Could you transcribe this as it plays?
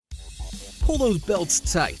Pull those belts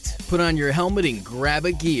tight, put on your helmet, and grab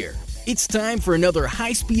a gear. It's time for another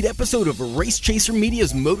high-speed episode of Race Chaser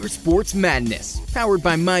Media's Motorsports Madness, powered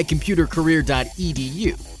by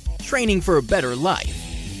mycomputercareer.edu. Training for a better life.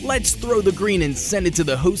 Let's throw the green and send it to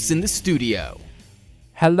the hosts in the studio.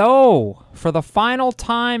 Hello! For the final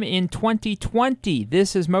time in 2020,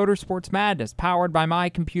 this is Motorsports Madness, powered by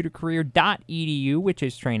mycomputercareer.edu, which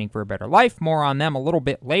is training for a better life. More on them a little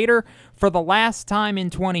bit later. For the last time in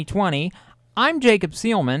 2020, I'm Jacob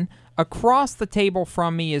Seelman. Across the table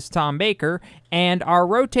from me is Tom Baker, and our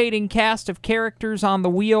rotating cast of characters on the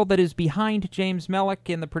wheel that is behind James Mellick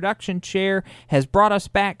in the production chair has brought us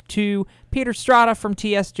back to Peter Strada from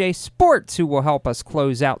TSJ Sports, who will help us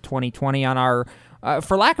close out 2020 on our,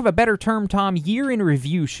 for lack of a better term, Tom, year in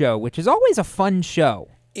review show, which is always a fun show.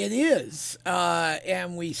 It is,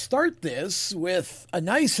 and we start this with a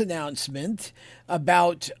nice announcement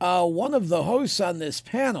about one of the hosts on this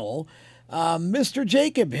panel. Mr.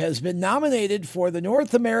 Jacob has been nominated for the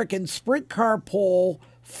North American Sprint Car Poll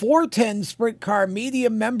 410 Sprint Car Media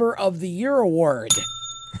Member of the Year Award.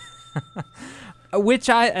 Which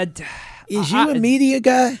is you a media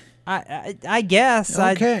guy? I guess.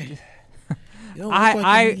 Okay.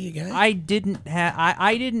 I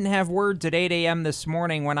didn't have words at 8 a.m. this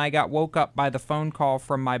morning when I got woke up by the phone call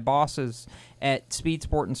from my bosses at Speed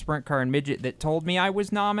Sport and Sprint Car and Midget that told me I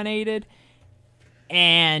was nominated,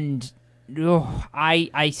 and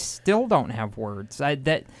I still don't have words.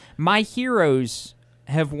 That my heroes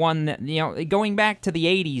have won that, going back to the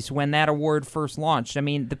 80s when that award first launched. I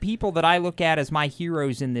mean, the people that I look at as my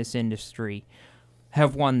heroes in this industry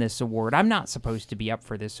have won this award. I'm not supposed to be up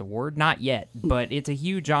for this award, not yet, but it's a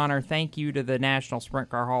huge honor. Thank you to the National Sprint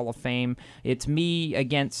Car Hall of Fame. It's me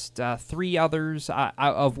against three others,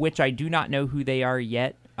 of which I do not know who they are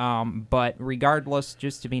yet. But regardless,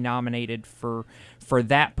 just to be nominated for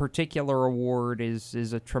that particular award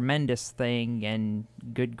is a tremendous thing, and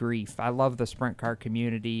good grief. I love the sprint car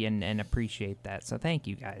community and appreciate that. So thank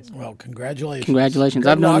you, guys. Well, congratulations. Congratulations.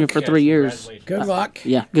 I've known you for 3 years. Good luck.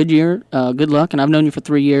 Yeah, good year. Good luck. And I've known you for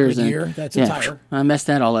 3 years. Good year. That's a tire. I messed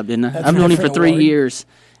that all up, didn't I? That's I've known you for 3 award. years,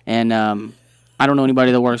 and I don't know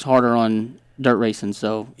anybody that works harder on dirt racing,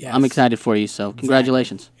 so yes. I'm excited for you. So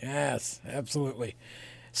congratulations. Yes, absolutely.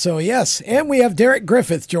 So, yes, and we have Derek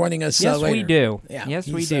Griffith joining us later. Yes, we do. Yeah. Yes,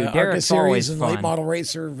 we He's do. Arca Derek's Series always and fun. late model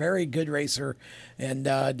racer, very good racer. And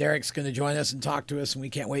Derek's going to join us and talk to us, and we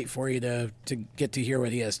can't wait for you to get to hear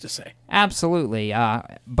what he has to say. Absolutely.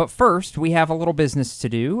 But first, we have a little business to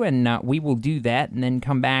do, and we will do that and then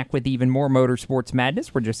come back with even more Motorsports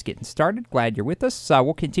Madness. We're just getting started. Glad you're with us.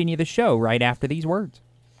 We'll continue the show right after these words.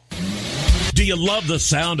 Do you love the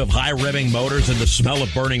sound of high-revving motors and the smell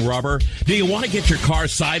of burning rubber? Do you want to get your car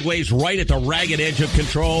sideways right at the ragged edge of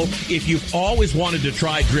control? If you've always wanted to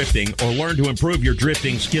try drifting or learn to improve your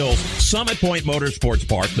drifting skills, Summit Point Motorsports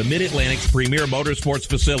Park, the Mid-Atlantic's premier motorsports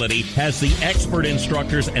facility, has the expert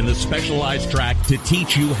instructors and the specialized track to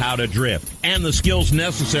teach you how to drift and the skills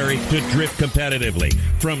necessary to drift competitively.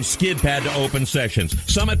 From skid pad to open sessions,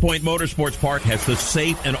 Summit Point Motorsports Park has the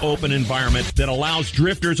safe and open environment that allows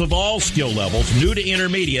drifters of all skill levels, new to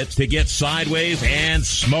intermediate, to get sideways and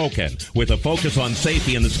smoking. With a focus on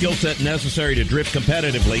safety and the skill set necessary to drift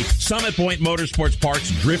competitively, Summit Point Motorsports Park's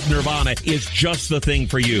Drift Nirvana is just the thing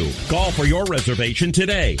for you. Call for your reservation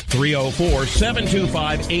today,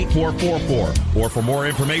 304-725-8444. Or for more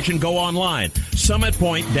information, go online,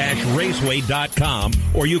 summitpoint-raceway.com,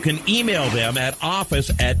 or you can email them at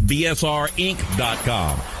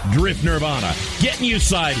office@bsrinc.com. Drift Nirvana, getting you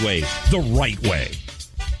sideways the right way.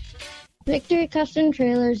 Victory Custom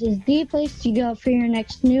Trailers is the place to go for your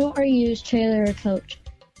next new or used trailer or coach.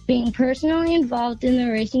 Being personally involved in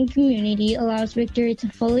the racing community allows Victory to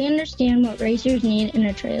fully understand what racers need in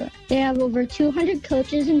a trailer. They have over 200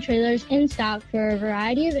 coaches and trailers in stock for a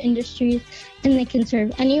variety of industries, and they can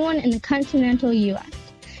serve anyone in the continental U.S.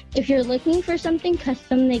 If you're looking for something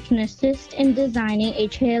custom, they can assist in designing a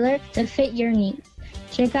trailer that fit your needs.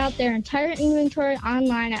 Check out their entire inventory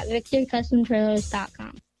online at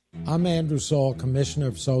victorycustomtrailers.com. I'm Andrew Saul, Commissioner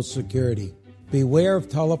of Social Security. Beware of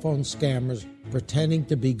telephone scammers pretending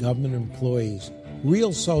to be government employees.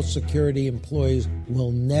 Real Social Security employees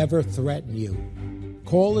will never threaten you.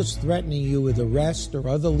 Callers threatening you with arrest or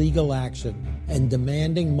other legal action and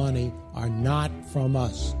demanding money are not from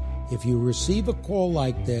us. If you receive a call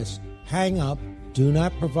like this, hang up, do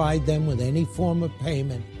not provide them with any form of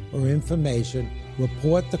payment or information.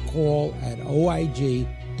 Report the call at oig.ssa.gov.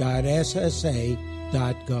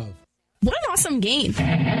 What an awesome game.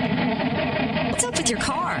 What's up with your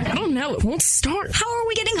car? I don't know. It won't start. How are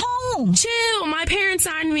we getting home? Chill. My parents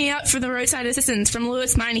signed me up for the roadside assistance from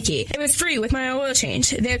Lewis Meineke. It was free with my oil change.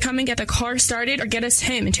 They'd come and get the car started or get us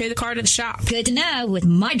home and tow the car to the shop. Good to know. With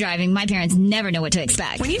my driving, my parents never know what to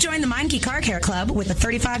expect. When you join the Meineke Car Care Club with a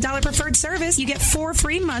 $35 preferred service, you get 4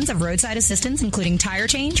 free months of roadside assistance, including tire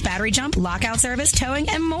change, battery jump, lockout service, towing,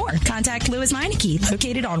 and more. Contact Lewis Meineke,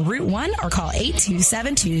 located on Route 1, or call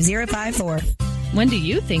 827-2054. When do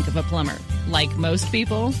you think of a plumber? Like most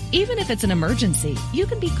people, even if it's an emergency, you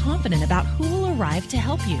can be confident about who will arrive to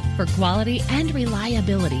help you. For quality and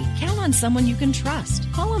reliability, count on someone you can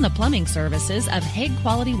trust. Call on the plumbing services of Hague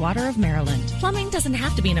Quality Water of Maryland. Plumbing doesn't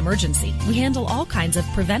have to be an emergency. We handle all kinds of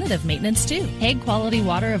preventative maintenance too. Hague Quality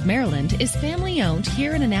Water of Maryland is family owned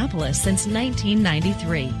here in Annapolis since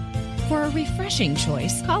 1993. For a refreshing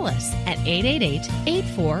choice, call us at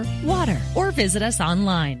 888-84-WATER or visit us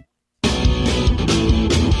online.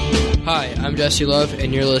 Hi, I'm Jesse Love,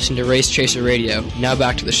 and you're listening to Race Chaser Radio. Now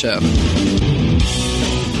back to the show.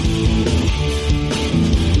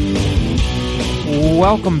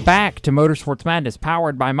 Welcome back to Motorsports Madness,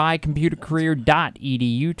 powered by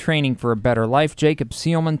mycomputercareer.edu, training for a better life. Jacob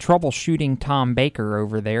Seelman troubleshooting Tom Baker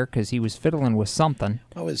over there because he was fiddling with something.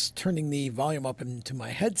 I was turning the volume up into my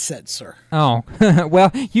headset, sir. Oh,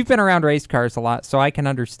 well, you've been around race cars a lot, so I can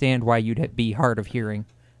understand why you'd be hard of hearing.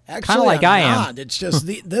 Actually, kind of like I'm I not. am. It's just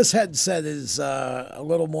this headset is a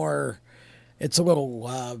little more. It's a little.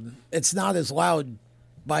 It's not as loud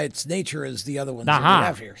by its nature as the other ones that we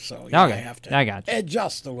have here. So I have to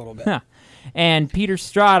adjust a little bit. Huh. And Peter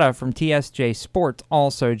Strada from TSJ Sports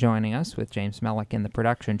also joining us with James Mellick in the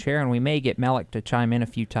production chair, and we may get Mellick to chime in a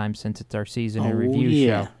few times since it's our season in review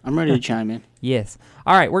show. I'm ready to chime in. Yes.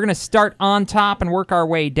 All right, we're going to start on top and work our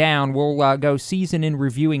way down. We'll go season in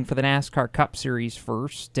reviewing for the NASCAR Cup Series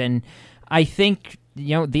first, and I think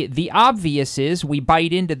the obvious is we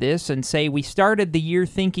bite into this and say we started the year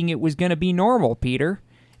thinking it was going to be normal, Peter,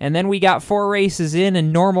 and then we got 4 races in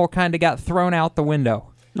and normal kind of got thrown out the window.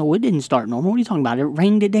 No, it didn't start normal. What are you talking about? It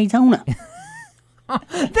rained at Daytona.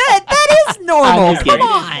 that is normal. Come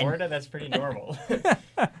on. Florida, that's pretty normal.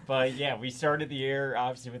 But yeah, we started the year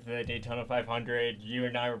obviously with the Daytona 500. You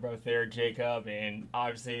and I were both there, Jacob, and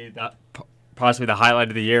obviously possibly the highlight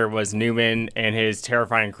of the year was Newman and his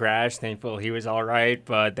terrifying crash. Thankfully, he was all right,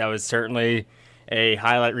 but that was certainly a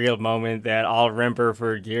highlight reel moment that I'll remember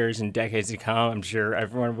for years and decades to come. I'm sure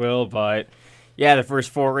everyone will, but yeah, the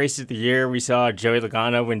first 4 races of the year, we saw Joey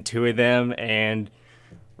Logano win 2 of them, and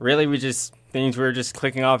really things were just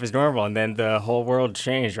clicking off as normal, and then the whole world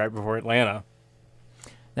changed right before Atlanta.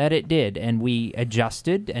 That it did, and we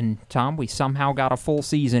adjusted, and Tom, we somehow got a full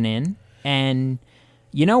season in, and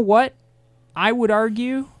you know what? I would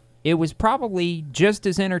argue it was probably just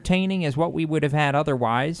as entertaining as what we would have had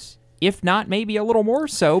otherwise, if not maybe a little more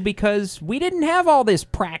so, because we didn't have all this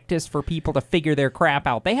practice for people to figure their crap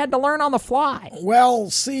out. They had to learn on the fly. Well,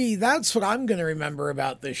 see, that's what I'm going to remember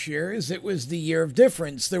about this year, is it was the year of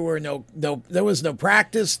difference. There was no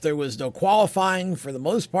practice. There was no qualifying for the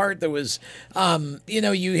most part. There was,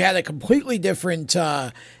 you had a completely different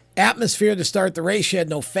atmosphere to start the race. You had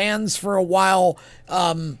no fans for a while.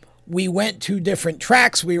 We went to different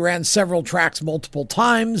tracks. We ran several tracks multiple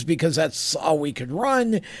times because that's all we could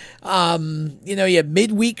run. You had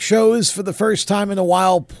midweek shows for the first time in a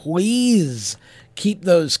while. Please keep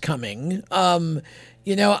those coming.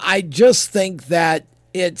 I just think that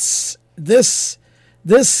it's this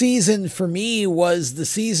season for me was the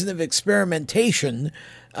season of experimentation.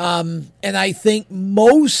 And I think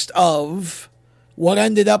most of what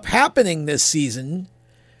ended up happening this season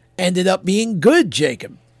ended up being good,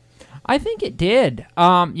 Jacob. I think it did.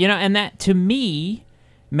 And that to me,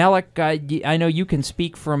 Mellick, I know you can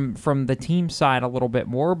speak from the team side a little bit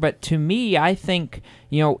more, but to me, I think,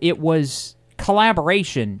 it was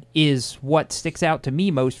collaboration is what sticks out to me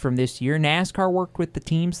most from this year. NASCAR worked with the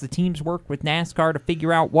teams worked with NASCAR to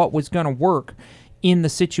figure out what was going to work in the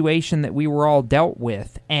situation that we were all dealt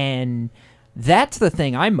with. And that's the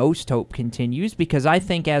thing I most hope continues, because I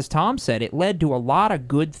think, as Tom said, it led to a lot of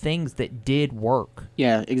good things that did work.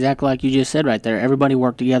 Yeah, exactly like you just said right there. Everybody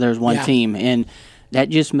worked together as one team, and that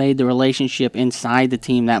just made the relationship inside the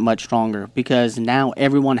team that much stronger, because now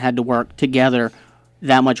everyone had to work together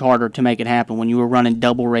that much harder to make it happen. When you were running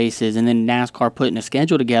double races and then NASCAR putting a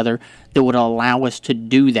schedule together that would allow us to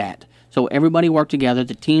do that. So everybody worked together.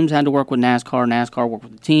 The teams had to work with NASCAR. NASCAR worked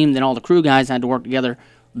with the team. Then all the crew guys had to work together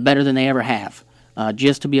better than they ever have,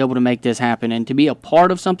 just to be able to make this happen and to be a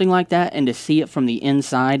part of something like that and to see it from the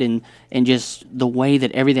inside and just the way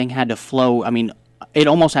that everything had to flow. I mean, it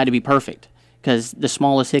almost had to be perfect because the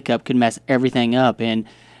smallest hiccup could mess everything up. And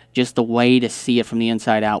just the way to see it from the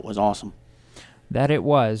inside out was awesome. That it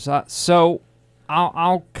was. So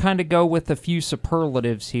I'll kind of go with a few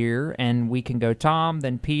superlatives here, and we can go Tom,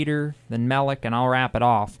 then Peter, then Melik, and I'll wrap it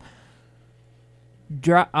off.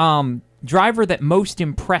 Driver that most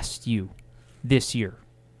impressed you this year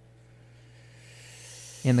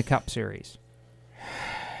in the Cup Series.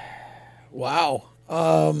 Wow.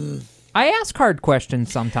 I ask hard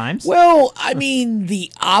questions sometimes. Well, I mean,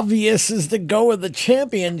 the obvious is to go with the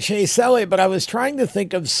champion, Chase Elliott, but I was trying to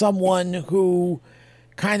think of someone who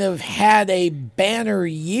kind of had a banner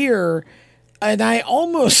year, and I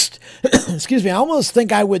almost, I almost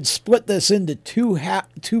think I would split this into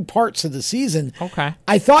two parts of the season. Okay.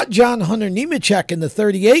 I thought John Hunter Nemechek in the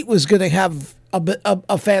 38 was going to have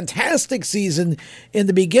a fantastic season in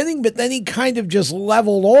the beginning, but then he kind of just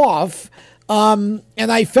leveled off. And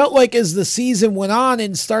I felt like as the season went on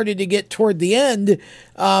and started to get toward the end,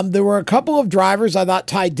 there were a couple of drivers. I thought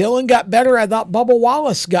Ty Dillon got better. I thought Bubba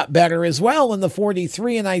Wallace got better as well in the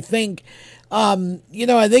 43. And I think, I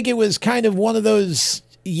think it was kind of one of those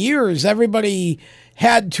years everybody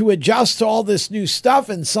had to adjust to all this new stuff,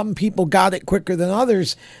 and some people got it quicker than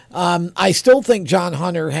others. I still think John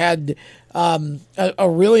Hunter had a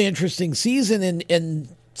really interesting season, and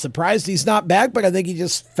surprised he's not back, but I think he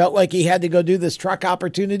just felt like he had to go do this truck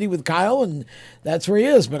opportunity with Kyle, and that's where he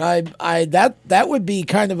is. But that would be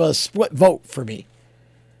kind of a split vote for me.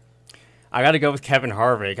 I got to go with Kevin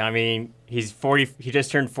Harvick. I mean, he's 40. He just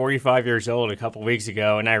turned 45 years old a couple weeks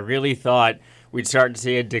ago, and I really thought we'd start to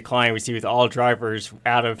see a decline we see with all drivers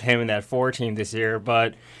out of him in that 4 team this year,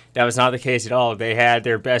 but that was not the case at all. They had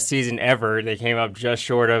their best season ever. They came up just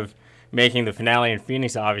short of making the finale in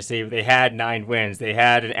Phoenix, obviously. They had 9 wins. They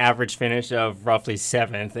had an average finish of roughly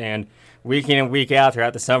 7th, and week in and week out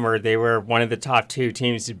throughout the summer, they were one of the top 2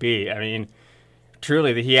 teams to beat. I mean,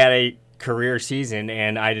 truly, he had a career season,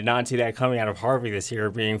 and I did not see that coming out of Harvey this year,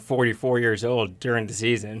 being 44 years old during the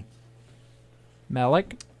season.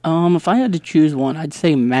 Melik? If I had to choose one, I'd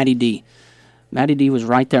say Matty D. Matty D was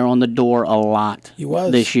right there on the door a lot. He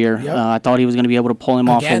was this year. Yep. I thought he was going to be able to pull him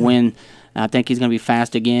off a win. I think he's going to be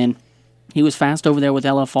fast again. He was fast over there with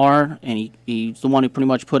LFR, and he's the one who pretty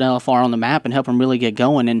much put LFR on the map and helped him really get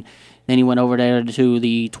going. And then he went over there to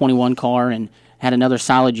the 21 car and had another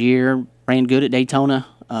solid year, ran good at Daytona,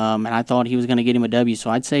 and I thought he was going to get him a W. So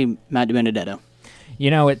I'd say Matt DiBenedetto. You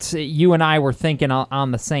know, it's you and I were thinking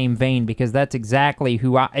on the same vein, because that's exactly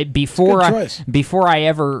who before I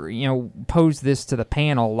ever posed this to the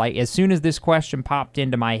panel. Like, as soon as this question popped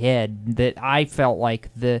into my head, that I felt like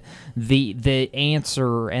the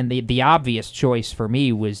answer and the obvious choice for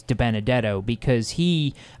me was DiBenedetto, because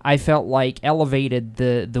I felt like elevated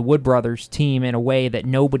the Wood Brothers team in a way that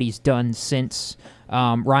nobody's done since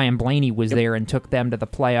Ryan Blaney was there and took them to the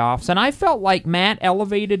playoffs. And I felt like Matt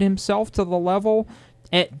elevated himself to the level,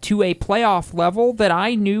 to a playoff level that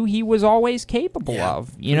I knew he was always capable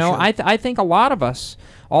of. Sure. I think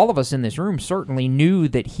all of us in this room certainly knew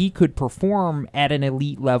that he could perform at an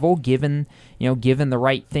elite level given the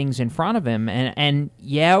right things in front of him. And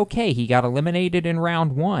he got eliminated in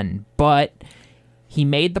round 1, but he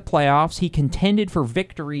made the playoffs. He contended for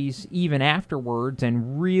victories even afterwards,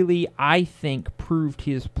 and really, I think, proved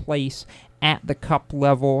his place at the Cup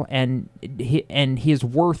level and his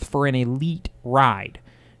worth for an elite ride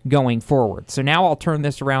going forward. So now I'll turn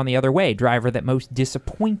this around the other way. Driver that most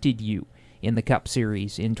disappointed you in the Cup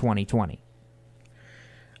Series in 2020.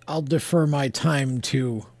 I'll defer my time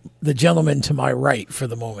to the gentleman to my right for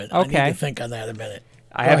the moment. Okay. I need to think on that a minute.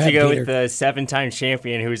 I have to go with the 7-time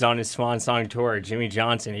champion who's on his swan song tour, Jimmy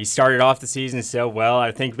Johnson. He started off the season so well.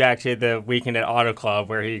 I think back to the weekend at Auto Club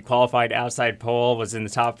where he qualified outside pole, was in the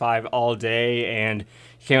top 5 all day, and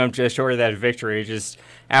came up just short of that victory. Just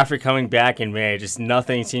after coming back in May, just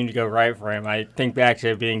nothing seemed to go right for him. I think back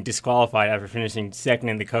to being disqualified after finishing 2nd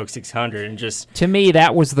in the Coke 600, and just to me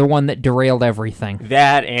that was the one that derailed everything.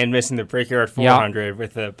 That and missing the Brickyard 400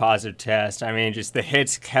 with a positive test. I mean, just the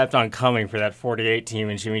hits kept on coming for that 48 team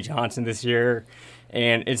and Jimmy Johnson this year,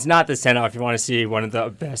 and it's not the send-off you want to see one of the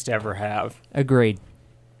best ever have. Agreed.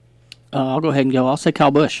 I'll go ahead and go. I'll say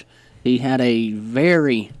Kyle Busch. He had a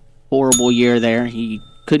very horrible year there. He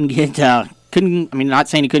couldn't get not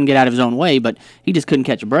saying he couldn't get out of his own way, but he just couldn't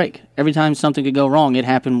catch a break. Every time something could go wrong, it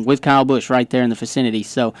happened with Kyle Busch right there in the vicinity.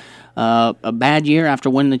 So a bad year after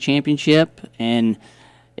winning the championship, and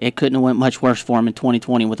it couldn't have went much worse for him in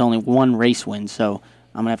 2020 with only 1 race win. So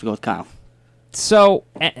I'm going to have to go with Kyle. So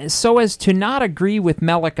as to not agree with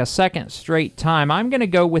Melik a second straight time, I'm going to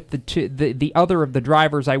go with the other of the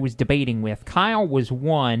drivers I was debating with. Kyle was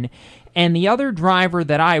 1, And the other driver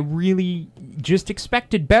that I really just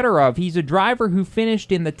expected better of, he's a driver who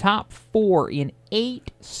finished in the top 4 in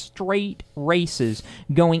 8 straight races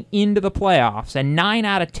going into the playoffs, and 9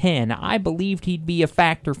 out of 10, I believed he'd be a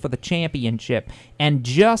factor for the championship, and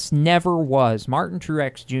just never was. Martin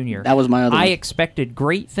Truex Jr. That was my other one. I expected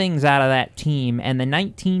great things out of that team, and the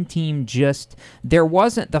 19 team just, there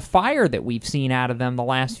wasn't the fire that we've seen out of them the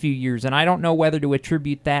last few years, and I don't know whether to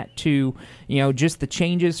attribute that to, just the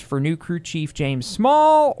changes for new crew chief James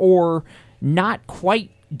Small, or not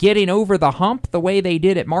quite getting over the hump the way they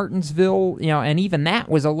did at Martinsville, and even that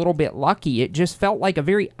was a little bit lucky. It just felt like a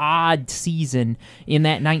very odd season in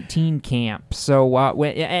that 19 camp. So,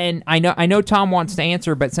 and I know Tom wants to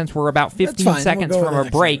answer, but since we're about 15 seconds from a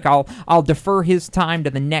break, I'll defer his time to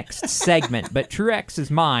the next segment. But Truex is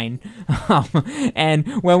mine, and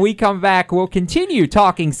when we come back, we'll continue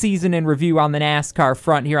talking season in review on the NASCAR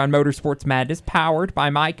front here on Motorsports Madness, powered by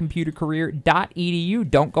mycomputercareer.edu.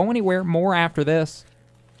 Don't go anywhere. More after this.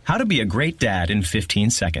 How to be a great dad in 15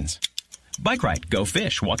 seconds. Bike ride, go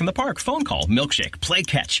fish, walk in the park, phone call, milkshake, play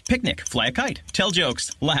catch, picnic, fly a kite, tell jokes,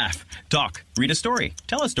 laugh, talk, read a story,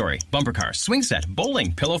 tell a story, bumper car, swing set,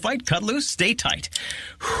 bowling, pillow fight, cut loose, stay tight.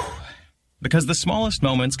 Whew. Because the smallest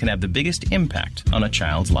moments can have the biggest impact on a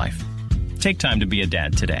child's life. Take time to be a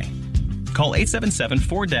dad today. Call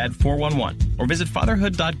 877-4DAD-411 or visit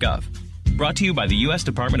fatherhood.gov. Brought to you by the U.S.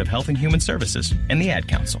 Department of Health and Human Services and the Ad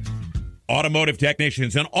Council. Automotive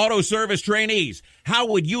technicians and auto service trainees, how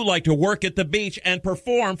would you like to work at the beach and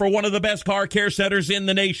perform for one of the best car care centers in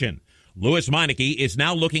the nation? Louis Meineke is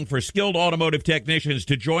now looking for skilled automotive technicians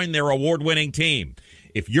to join their award-winning team.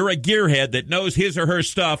 If you're a gearhead that knows his or her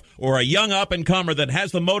stuff, or a young up-and-comer that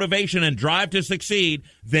has the motivation and drive to succeed,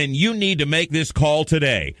 then you need to make this call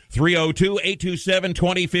today.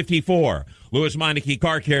 302-827-2054. Louis Meineke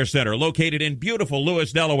Car Care Center, located in beautiful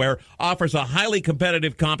Lewis, Delaware, offers a highly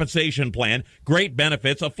competitive compensation plan, great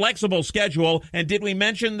benefits, a flexible schedule, and did we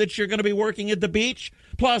mention that you're going to be working at the beach?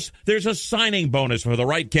 Plus, there's a signing bonus for the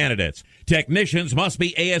right candidates. Technicians must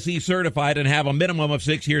be ASE certified and have a minimum of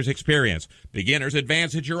 6 years experience. Beginners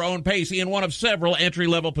advance at your own pace in one of several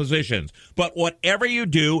entry-level positions. But whatever you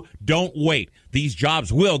do, don't wait. These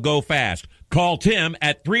jobs will go fast. Call Tim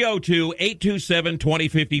at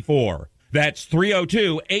 302-827-2054. That's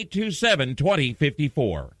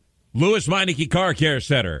 302-827-2054. Louis Meineke Car Care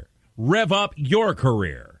Center. Rev up your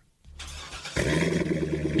career.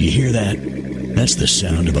 You hear that? That's the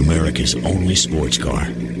sound of America's only sports car.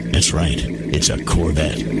 That's right. It's a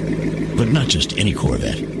Corvette. But not just any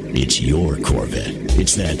Corvette. It's your Corvette.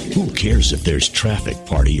 It's that who cares if there's traffic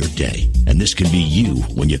part of your day. And this can be you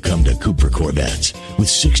when you come to Cooper Corvettes. With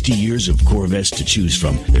 60 years of Corvettes to choose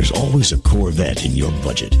from, there's always a Corvette in your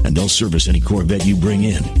budget. And they'll service any Corvette you bring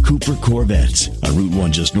in. Cooper Corvettes on Route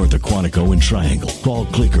 1 just north of Quantico and Triangle. Call,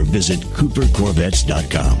 click, or visit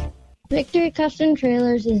CooperCorvettes.com. Victory Custom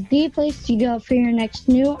Trailers is the place to go for your next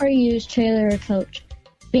new or used trailer or coach.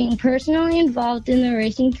 Being personally involved in the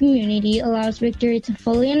racing community allows Victory to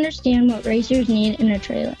fully understand what racers need in a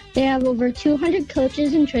trailer. They have over 200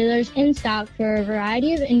 coaches and trailers in stock for a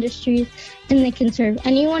variety of industries, and they can serve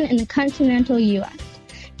anyone in the continental U.S.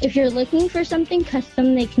 If you're looking for something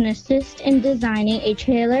custom, they can assist in designing a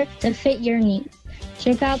trailer to fit your needs.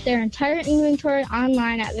 Check out their entire inventory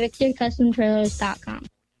online at victorycustomtrailers.com.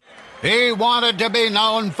 He wanted to be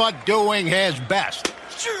known for doing his best.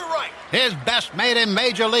 Sure, right. His best made him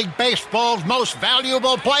Major League Baseball's most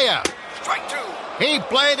valuable player. Strike two. He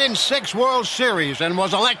played in 6 World Series and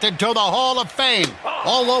was elected to the Hall of Fame.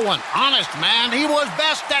 Although an honest man, he was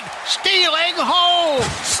best at stealing home.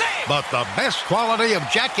 But the best quality of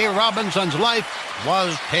Jackie Robinson's life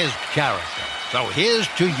was his character. So here's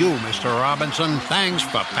to you, Mr. Robinson. Thanks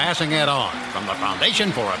for passing it on. From the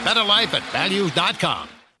Foundation for a Better Life at Values.com.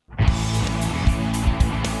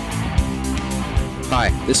 Hi,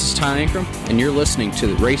 this is Ty Ankrum, and you're listening to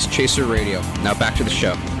the Race Chaser Radio. Now back to the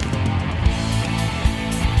show.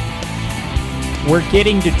 We're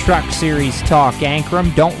getting to Truck Series talk,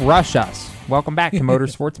 Ankrum. Don't rush us. Welcome back to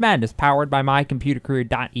Motorsports Madness, powered by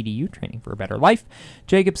mycomputercareer.edu, training for a better life.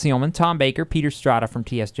 Jacob Seelman, Tom Baker, Peter Strada from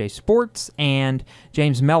TSJ Sports, and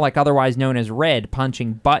James Mellick, otherwise known as Red,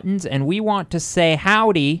 punching buttons. And we want to say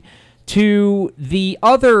howdy to the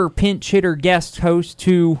other pinch hitter guest host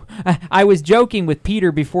who, I was joking with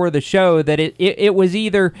Peter before the show that it was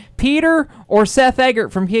either Peter or Seth Eggert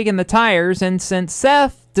from Kicking the Tires, and since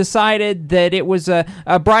Seth decided that it was a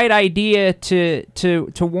bright idea to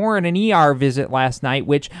warrant an ER visit last night,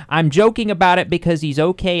 which I'm joking about it because he's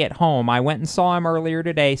okay at home. I went and saw him earlier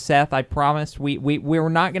today, Seth. I promised we were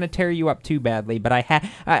not going to tear you up too badly, but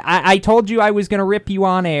I told you I was going to rip you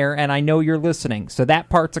on air, and I know you're listening, so that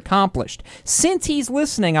part's accomplished. Since he's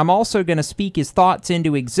listening, I'm also going to speak his thoughts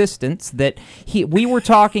into existence that we were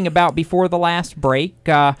talking about before the last break,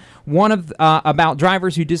 about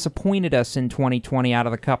drivers who disappointed us in 2020 out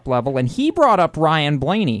of the Cup level, and he brought up Ryan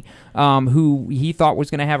Blaney, who he thought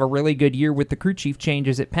was going to have a really good year with the crew chief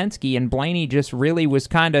changes at Penske, and Blaney just really was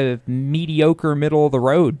kind of mediocre, middle of the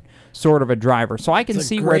road sort of a driver. So I can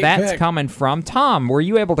see where that's coming from. Tom, were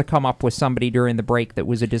you able to come up with somebody during the break that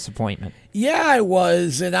was a disappointment? Yeah, I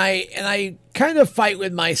was, and I kind of fight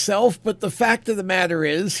with myself, but the fact of the matter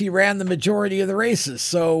is he ran the majority of the races.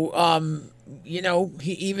 So,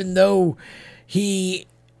 even though he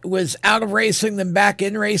was out of racing, then back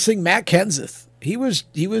in racing, Matt Kenseth, he was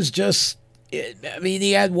just,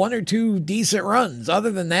 he had one or two decent runs.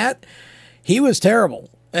 Other than that, he was terrible.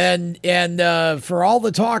 And for all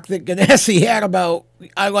the talk that Ganassi had about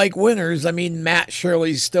I like winners, Matt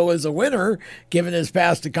surely still is a winner given his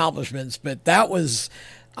past accomplishments. But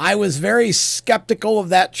I was very skeptical of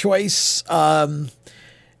that choice.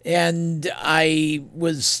 And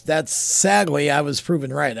sadly, I was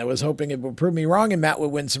proven right. I was hoping it would prove me wrong and Matt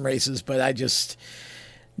would win some races, but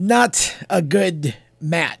not a good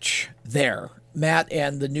match there. Matt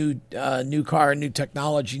and the new car, new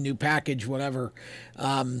technology, new package, whatever.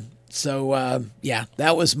 That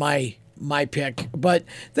was my pick. But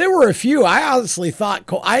there were a few. I honestly thought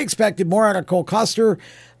I expected more out of Cole Custer.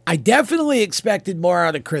 I definitely expected more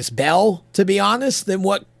out of Chris Bell, to be honest, than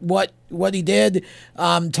what he did.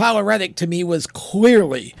 Tyler Reddick, to me, was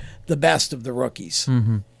clearly the best of the rookies.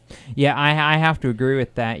 Mm-hmm. Yeah, I have to agree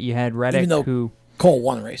with that. You had Reddick, who Cole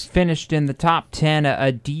won a race, finished in the top 10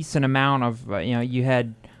 a decent amount of. You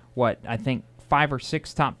had I think 5 or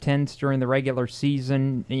 6 top 10s during the regular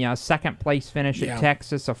season. A second place finish at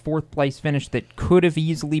Texas, a fourth place finish that could have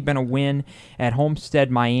easily been a win at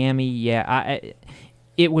Homestead, Miami. Yeah,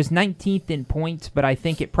 it was 19th in points, but I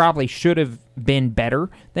think it probably should have been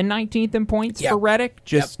better than 19th in points for Reddick.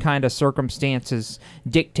 Just kind of circumstances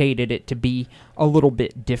dictated it to be a little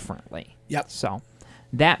bit differently. Yep. So,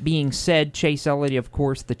 that being said, Chase Elliott, of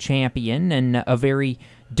course, the champion, and a very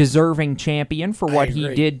deserving champion for what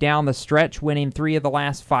he did down the stretch, winning 3 of the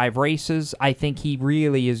last 5 races. I think he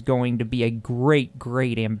really is going to be a great,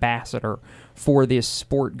 great ambassador for this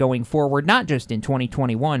sport going forward, not just in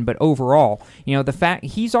 2021, but overall. The fact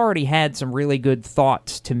he's already had some really good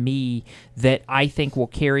thoughts to me that I think will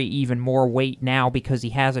carry even more weight now because he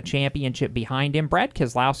has a championship behind him. Brad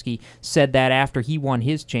Keselowski said that after he won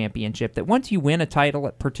his championship, that once you win a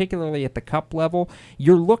title, particularly at the Cup level,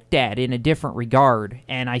 you're looked at in a different regard,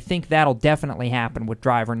 and I think that'll definitely happen with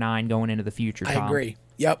Driver 9 going into the future, Tom. I agree.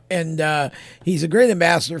 Yep, and he's a great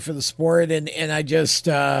ambassador for the sport, and I'm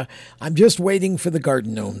just waiting for the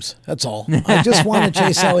garden gnomes. That's all. I just want a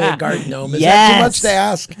Chase Elliott garden gnome. Is that too much to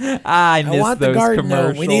ask? I want the garden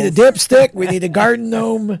gnome. We need a dipstick. We need a garden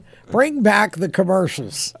gnome. Bring back the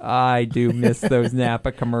commercials. I do miss those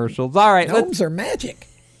Napa commercials. All right, gnomes are magic.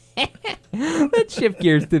 Let's shift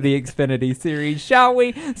gears to the Xfinity Series, shall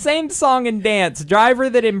we? Same song and dance. Driver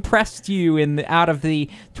that impressed you out of the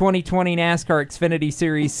 2020 NASCAR Xfinity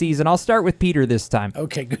Series season. I'll start with Peter this time.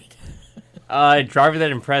 Okay, good. Driver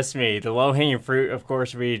that impressed me. The low-hanging fruit, of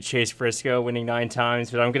course, would be Chase Briscoe, winning 9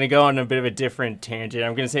 times. But I'm going to go on a bit of a different tangent.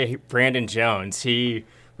 I'm going to say Brandon Jones. He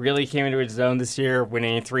really came into his zone this year,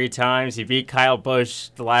 winning 3 times. He beat Kyle Busch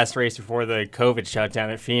the last race before the COVID shutdown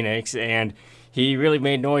at Phoenix, and he really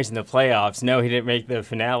made noise in the playoffs. No, he didn't make the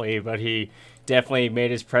finale, but he definitely made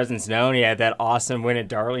his presence known. He had that awesome win at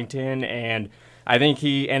Darlington, and I think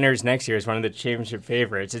he enters next year as one of the championship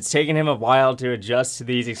favorites. It's taken him a while to adjust to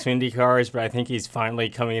these Xfinity cars, but I think he's finally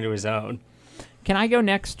coming into his own. Can I go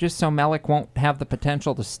next just so Mellick won't have the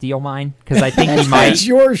potential to steal mine? Because I think he might. It's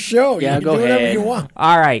your show. Yeah, you can go do ahead. whatever you want.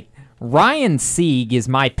 All right. Ryan Sieg is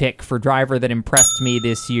my pick for driver that impressed me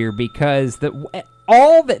this year because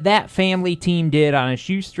all that family team did on a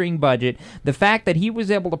shoestring budget, the fact that he was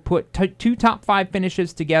able to put 2 top 5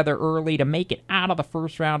 finishes together early to make it out of the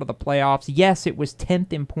first round of the playoffs. Yes, it was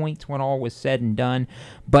 10th in points when all was said and done,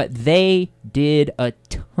 but they did a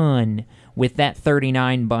ton with that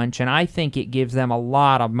 39 bunch, and I think it gives them a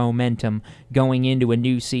lot of momentum going into a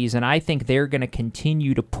new season. I think they're going to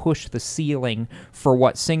continue to push the ceiling for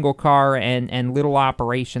what single car and little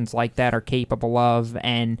operations like that are capable of,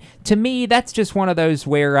 and to me, that's just one of those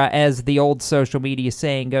where, as the old social media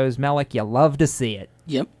saying goes, Mellick, you love to see it.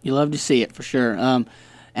 Yep, you love to see it for sure.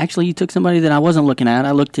 Actually, you took somebody that I wasn't looking at.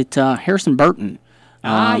 I looked at Harrison Burton.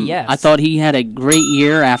 Yes. I thought he had a great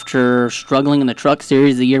year after struggling in the Truck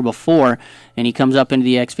Series the year before, and he comes up into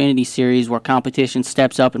the Xfinity Series where competition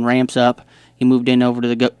steps up and ramps up. He moved in over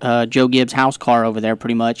to the Joe Gibbs house car over there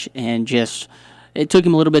pretty much, and just it took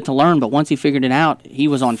him a little bit to learn, but once he figured it out, he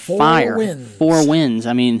was on fire. 4 wins.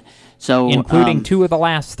 I mean, so including 2 of the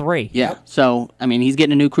last 3. Yeah. So, I mean, he's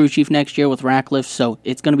getting a new crew chief next year with Ratcliffe, so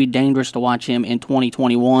it's going to be dangerous to watch him in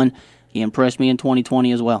 2021. He impressed me in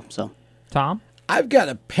 2020 as well. So, Tom? I've got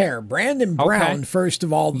a pair. Brandon Brown, first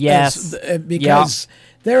of all. Yes. Because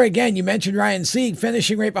there again, you mentioned Ryan Sieg.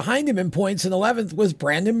 Finishing right behind him in points in 11th was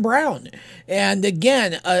Brandon Brown. And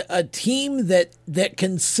again, a team that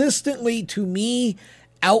consistently, to me,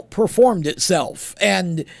 outperformed itself.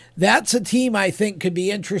 And that's a team I think could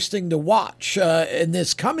be interesting to watch in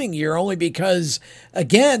this coming year, only because,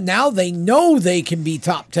 again, now they know they can be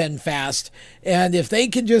top 10 fast. And if they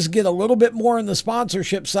can just get a little bit more in the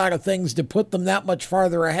sponsorship side of things to put them that much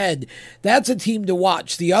farther ahead, that's a team to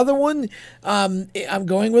watch. The other one, I'm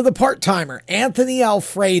going with a part-timer, Anthony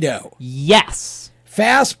Alfredo. Yes.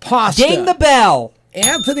 Fast pasta. Ding the bell.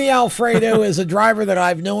 Anthony Alfredo is a driver that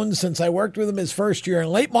I've known since I worked with him his first year in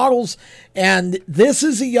late models, and this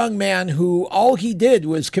is a young man who all he did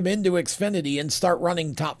was come into Xfinity and start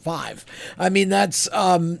running top 5. I mean, that's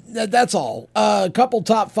all. A couple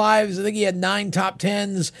top 5s. I think he had 9 top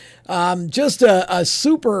 10s. Just a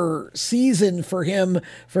super season for him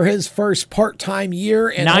for his first part-time year.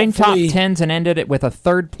 And 9 top 10s and ended it with a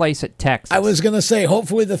 3rd place at Texas. I was going to say,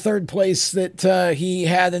 hopefully the 3rd place that he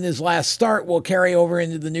had in his last start will carry over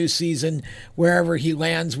into the new season wherever he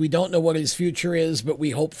lands. We don't know what his future is, but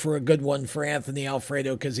we hope for a good one for Anthony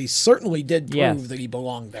Alfredo because he certainly did prove that he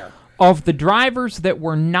belonged there. Of the drivers that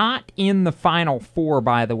were not in the Final Four,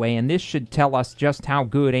 by the way, and this should tell us just how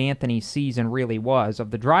good Anthony's season really was,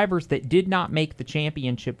 of the drivers that did not make the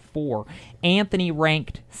championship 4, Anthony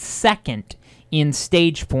ranked 2nd in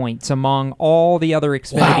stage points among all the other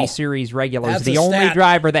Xfinity Series regulars. That's the only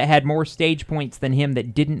driver that had more stage points than him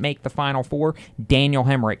that didn't make the Final Four, Daniel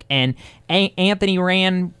Hemrick. And Anthony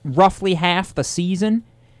ran roughly half the season.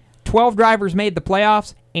 12 drivers made the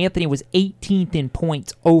playoffs. Anthony was 18th in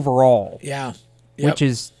points overall. Yeah. Which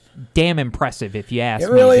is damn impressive if you ask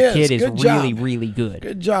me. Really the kid is good really, job. really good.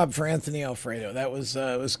 Good job for Anthony Alfredo. That was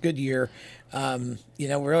a good year.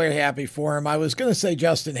 Really happy for him. I was going to say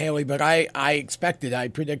Justin Haley, but I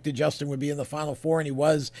predicted Justin would be in the Final Four, and he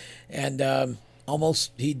was. And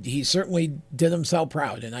he certainly did himself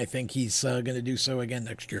proud, and I think he's going to do so again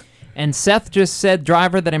next year. And Seth just said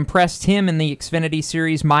driver that impressed him in the Xfinity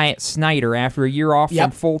Series, Myatt Snyder. After a year off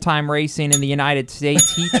from full-time racing in the United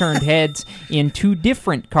States, he turned heads in 2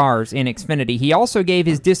 different cars in Xfinity. He also gave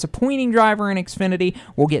his disappointing driver in Xfinity.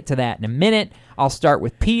 We'll get to that in a minute. I'll start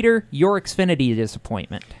with Peter, your Xfinity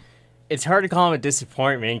disappointment. It's hard to call him a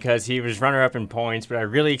disappointment because he was runner-up in points, but I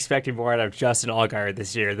really expected more out of Justin Allgaier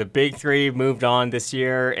this year. The big 3 moved on this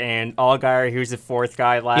year, and Allgaier, he was the 4th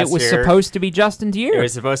guy last year. It was supposed to be Justin's year. It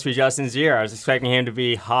was supposed to be Justin's year. I was expecting him to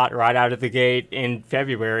be hot right out of the gate in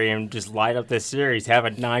February and just light up this series, have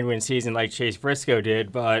a 9-win season like Chase Briscoe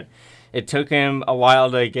did, but it took him a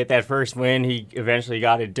while to get that first win. He eventually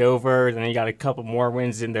got at Dover, then he got a couple more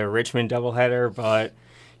wins in the Richmond doubleheader, but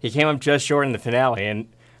he came up just short in the finale, and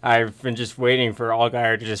I've been just waiting for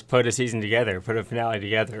Allgaier to just put a season together, put a finale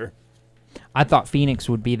together. I thought Phoenix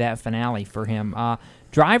would be that finale for him.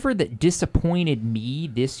 Driver that disappointed me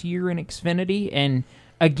this year in Xfinity, and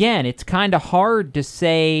again, it's kind of hard to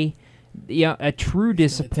say a true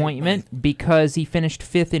disappointment because he finished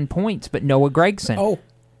 5th in points, but Noah Gragson.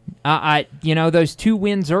 Those 2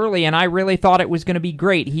 wins early, and I really thought it was going to be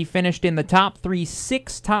great. He finished in the top 3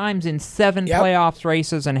 6 times in 7 playoffs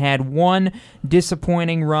races and had 1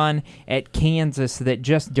 disappointing run at Kansas that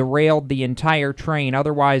just derailed the entire train.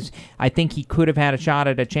 Otherwise, I think he could have had a shot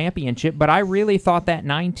at a championship, but I really thought that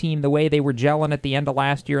 9 team, the way they were gelling at the end of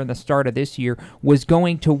last year and the start of this year, was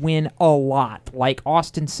going to win a lot, like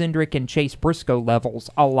Austin Cindric and Chase Briscoe levels,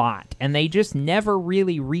 a lot. And they just never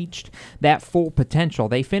really reached that full potential.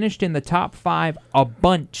 They finished in the top 5 a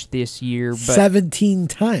bunch this year. But 17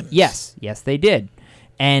 times. Yes, they did.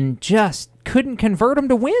 And just couldn't convert them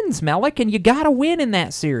to wins, Mellick, and you got to win in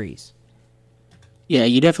that series. Yeah,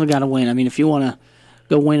 you definitely got to win. I mean, if you want to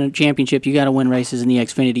go win a championship, you got to win races in the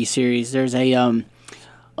Xfinity Series. There's a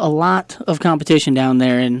lot of competition down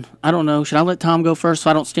there, and I don't know, should I let Tom go first so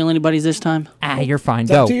I don't steal anybody's this time? You're fine.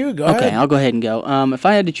 It's up to you. Go ahead. Okay, I'll go ahead and go. If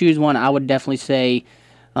I had to choose one, I would definitely say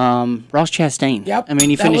Ross Chastain. Yep, I mean,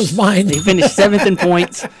 he that was mine. He finished 7th in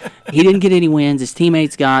points. He didn't get any wins. His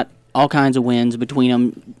teammates got all kinds of wins between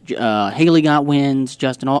them. Haley got wins.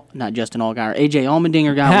 Not Justin Allgaier. AJ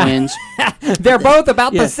Allmendinger got wins. They're both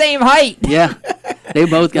about the same height. Yeah, they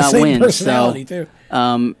both got same wins. Personality So, too.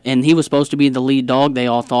 and he was supposed to be the lead dog, they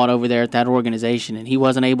all thought, over there at that organization, and he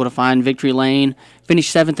wasn't able to find victory lane.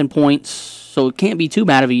 Finished 7th in points, so it can't be too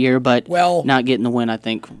bad of a year. But not getting the win, I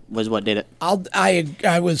think, was what did it.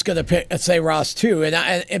 I was going to say Ross too,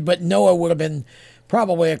 but Noah would have been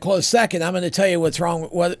probably a close second. I'm going to tell you what's wrong,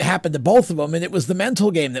 what happened to both of them, and it was the mental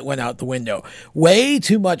game that went out the window. Way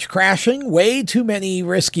too much crashing, way too many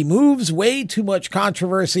risky moves, way too much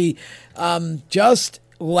controversy, just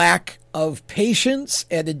lack of patience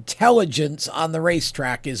and intelligence on the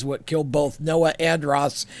racetrack is what killed both Noah and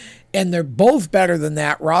Ross. And they're both better than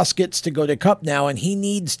that. Ross gets to go to Cup now, and he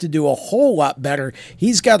needs to do a whole lot better.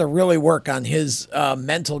 He's got to really work on his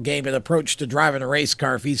mental game and approach to driving a race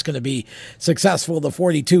car if he's going to be successful in the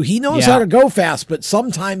 42. He knows how to go fast, but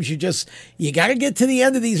sometimes you got to get to the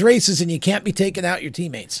end of these races, and you can't be taking out your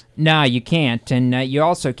teammates. No, you can't. And you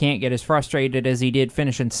also can't get as frustrated as he did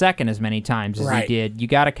finishing second as many times as he did. You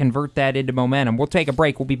got to convert that into momentum. We'll take a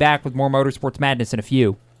break. We'll be back with more Motorsports Madness in a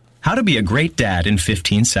few. How to be a great dad in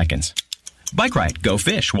 15 seconds. Bike ride, go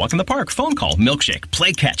fish, walk in the park, phone call, milkshake,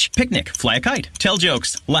 play catch, picnic, fly a kite, tell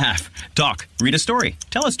jokes, laugh, talk, read a story,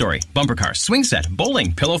 tell a story, bumper car, swing set,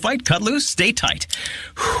 bowling, pillow fight, cut loose, stay tight.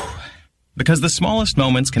 Whew. Because the smallest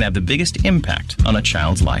moments can have the biggest impact on a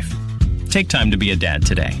child's life. Take time to be a dad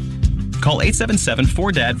today. Call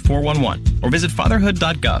 877-4DAD-411 or visit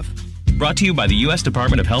fatherhood.gov. Brought to you by the U.S.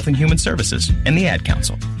 Department of Health and Human Services and the Ad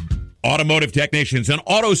Council. Automotive technicians and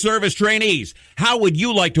auto service trainees, how would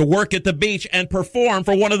you like to work at the beach and perform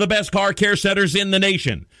for one of the best car care centers in the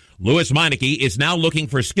nation? Lewis Meineke is now looking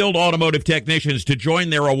for skilled automotive technicians to join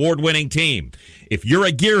their award-winning team. If you're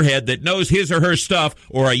a gearhead that knows his or her stuff,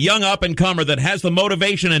 or a young up-and-comer that has the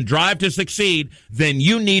motivation and drive to succeed, then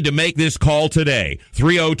you need to make this call today.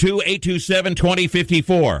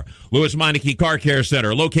 302-827-2054. Lewis Meineke Car Care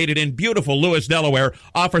Center, located in beautiful Lewis, Delaware,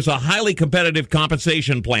 offers a highly competitive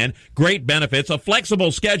compensation plan, great benefits, a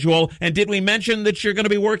flexible schedule, and did we mention that you're going to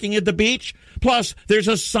be working at the beach? Plus, there's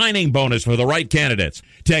a signing bonus for the right candidates.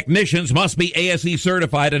 Technicians must be ASE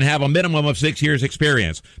certified and have a minimum of 6 years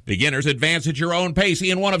experience. Beginners advance at your own pace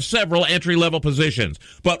in one of several entry-level positions.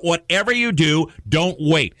 But whatever you do, don't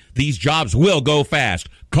wait. These jobs will go fast.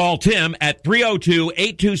 Call Tim at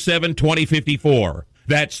 302-827-2054.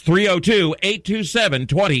 That's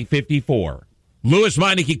 302-827-2054. Lewis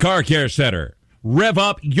Meineke Car Care Center. Rev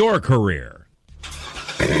up your career.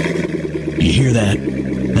 You hear that?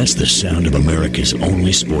 That's the sound of America's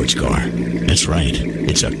only sports car. That's right,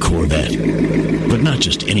 it's a Corvette. But not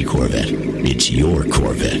just any Corvette, it's your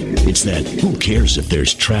Corvette. It's that who cares if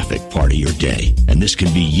there's traffic part of your day. And this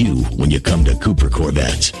can be you when you come to Cooper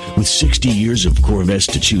Corvettes. With 60 years of Corvettes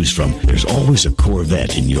to choose from, there's always a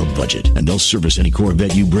Corvette in your budget. And they'll service any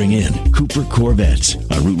Corvette you bring in. Cooper Corvettes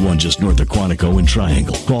on Route 1 just north of Quantico and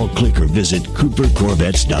Triangle. Call, click, or visit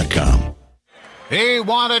CooperCorvettes.com. He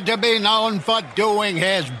wanted to be known for doing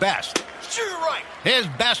his best. Sure, right. His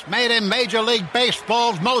best made him Major League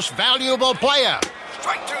Baseball's most valuable player.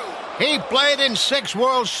 Strike two. He played in 6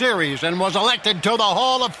 World Series and was elected to the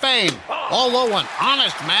Hall of Fame. Although an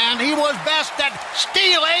honest man, he was best at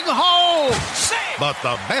stealing home. But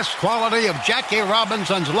the best quality of Jackie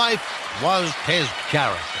Robinson's life was his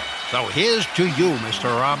character. So here's to you,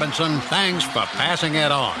 Mr. Robinson. Thanks for passing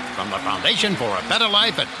it on. From the Foundation for a Better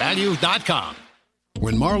Life at Values.com.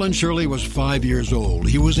 When Marlon Shirley was 5 years old,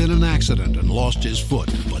 he was in an accident and lost his foot,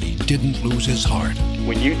 but he didn't lose his heart.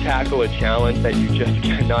 When you tackle a challenge that you just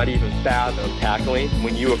cannot even fathom tackling,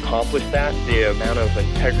 when you accomplish that, the amount of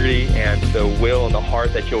integrity and the will and the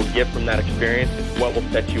heart that you'll get from that experience is what will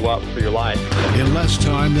set you up for your life. In less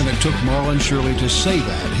time than it took Marlon Shirley to say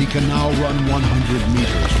that, he can now run 100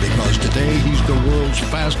 meters because today he's the world's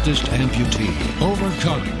fastest amputee.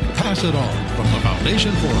 Overcome it. Pass it on. From the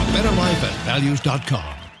Foundation for a Better Life at Values.com.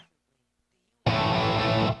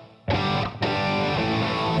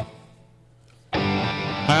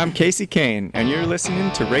 Hi, I'm Casey Kane, and you're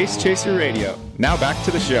listening to Race Chaser Radio. Now back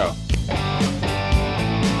to the show.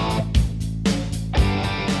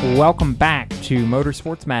 Welcome back to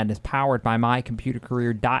Motorsports Madness, powered by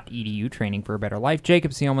mycomputercareer.edu, training for a better life.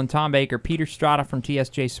 Jacob Seelman, Tom Baker, Peter Strada from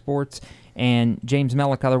TSJ Sports, and James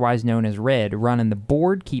Mellick, otherwise known as Red, running the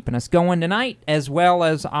board, keeping us going tonight, as well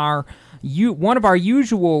as one of our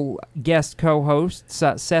usual guest co-hosts,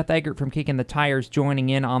 Seth Eggert from Kicking the Tires, joining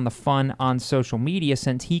in on the fun on social media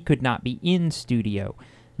since he could not be in studio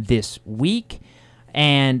this week.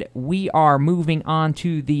 And we are moving on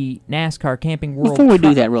to the NASCAR Camping World. Before we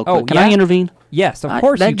do that real quick, can I intervene? Yes, of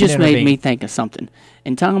course you That can just intervene. made me think of something.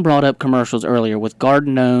 And Tom brought up commercials earlier with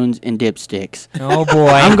Gardenones and dipsticks. Oh, boy.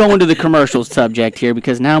 I'm going to the commercials subject here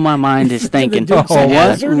because now my mind is thinking,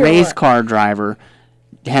 what race car driver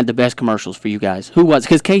had the best commercials for you guys? Who was?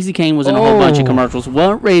 Because Casey Kane was in a whole bunch of commercials.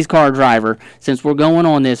 What race car driver, since we're going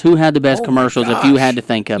on this, who had the best commercials if you had to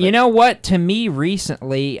think of it? You know what? To me,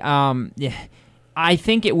 recently, I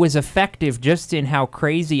think it was effective just in how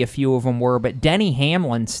crazy a few of them were, but Denny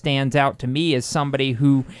Hamlin stands out to me as somebody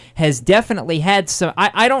who has definitely had some...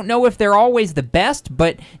 I don't know if they're always the best,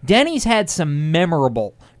 but Denny's had some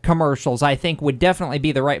memorable commercials. I think would definitely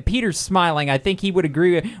be the right... Peter's smiling. I think he would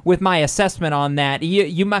agree with my assessment on that.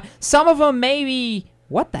 You might, some of them maybe...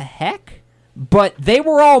 What the heck? But they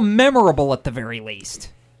were all memorable at the very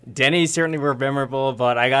least. Denny certainly were memorable,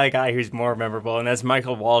 but I got a guy who's more memorable, and that's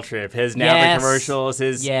Michael Waltrip. His Napa commercials,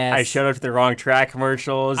 his I showed up to the wrong track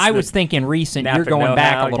commercials. I was thinking recent. You're going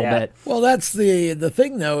back a little bit. Well, that's the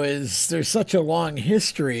thing, though, is there's such a long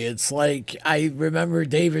history. It's like I remember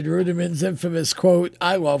David Ruderman's infamous quote,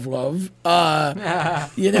 "I love love."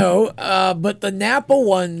 But the Napa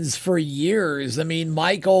ones for years, I mean,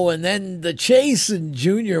 Michael, and then the Chase and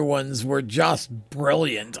Junior ones were just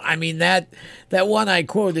brilliant. I mean, that one I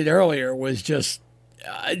quoted earlier was just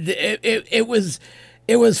it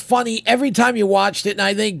was funny every time you watched it, and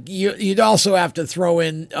I think you'd also have to throw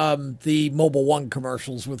in the Mobil 1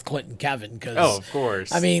 commercials with Clint and Kevin, because of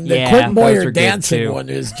course, I mean the Clint Boyer dancing one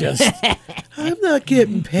is just I'm not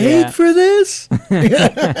getting paid for this.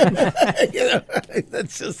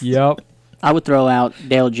 That's just I would throw out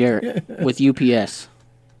Dale Jarrett with UPS.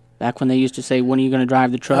 Back when they used to say, when are you going to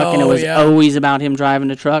drive the truck? And it was always about him driving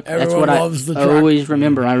the truck. That's what I always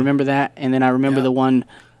remember. I remember that. And then I remember the one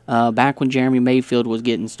back when Jeremy Mayfield was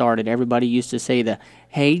getting started. Everybody used to say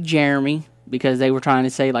 "Hey, Jeremy," because they were trying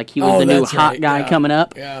to say like he was the new hot guy coming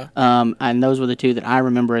up. Yeah. And those were the two that I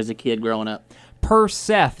remember as a kid growing up. Per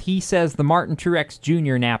Seth, he says the Martin Truex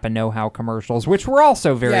Jr. Napa know-how commercials, which were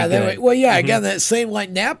also very good. Again, that same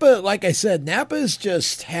like Napa, like I said, Napa's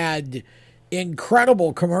just had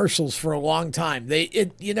incredible commercials for a long time.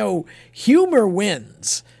 Humor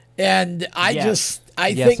wins, and I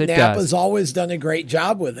think Napa's always done a great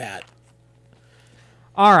job with that.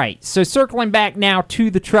 All right, so circling back now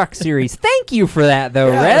to the Truck Series. Thank you for that, though,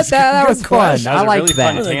 Red. That was fun. I like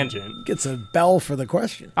that. Fun tangent. Gets a bell for the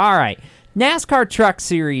question. All right. NASCAR Truck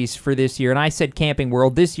Series for this year, and I said Camping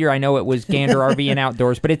World. This year I know it was Gander RV and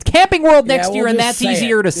Outdoors, but it's Camping World next year, and that's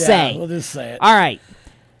easier to say. We'll just say it. All right.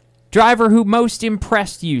 Driver who most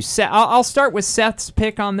impressed you. I'll start with Seth's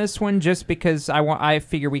pick on this one just because I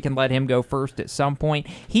figure we can let him go first at some point.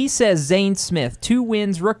 He says Zane Smith, 2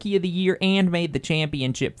 wins, Rookie of the Year, and made the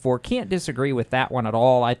championship 4. Can't disagree with that one at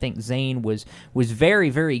all. I think Zane was very,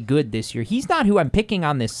 very good this year. He's not who I'm picking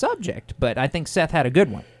on this subject, but I think Seth had a good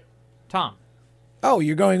one. Tom. Oh,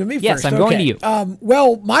 you're going to me first? Yes, I'm going to you.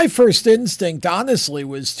 Well, my first instinct, honestly,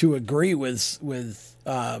 was to agree with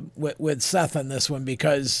Seth on this one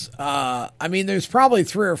because, there's probably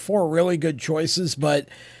 3 or 4 really good choices, but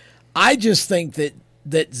I just think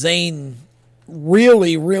that Zane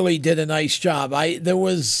really, really did a nice job.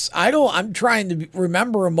 I'm trying to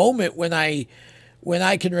remember a moment when I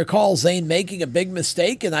can recall Zane making a big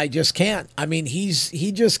mistake, and I just can't. I mean, he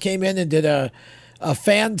just came in and did a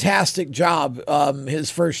fantastic job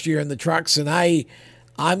his first year in the trucks, and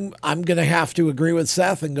I'm going to have to agree with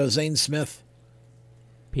Seth and go Zane Smith.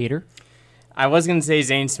 Peter? I was going to say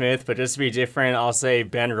Zane Smith, but just to be different, I'll say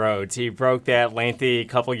Ben Rhodes. He broke that lengthy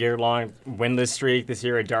couple-year-long winless streak this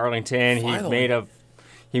year at Darlington. Finally.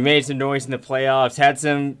 He made some noise in the playoffs, had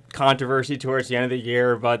some controversy towards the end of the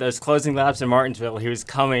year, but those closing laps in Martinsville, he was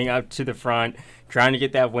coming up to the front, trying to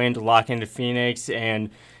get that win to lock into Phoenix,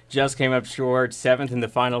 and just came up short, 7th in the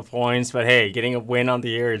final points. But, hey, getting a win on the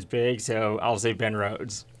year is big, so I'll say Ben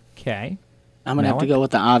Rhodes. Okay. I'm going to have to go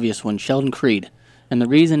with the obvious one, Sheldon Creed. And the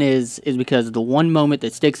reason is because the one moment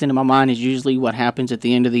that sticks into my mind is usually what happens at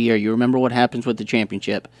the end of the year. You remember what happens with the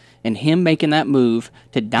championship. And him making that move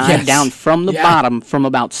to dive down from the bottom from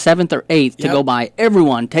about 7th or 8th to go by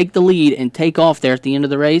everyone, take the lead, and take off there at the end of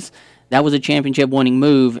the race, that was a championship-winning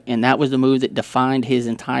move, and that was the move that defined his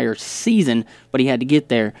entire season, but he had to get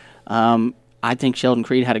there. I think Sheldon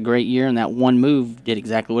Creed had a great year, and that one move did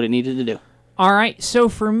exactly what it needed to do. All right, so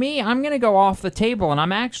for me, I'm going to go off the table, and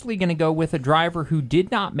I'm actually going to go with a driver who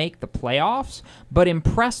did not make the playoffs, but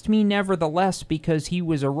impressed me nevertheless because he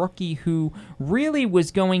was a rookie who really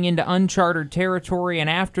was going into uncharted territory, and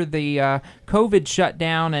after the COVID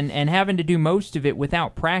shutdown and having to do most of it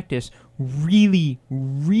without practice, really,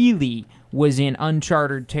 really was in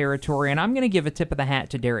uncharted territory, and I'm going to give a tip of the hat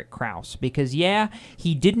to Derek Kraus because, yeah,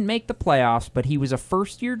 he didn't make the playoffs, but he was a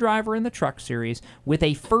first-year driver in the Truck Series with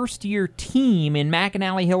a first-year team in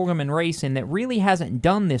McAnally Hilgeman Racing that really hasn't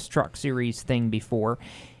done this Truck Series thing before.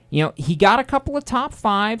 You know, he got a couple of top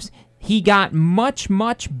fives. He got much,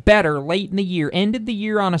 much better late in the year, ended the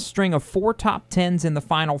year on a string of 4 top 10s in the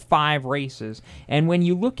final 5 races. And when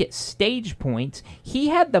you look at stage points, he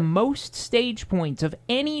had the most stage points of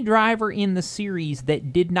any driver in the series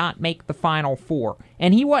that did not make the final 4.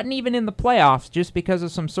 And he wasn't even in the playoffs just because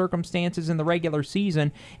of some circumstances in the regular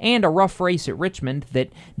season and a rough race at Richmond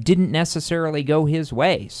that didn't necessarily go his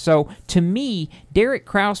way. So, to me, Derek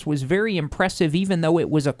Kraus was very impressive, even though it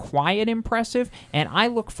was a quiet impressive, and I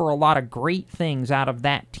look for a lot of great things out of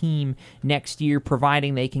that team next year,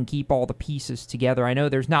 providing they can keep all the pieces together. I know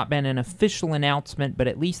there's not been an official announcement, but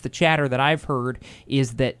at least the chatter that I've heard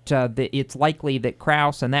is that it's likely that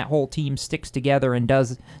Kraus and that whole team sticks together and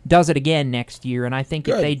does it again next year, and I think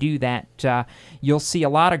if they do that, you'll see a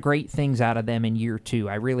lot of great things out of them in year 2,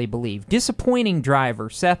 I really believe. Disappointing driver,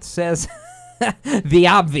 Seth says... the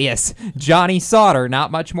obvious, Johnny Sauter.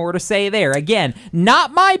 Not much more to say there. Again,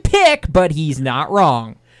 not my pick, but he's not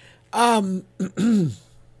wrong. I'm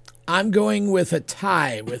going with a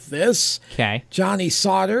tie with this. Okay. Johnny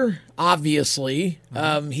Sauter, obviously.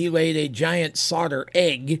 He laid a giant Sauter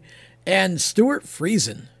egg. And Stuart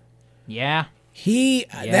Friesen. Yeah.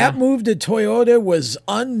 That move to Toyota was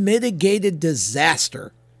unmitigated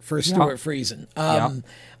disaster for Stuart Friesen.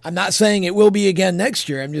 I'm not saying it will be again next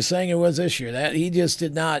year. I'm just saying it was this year. That he just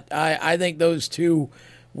did not. I think those two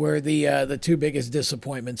were the 2 biggest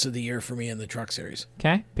disappointments of the year for me in the Truck Series.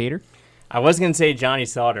 Okay, Peter? I was going to say Johnny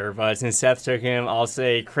Sauter, but since Seth took him, I'll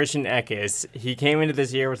say Christian Eckes. He came into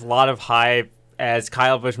this year with a lot of hype as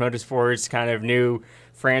Kyle Busch Motorsports kind of new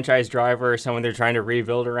franchise driver, someone they're trying to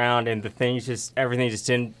rebuild around, and everything just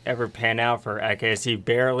didn't ever pan out for Eckes. He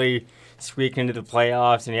barely squeaked into the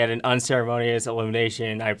playoffs, and he had an unceremonious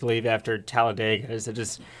elimination, I believe, after Talladega. So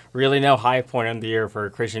just really no high point on the year for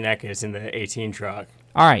Christian Eckes in the 18 truck.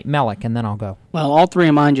 All right, Mellick, and then I'll go. Well, all 3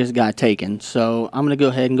 of mine just got taken, so I'm going to go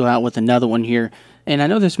ahead and go out with another one here. And I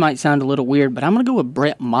know this might sound a little weird, but I'm going to go with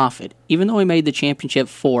Brett Moffitt. Even though he made the championship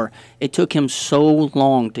 4, it took him so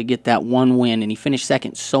long to get that one win, and he finished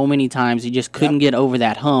second so many times. He just couldn't get over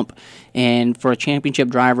that hump. And for a championship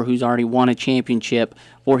driver who's already won a championship,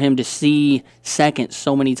 for him to see second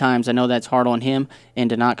so many times, I know that's hard on him, and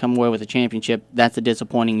to not come away with a championship, that's a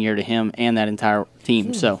disappointing year to him and that entire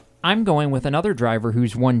team. So I'm going with another driver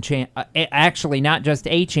who's won, actually not just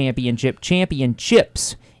a championship,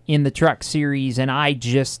 championships in the Truck Series, and I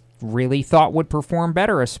just really thought would perform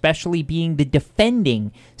better, especially being the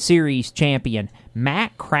defending series champion.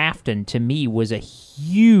 Matt Crafton, to me, was a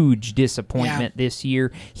huge disappointment this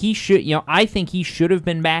year. I think he should have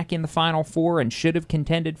been back in the Final Four and should have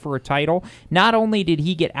contended for a title. Not only did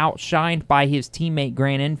he get outshined by his teammate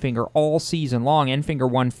Grant Enfinger all season long. Enfinger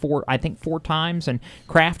won 4 times, and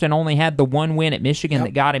Crafton only had the one win at Michigan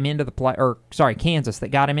that got him into the Kansas that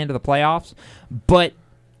got him into the playoffs. But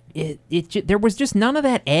there was just none of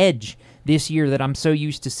that edge this year that I'm so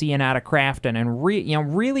used to seeing out of Crafton, and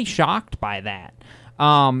really shocked by that.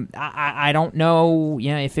 I don't know,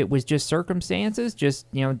 if it was just circumstances, just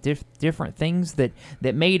different things that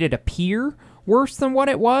made it appear worse than what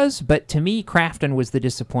it was. But to me, Crafton was the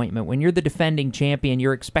disappointment. When you're the defending champion,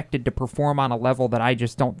 you're expected to perform on a level that I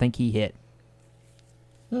just don't think he hit.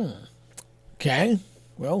 Okay.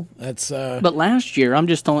 Well, that's... But last year,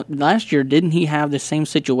 didn't he have the same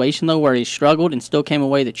situation, though, where he struggled and still came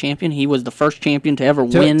away the champion? He was the first champion to ever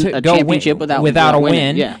win a championship without a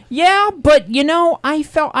win. Yeah, but, even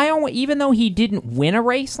though he didn't win a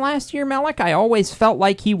race last year, Mellick, I always felt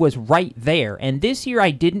like he was right there. And this year,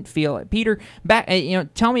 I didn't feel it. Peter,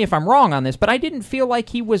 tell me if I'm wrong on this, but I didn't feel like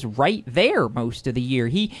he was right there most of the year.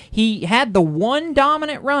 He had the one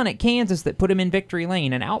dominant run at Kansas that put him in victory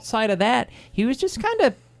lane, and outside of that, he was just kind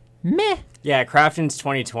of meh. Yeah, Crafton's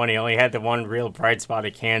 2020 only had the one real bright spot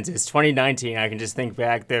at Kansas. 2019, I can just think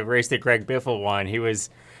back the race that Greg Biffle won. He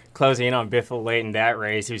was closing in on Biffle late in that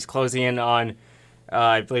race. He was closing in on,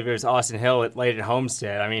 I believe it was Austin Hill late at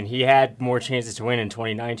Homestead. I mean, he had more chances to win in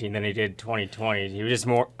 2019 than he did 2020. He was just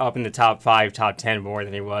more up in the top 5, top 10 more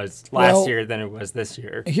than he was last year than it was this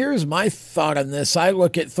year. Here's my thought on this. I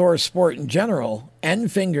look at Thor Sport in general.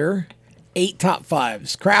 Enfinger, 8 top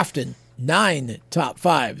 5s. Crafton, 9 top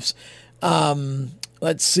 5s.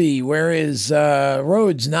 Let's see, where is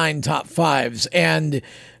Rhodes? 9 top 5s. And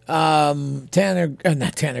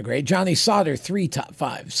Johnny Sauter, 3 top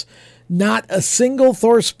 5s. not a single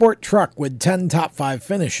ThorSport truck with 10 top 5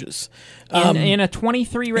 finishes. In a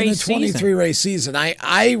 23-race season. In a 23-race season.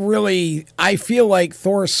 I feel like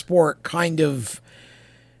ThorSport kind of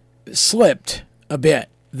slipped a bit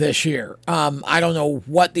this year. I don't know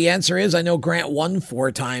what the answer is. I know Grant won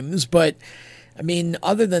 4 times, but I mean,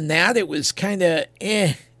 other than that, it was kind of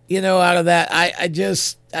out of that. I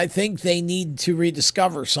think they need to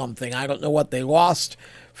rediscover something. I don't know what they lost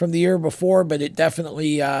from the year before, but it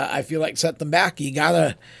definitely, I feel like, set them back. You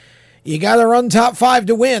gotta run top 5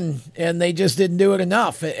 to win, and they just didn't do it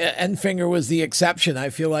enough. Enfinger was the exception. I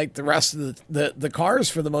feel like the rest of the cars,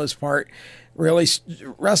 for the most part, rest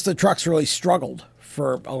of the trucks really struggled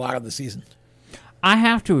for a lot of the season. I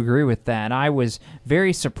have to agree with that. I was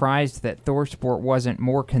very surprised that ThorSport wasn't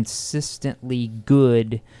more consistently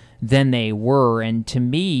good than they were, and to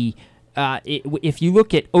me, if you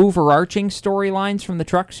look at overarching storylines from the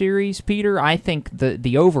Truck Series, Peter, I think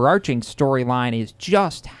the overarching storyline is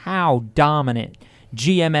just how dominant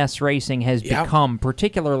GMS Racing has become,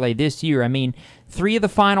 particularly this year. I mean, 3 of the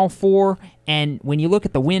final 4, and when you look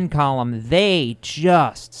at the win column, they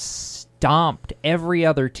just stomped every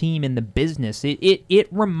other team in the business. It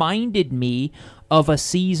reminded me of a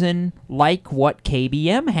season like what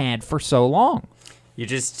KBM had for so long. You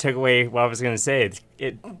just took away what I was going to say.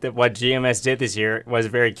 What GMS did this year was a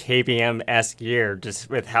very KBM-esque year, just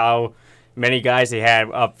with how many guys they had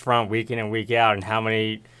up front week in and week out, and how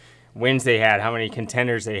many wins they had, how many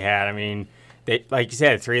contenders they had. I mean, they, like you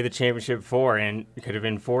said, 3 of the championship 4, and it could have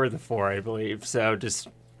been 4 of the 4, I believe. So just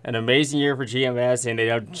an amazing year for GMS, and they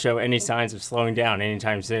don't show any signs of slowing down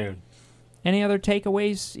anytime soon. Any other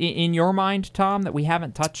takeaways in your mind, Tom, that we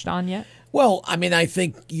haven't touched on yet? Well, I mean, I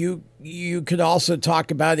think you could also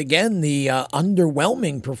talk about, again, the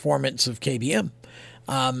underwhelming performance of KBM.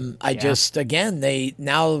 They've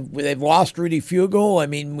lost Rudy Fugel. I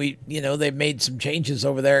mean, they've made some changes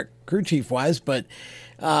over there, crew chief wise, but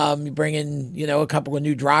you bring in, a couple of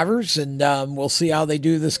new drivers, and we'll see how they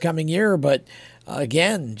do this coming year. But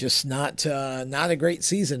again, just not a great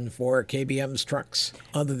season for KBM's trucks,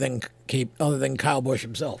 other than Kyle Busch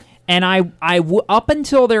himself. And up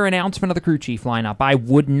until their announcement of the crew chief lineup, I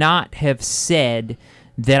would not have said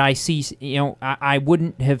that I see, I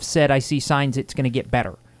wouldn't have said I see signs it's going to get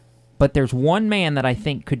better. But there's one man that I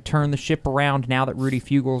think could turn the ship around now that Rudy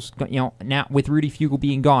Fugel's, now with Rudy Fugel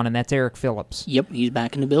being gone, and that's Eric Phillips. Yep, he's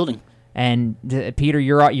back in the building. And Peter,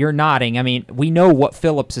 you're nodding. I mean, we know what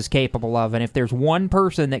Phillips is capable of, and if there's one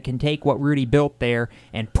person that can take what Rudy built there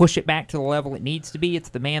and push it back to the level it needs to be, it's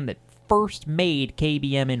the man that first made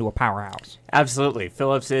KBM into a powerhouse. Absolutely.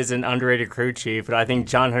 Phillips is an underrated crew chief, but I think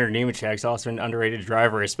John Hunter Nemechek is also an underrated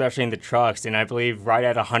driver, especially in the trucks. And I believe right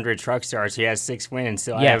at 100 truck starts, he has 6 wins.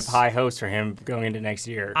 So I have high hopes for him going into next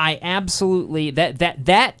year. I absolutely,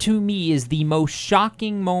 that to me is the most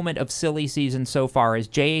shocking moment of silly season so far, is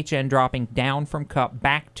JHN dropping down from Cup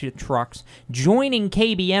back to trucks, joining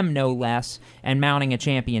KBM no less, and mounting a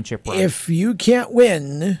championship run. If you can't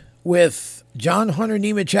win with John Hunter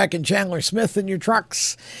Nemechek and Chandler Smith in your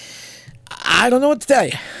trucks, I don't know what to tell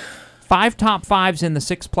you. 5 top 5s in the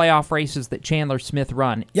 6 playoff races that Chandler Smith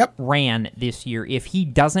ran this year. If he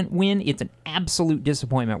doesn't win, it's an absolute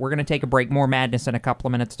disappointment. We're going to take a break. More madness in a couple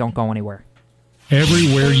of minutes. Don't go anywhere.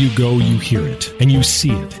 Everywhere you go, you hear it, and you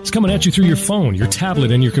see it. It's coming at you through your phone, your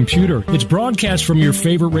tablet, and your computer. It's broadcast from your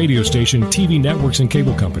favorite radio station, TV networks, and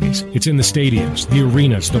cable companies. It's in the stadiums, the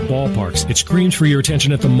arenas, the ballparks. It screams for your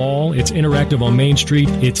attention at the mall. It's interactive on Main Street.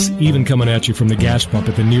 It's even coming at you from the gas pump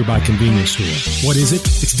at the nearby convenience store. What is it?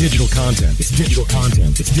 It's digital content. It's digital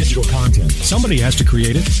content. It's digital content. Somebody has to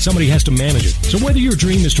create it. Somebody has to manage it. So whether your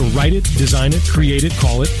dream is to write it, design it, create it,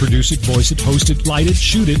 call it, produce it, voice it, host it, light it,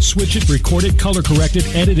 shoot it, switch it, record it, color correct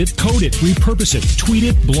it, edit it, code it, repurpose it, tweet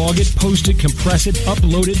it, blog it, post it, compress it,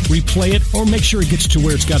 upload it, replay it, or make sure it gets to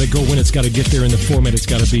where it's got to go when it's got to get there in the format it's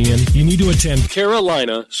got to be in, you need to attend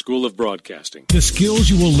Carolina School of Broadcasting. The skills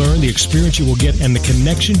you will learn, the experience you will get, and the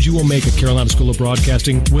connections you will make at Carolina School of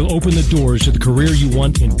Broadcasting will open the doors to the career you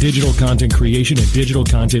want in digital content creation and digital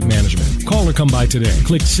content management. Call or come by today.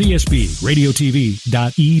 Click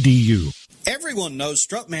csbradiotv.edu. Everyone knows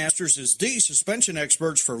Strutmasters is the suspension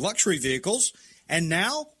experts for luxury vehicles, and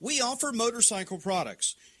now we offer motorcycle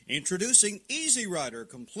products. Introducing Easy Rider,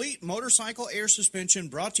 complete motorcycle air suspension,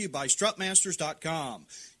 brought to you by Strutmasters.com.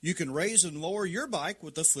 You can raise and lower your bike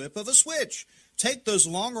with the flip of a switch. Take those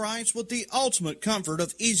long rides with the ultimate comfort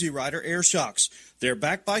of Easy Rider air shocks. They're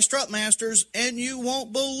backed by Strutmasters, and you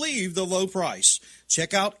won't believe the low price.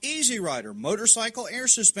 Check out Easy Rider motorcycle air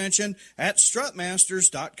suspension at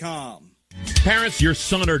Strutmasters.com. Parents, your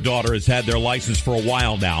son or daughter has had their license for a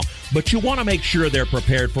while now, but you want to make sure they're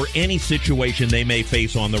prepared for any situation they may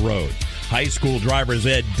face on the road. High school driver's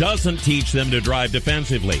ed doesn't teach them to drive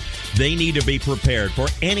defensively. They need to be prepared for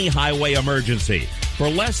any highway emergency. For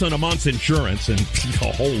less than a month's insurance, and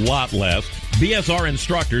a whole lot less, BSR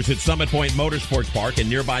instructors at Summit Point Motorsports Park in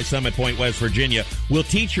nearby Summit Point, West Virginia, will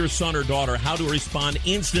teach your son or daughter how to respond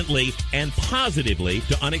instantly and positively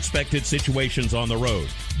to unexpected situations on the road.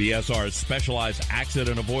 BSR's specialized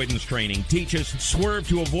accident avoidance training teaches swerve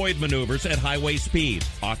to avoid maneuvers at highway speed,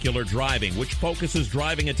 ocular driving, which focuses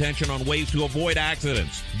driving attention on ways to avoid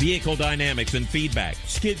accidents, vehicle dynamics and feedback,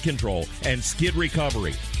 skid control and skid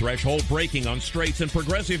recovery, threshold braking on straights and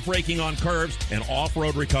progressive braking on curves, and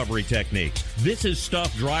off-road recovery techniques. This is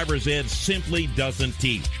stuff driver's ed simply doesn't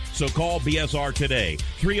teach. So call BSR today,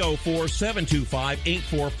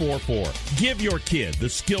 304-725-8444. Give your kid the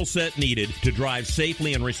skill set needed to drive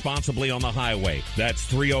safely and responsibly on the highway. That's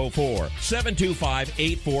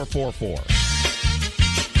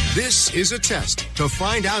 304-725-8444. This is a test to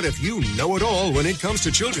find out if you know it all when it comes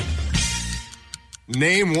to children.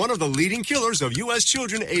 Name one of the leading killers of U.S.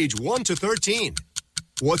 children age 1 to 13.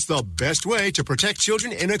 What's the best way to protect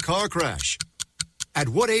children in a car crash? At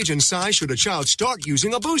what age and size should a child start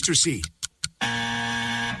using a booster seat?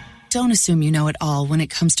 Don't assume you know it all when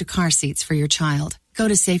it comes to car seats for your child. Go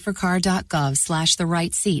to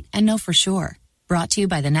safercar.gov/the-right-seat and know for sure. Brought to you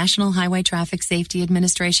by the National Highway Traffic Safety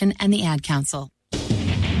Administration and the Ad Council.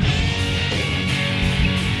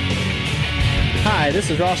 Hi, this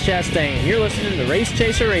is Ross Chastain. You're listening to Race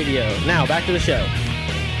Chaser Radio. Now, back to the show.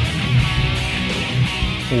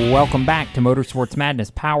 Welcome back to Motorsports Madness,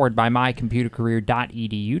 powered by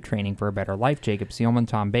mycomputercareer.edu, training for a better life. Jacob Seelman,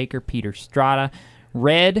 Tom Baker, Peter Strada,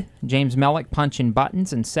 Red, James Mellick punching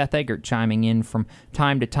buttons, and Seth Eggert chiming in from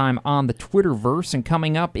time to time on the Twitterverse. And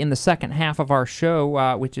coming up in the second half of our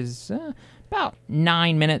show, which is about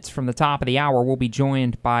 9 minutes from the top of the hour, we'll be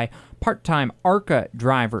joined by part-time ARCA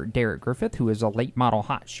driver Derek Griffith, who is a late model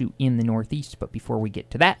hot shoe in the Northeast. But before we get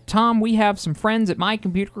to that, Tom, we have some friends at My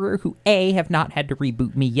Computer Career who, A, have not had to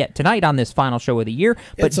reboot me yet tonight on this final show of the year,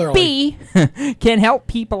 but B, can help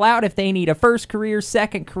people out if they need a first career,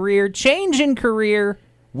 second career, change in career.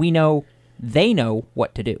 We know they know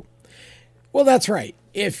what to do. Well, that's right.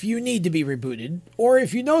 If you need to be rebooted, or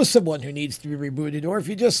if you know someone who needs to be rebooted, or if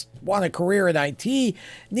you just want a career in IT,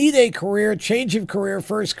 need a career, change of career,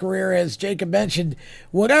 first career, as Jacob mentioned,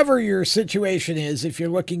 whatever your situation is, if you're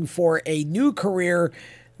looking for a new career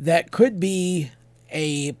that could be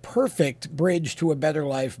a perfect bridge to a better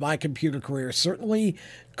life, My Computer Career certainly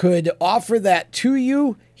could offer that to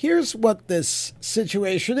you. Here's what this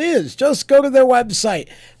situation is. Just go to their website,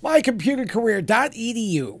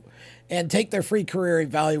 mycomputercareer.edu. and take their free career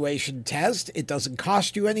evaluation test. It doesn't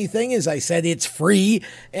cost you anything. As I said, it's free.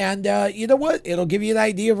 And you know what? It'll give you an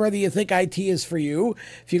idea of whether you think IT is for you.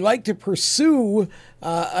 If you'd like to pursue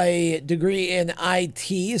a degree in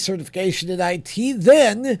IT, certification in IT,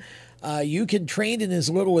 then you can train in as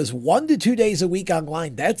little as 1 to 2 days a week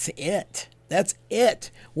online. That's it. That's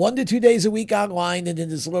it. 1 to 2 days a week online, and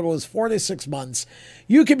in as little as 4 to 6 months,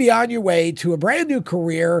 you can be on your way to a brand new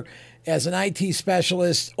career as an IT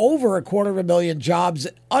specialist. Over 250,000 jobs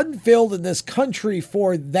unfilled in this country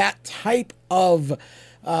for that type of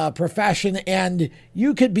profession, and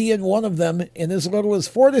you could be in one of them in as little as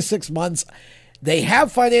 4 to 6 months. They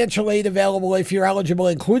have financial aid available if you're eligible,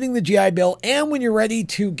 including the GI Bill, and when you're ready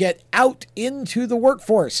to get out into the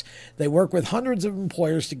workforce. They work with hundreds of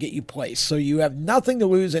employers to get you placed, so you have nothing to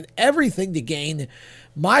lose and everything to gain.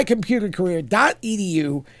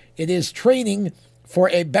 mycomputercareer.edu. It is training for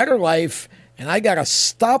a better life. And I got to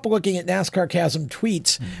stop looking at NASCAR Chasm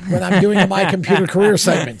tweets when I'm doing a My Computer Career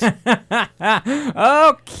segment.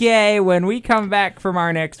 Okay, when we come back from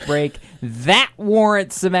our next break, that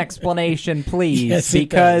warrants some explanation, please. Yes,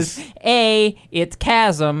 because A, it's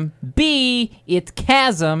Chasm, B, it's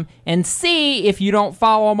Chasm, and C, if you don't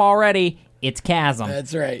follow them already, it's Chasm.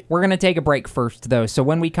 That's right. We're going to take a break first, though. So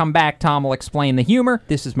when we come back, Tom will explain the humor.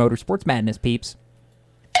 This is Motorsports Madness, peeps.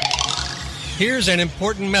 Here's an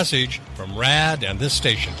important message from RAD and this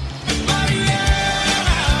station.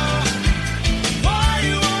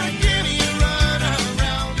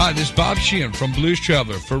 Hi, this is Bob Sheehan from Blues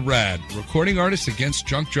Traveler for RAD, recording artists against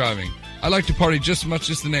drunk driving. I like to party just as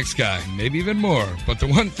much as the next guy, maybe even more. But the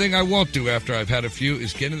one thing I won't do after I've had a few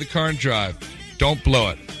is get in the car and drive. Don't blow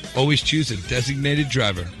it. Always choose a designated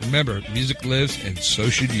driver. Remember, music lives and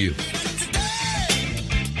so should you.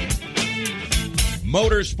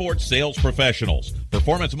 Motorsports Sales Professionals.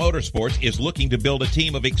 Performance Motorsports is looking to build a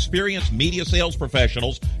team of experienced media sales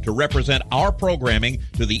professionals to represent our programming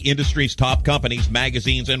to the industry's top companies,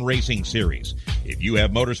 magazines, and racing series. If you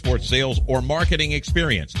have motorsports sales or marketing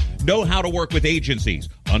experience, know how to work with agencies,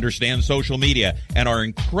 understand social media, and are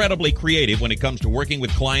incredibly creative when it comes to working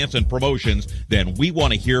with clients and promotions, then we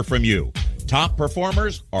want to hear from you. Top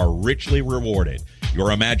performers are richly rewarded.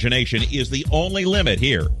 Your imagination is the only limit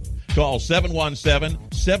here. Call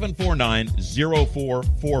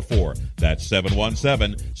 717-749-0444. That's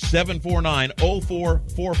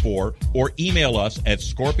 717-749-0444, or email us at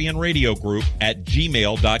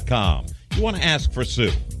scorpionradiogroup@gmail.com. You want to ask for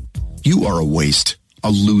Sue. You are a waste. A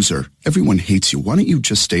loser. Everyone hates you. Why don't you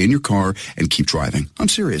just stay in your car and keep driving? I'm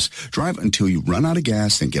serious. Drive until you run out of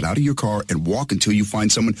gas, then get out of your car and walk until you find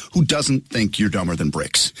someone who doesn't think you're dumber than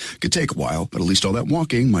bricks. Could take a while, but at least all that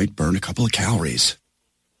walking might burn a couple of calories.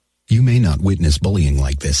 You may not witness bullying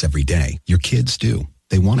like this every day. Your kids do.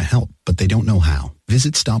 They want to help, but they don't know how.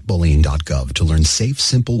 Visit stopbullying.gov to learn safe,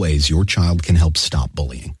 simple ways your child can help stop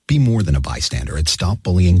bullying. Be more than a bystander at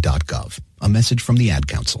stopbullying.gov. A message from the Ad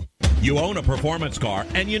Council. You own a performance car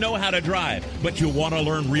and you know how to drive, but you want to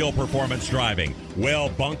learn real performance driving. Well,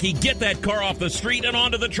 Bunky, get that car off the street and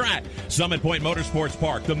onto the track. Summit Point Motorsports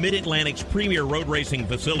Park, the Mid-Atlantic's premier road racing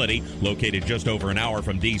facility, located just over an hour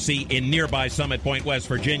from D.C. in nearby Summit Point, West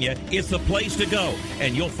Virginia, is the place to go.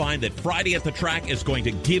 And you'll find that Friday at the Track is going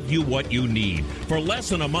to give you what you need. For less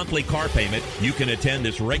than a monthly car payment, you can attend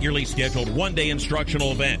this regularly scheduled one-day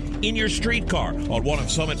instructional event in your street car on one of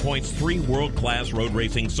Summit Point's 3 world-class road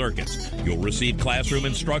racing circuits. You'll receive classroom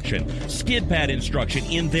instruction, skid pad instruction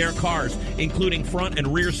in their cars, including front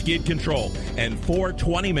and rear skid control, and 4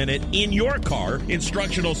 20-minute in-your-car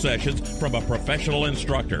instructional sessions from a professional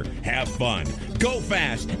instructor. Have fun, go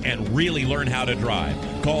fast, and really learn how to drive.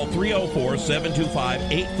 Call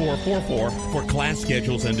 304-725-8444 for class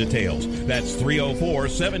schedules and details. That's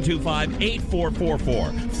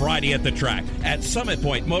 304-725-8444. Friday at the Track at Summit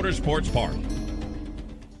Point Motorsports Park.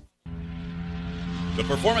 The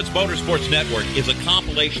Performance Motorsports Network is a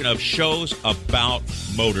compilation of shows about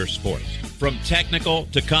motorsports. From technical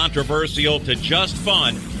to controversial to just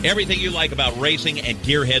fun, everything you like about racing and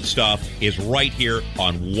gearhead stuff is right here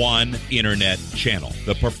on one internet channel.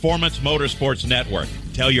 The Performance Motorsports Network.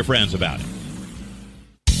 Tell your friends about it.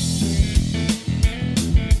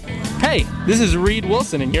 Hey, this is Reed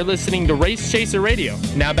Wilson, and you're listening to Race Chaser Radio.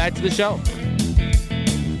 Now back to the show.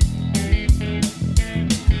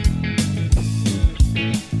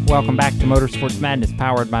 Welcome back to Motorsports Madness,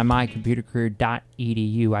 powered by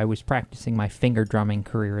mycomputercareer.edu. I was practicing my finger drumming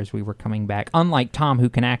career as we were coming back, unlike Tom, who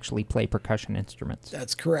can actually play percussion instruments.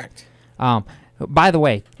 That's correct. By the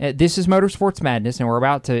way, this is Motorsports Madness, and we're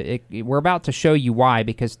about to show you why,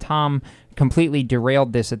 because Tom completely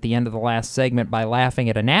derailed this at the end of the last segment by laughing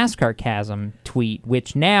at a NASCAR Chasm tweet,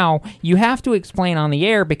 which now you have to explain on the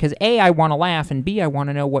air because A, I want to laugh, and B, I want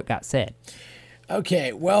to know what got said.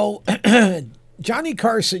 Okay, well, Johnny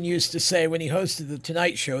Carson used to say when he hosted The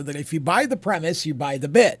Tonight Show that if you buy the premise, you buy the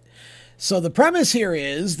bit. So the premise here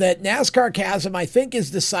is that NASCAR Chasm, I think, has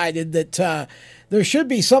decided that there should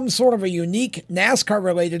be some sort of a unique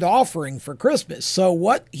NASCAR-related offering for Christmas. So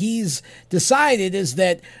what he's decided is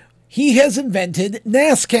that he has invented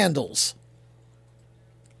NAS candles.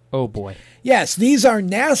 Oh, boy. Yes, these are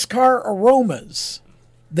NASCAR aromas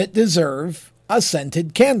that deserve a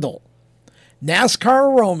scented candle.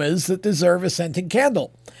 NASCAR aromas that deserve a scented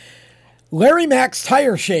candle. Larry Mack's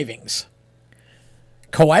tire shavings.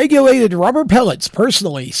 Coagulated rubber pellets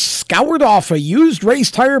personally scoured off a used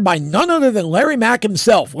race tire by none other than Larry Mack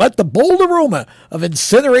himself. Let the bold aroma of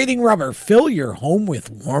incinerating rubber fill your home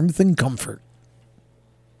with warmth and comfort.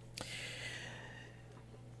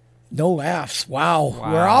 No laughs. Wow.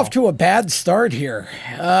 We're off to a bad start here.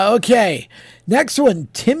 Okay. Next one,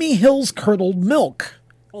 Timmy Hill's curdled milk.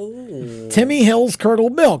 Oh. Timmy Hill's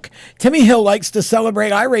curdled milk. Timmy Hill likes to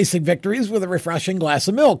celebrate iRacing victories with a refreshing glass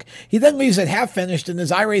of milk. He then leaves it half finished in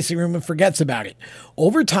his iRacing room and forgets about it.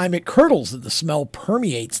 Over time, it curdles and the smell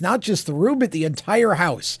permeates not just the room, but the entire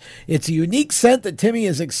house. It's a unique scent that Timmy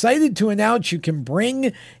is excited to announce you can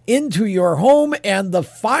bring into your home. And the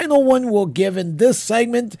final one we'll give in this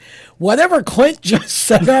segment, whatever Clint just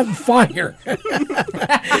set on fire.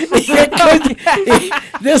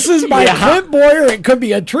 This is by Clint Boyer. It could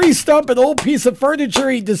be a tree stump, an old piece of furniture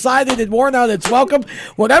he decided had worn out its welcome.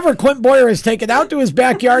 Whatever Clint Boyer has taken out to his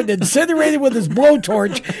backyard and incinerated with his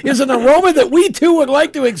blowtorch is an aroma that we too would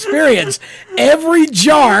like to experience. Every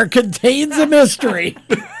jar contains a mystery.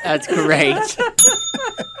 That's great.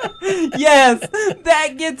 Yes,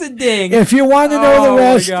 that gets a ding. If you want to know the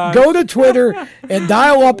rest, go to Twitter and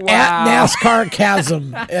dial up at NASCAR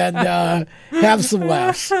Chasm and have some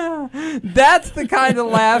laughs. That's the kind of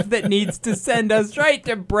laugh that needs to send us right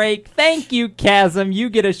to break. Thank you, Chasm. You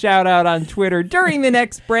get a shout out on Twitter during the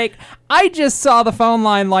next break. I just saw the phone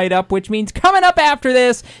line light up, which means coming up after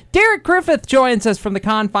this, Derek Griffith joins us from the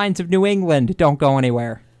confines of New England. Don't go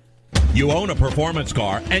anywhere. You own a performance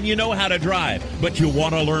car and you know how to drive, but you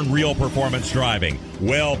want to learn real performance driving.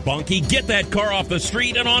 Well, Bunky, get that car off the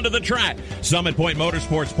street and onto the track. Summit Point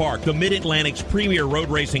Motorsports Park, the Mid-Atlantic's premier road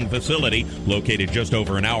racing facility, located just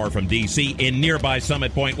over an hour from D.C. in nearby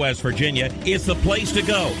Summit Point, West Virginia, is the place to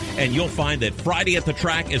go. And you'll find that Friday at the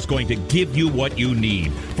Track is going to give you what you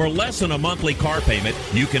need. For less than a monthly car payment,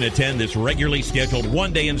 you can attend this regularly scheduled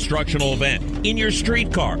one-day instructional event in your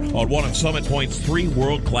street car on one of Summit Point's 3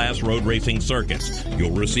 world-class road racing circuits. You'll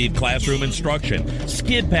receive classroom instruction,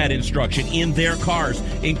 skid pad instruction in their cars,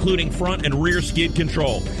 including front and rear skid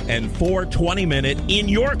control, and 4 20-minute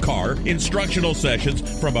in-your-car instructional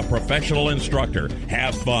sessions from a professional instructor.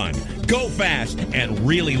 Have fun, go fast, and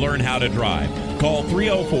really learn how to drive. Call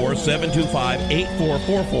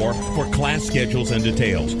 304-725-8444 for class schedules and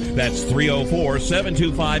details. That's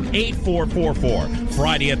 304-725-8444.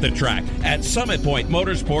 Friday at the Track at Summit Point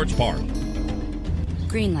Motorsports Park.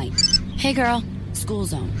 Green light. Hey girl, school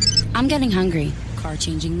zone. I'm getting hungry. Car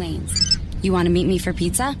changing lanes. You want to meet me for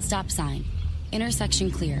pizza? Stop sign.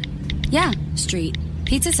 Intersection clear. Yeah, street.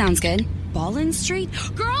 Pizza sounds good. Ball in street?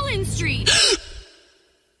 Girl in street!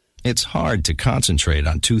 It's hard to concentrate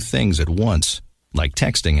on 2 things at once, like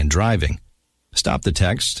texting and driving. Stop the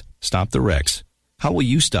text, stop the wrecks. How will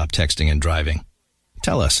you stop texting and driving?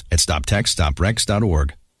 Tell us at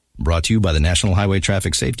stoptextstoprex.org. Brought to you by the National Highway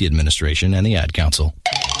Traffic Safety Administration and the Ad Council.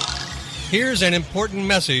 Here's an important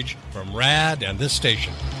message from RAD and this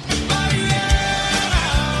station.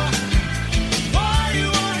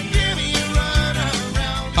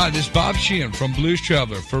 Hi, this is Bob Sheehan from Blues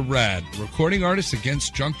Traveler for RAD, recording artists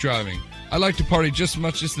against drunk driving. I like to party just as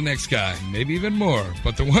much as the next guy, maybe even more,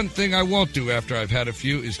 but the one thing I won't do after I've had a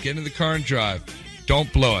few is get in the car and drive.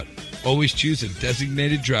 Don't blow it. Always choose a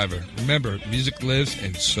designated driver. Remember, music lives,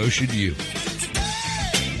 and so should you.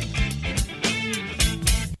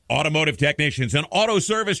 Automotive technicians and auto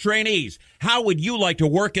service trainees, how would you like to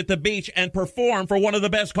work at the beach and perform for one of the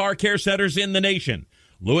best car care centers in the nation?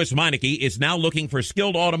 Louis Meineke is now looking for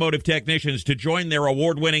skilled automotive technicians to join their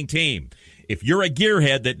award-winning team. If you're a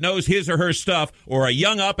gearhead that knows his or her stuff, or a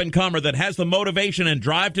young up-and-comer that has the motivation and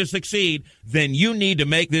drive to succeed, then you need to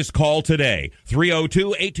make this call today.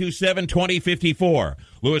 302-827-2054.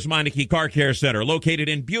 Louis Meineke Car Care Center, located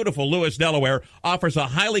in beautiful Lewis, Delaware, offers a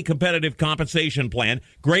highly competitive compensation plan,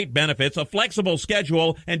 great benefits, a flexible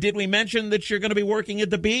schedule, and did we mention that you're going to be working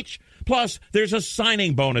at the beach? Plus, there's a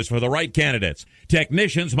signing bonus for the right candidates.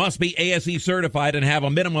 Technicians must be ASE certified and have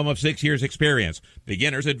a minimum of 6 years experience.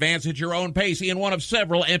 Beginners advance at your own pace in one of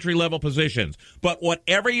several entry-level positions. But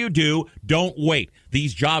whatever you do, don't wait.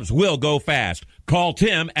 These jobs will go fast. Call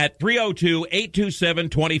Tim at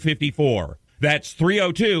 302-827-2054. That's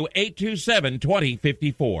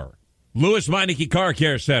 302-827-2054. Louis Meineke Car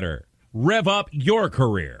Care Center. Rev up your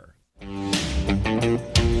career.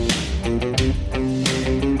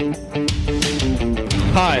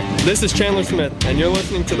 Hi, this is Chandler Smith, and you're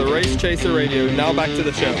listening to the Race Chaser Radio. Now back to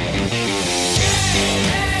the show.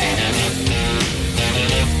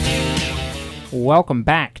 Welcome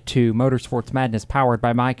back to Motorsports Madness, powered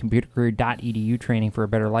by mycomputercareer.edu, training for a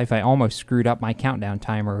better life. I almost screwed up my countdown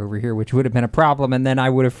timer over here, which would have been a problem, and then I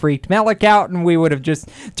would have freaked Melik out, and we would have just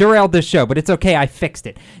derailed this show, but it's okay, I fixed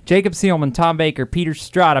it. Jacob Seelman, Tom Baker, Peter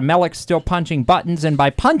Strada, Melik's still punching buttons, and by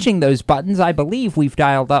punching those buttons, I believe we've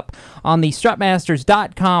dialed up on the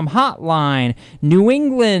strutmasters.com hotline, New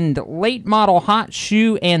England late model hot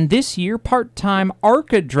shoe, and this year part-time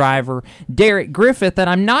ARCA driver, Derek Griffith, and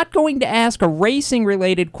I'm not going to ask a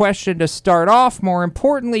racing-related question to start off. More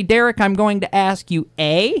importantly, Derek, I'm going to ask you,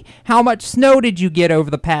 A, how much snow did you get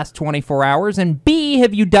over the past 24 hours, and B,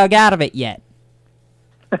 have you dug out of it yet?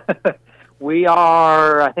 We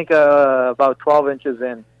are, I think, about 12 inches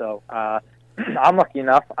in, so I'm lucky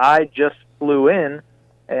enough. I just flew in,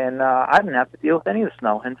 and I didn't have to deal with any of the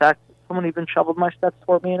snow. In fact, someone even shoveled my steps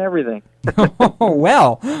for me and everything. Oh,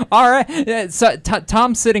 well, all right. So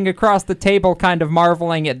Tom's sitting across the table kind of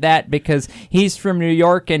marveling at that because he's from New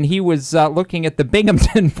York and he was looking at the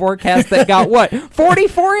Binghamton forecast that got, what,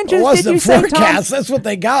 44 inches, it wasn't did you say, forecast. Tom? That's what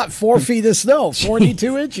they got, 4 feet of snow,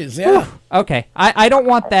 42 inches, yeah. Okay, I don't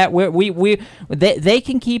want that. They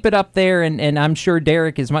can keep it up there, and I'm sure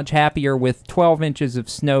Derek is much happier with 12 inches of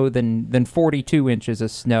snow than 42 inches of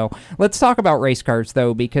snow. Let's talk about race cars,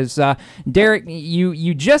 though, because, Derek,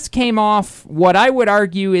 you just came off what I would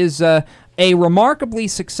argue is a remarkably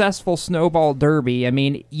successful snowball derby. I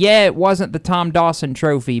mean, yeah, it wasn't the Tom Dawson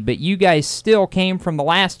Trophy, but you guys still came from the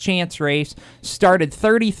last chance race, started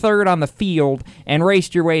 33rd on the field, and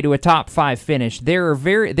raced your way to a top 5 finish.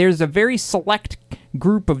 There's a very select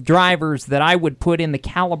group of drivers that I would put in the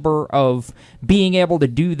caliber of being able to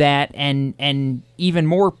do that and even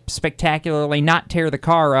more spectacularly not tear the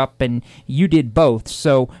car up, and you did both.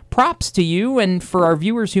 So props to you, and for our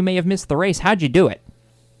viewers who may have missed the race, how'd you do it?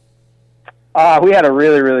 We had a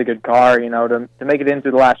really, really good car, to make it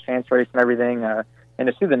into the last chance race and everything, and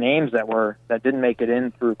to see the names that didn't make it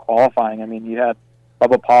in through qualifying. I mean, you had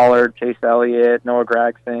Bubba Pollard, Chase Elliott, Noah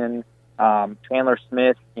Gragson, Chandler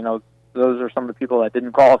Smith. Those are some of the people that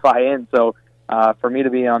didn't qualify in. So for me to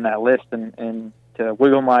be on that list and to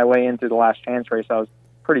wiggle my way into the last chance race, I was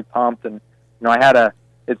pretty pumped. And I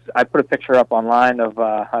put a picture up online of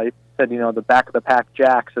I said, the back of the pack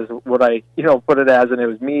jacks is what I put it as, and it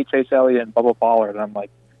was me, Chase Elliott, and Bubba Pollard. And I'm like,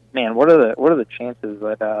 man, what are the chances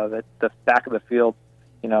that the back of the field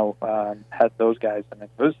had those guys? And it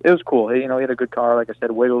was cool. He had a good car, like I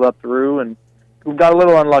said, wiggled up through, and we got a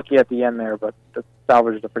little unlucky at the end there, but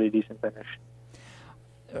salvaged a pretty decent finish.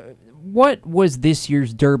 What was this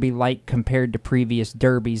year's Derby like compared to previous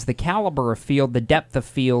Derbies? The caliber of field, the depth of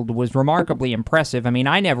field was remarkably impressive. I mean,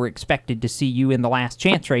 I never expected to see you in the last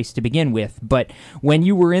chance race to begin with, but when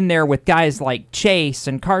you were in there with guys like Chase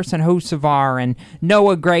and Carson Hocevar and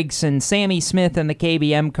Noah Gregson, Sammy Smith in the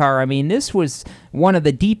KBM car, I mean, this was one of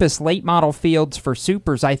the deepest late model fields for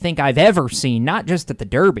supers I think I've ever seen, not just at the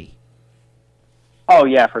Derby. Oh,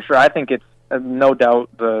 yeah, for sure. I think it's no doubt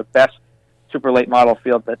the best super late model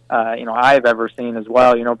field that I've ever seen as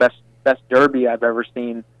well. Best Derby I've ever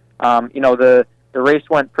seen. The race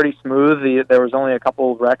went pretty smooth. There was only a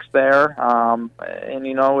couple of wrecks there, and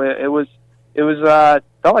it was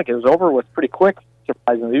felt like it was over with pretty quick.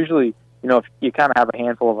 Surprisingly, usually if you kind of have a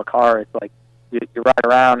handful of a car, it's like you ride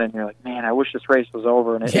around and you're like, man, I wish this race was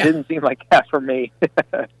over, and it didn't seem like that for me.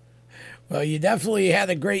 Well, you definitely had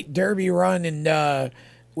a great Derby run, and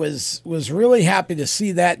was really happy to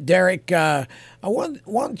see that, Derek. I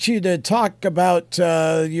want you to talk about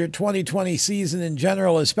your 2020 season in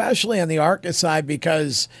general, especially on the ARCA side,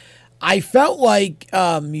 because I felt like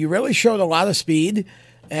you really showed a lot of speed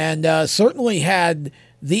and certainly had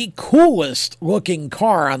the coolest looking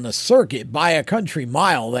car on the circuit by a country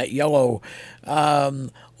mile, that yellow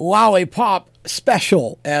Lollipop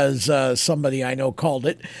Special, as somebody I know called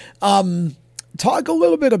it. Talk a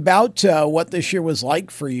little bit about what this year was like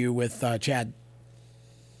for you with Chad.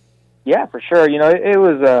 Yeah, for sure. It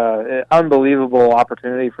was an unbelievable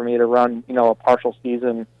opportunity for me to run, a partial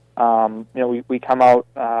season. We come out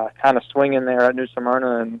kind of swinging there at New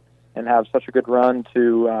Smyrna and have such a good run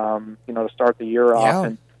to start the year off.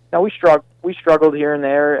 And we struggled here and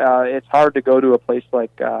there. It's hard to go to a place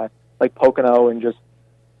like Pocono and just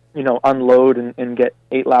unload and get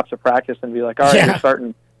 8 laps of practice and be like, all right, you're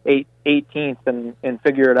starting 18th and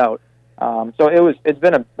figure it out. So it's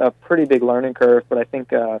been a pretty big learning curve, but I think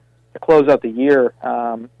to close out the year,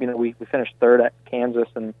 we finished 3rd at Kansas,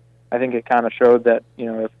 and I think it kind of showed that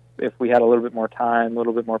if we had a little bit more time, a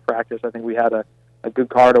little bit more practice, I think we had a good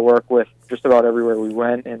car to work with just about everywhere we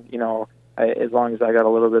went, and as long as I got a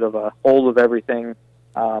little bit of a hold of everything,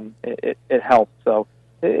 it helped. So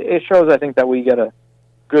it shows, I think, that we get a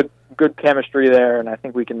good chemistry there, and I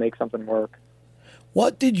think we can make something work.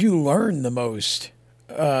 What did you learn the most?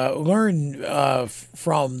 From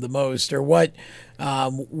the most, or what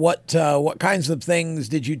kinds of things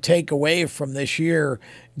did you take away from this year,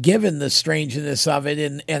 given the strangeness of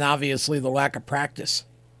it and obviously the lack of practice?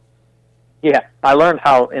 Yeah, I learned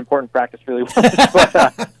how important practice really was,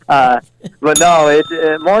 but no,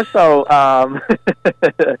 it more so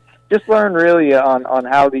just learned really on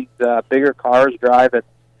how these bigger cars drive at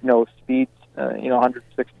speeds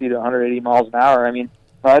 160 to 180 miles an hour. I mean,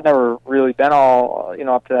 I'd never really been all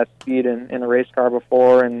up to that speed in a race car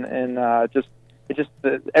before, and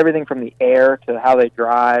everything from the air to how they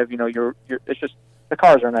drive. It's just the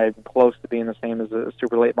cars are not even close to being the same as a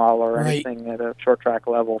super late model or anything at a short track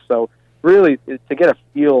level. So really, to get a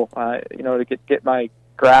feel, to get my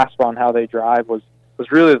grasp on how they drive was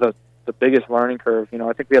really the biggest learning curve.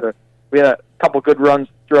 I think we had a couple good runs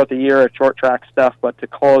throughout the year at short track stuff, but to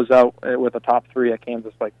close out with a top 3 at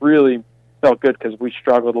Kansas, really felt good because we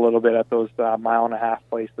struggled a little bit at those 1.5 mile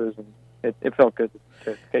places, and it felt good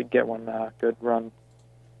to get one good run.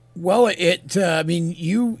 Well,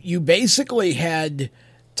 you basically had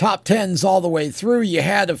top 10s all the way through. You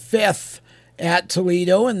had a 5th at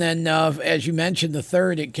Toledo, and then, as you mentioned, the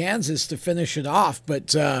 3rd at Kansas to finish it off.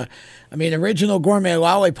 But, Original Gourmet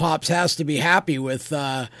Lollipops has to be happy with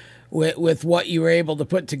what you were able to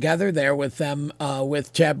put together there with them,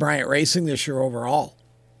 with Chad Bryant Racing this year overall.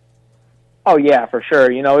 Oh, yeah, for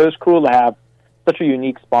sure. It was cool to have such a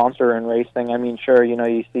unique sponsor in racing. I mean, sure,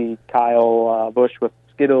 you see Kyle Busch with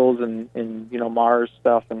Skittles and Mars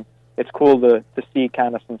stuff, and it's cool to see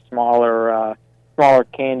kind of some smaller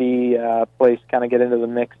candy place kind of get into the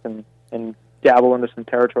mix and dabble into some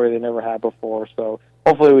territory they never had before. So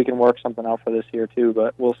hopefully we can work something out for this year too,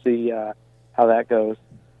 but we'll see how that goes.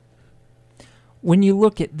 When you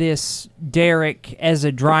look at this, Derek, as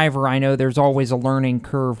a driver, I know there's always a learning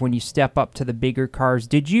curve when you step up to the bigger cars.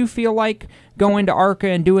 Did you feel like going to ARCA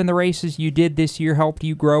and doing the races you did this year helped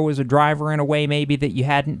you grow as a driver in a way maybe that you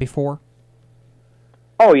hadn't before?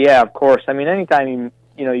 Oh, yeah, of course. I mean, anytime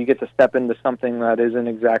you get to step into something that isn't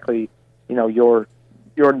exactly, your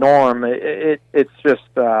norm, it's just,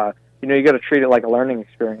 you got to treat it like a learning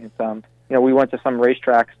experience. We went to some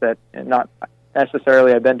racetracks that not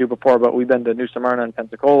necessarily I've been to before, but we've been to New Smyrna and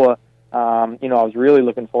Pensacola. I was really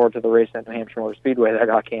looking forward to the race at New Hampshire Motor Speedway that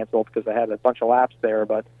got canceled because I had a bunch of laps there.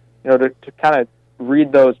 But, to kind of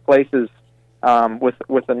read those places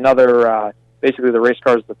with another, basically the race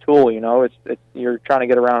car is the tool, it's you're trying to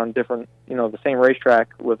get around different, the same racetrack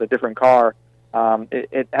with a different car.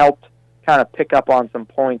 It helped kind of pick up on some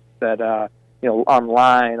points that, on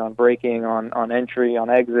line, on braking, on entry, on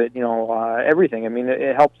exit, everything. I mean,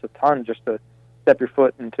 it helps a ton just to step your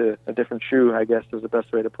foot into a different shoe, I guess is the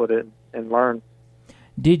best way to put it, and learn.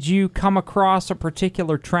 Did you come across a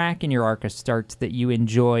particular track in your ARCA starts that you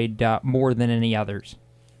enjoyed more than any others?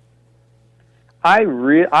 I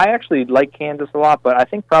actually like Kansas a lot, but I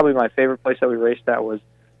think probably my favorite place that we raced at was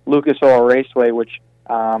Lucas Oil Raceway, which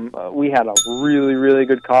we had a really, really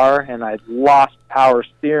good car, and I lost power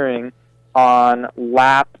steering on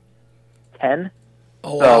lap 10.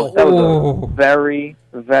 Oh, so wow. that was a very,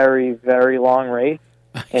 very, very long race.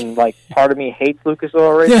 And, part of me hates Lucas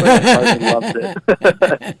Oil Raceway, and part of me loves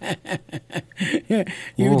it.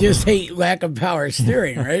 You just hate lack of power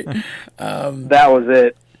steering, right? That was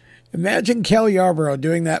it. Imagine Cal Yarborough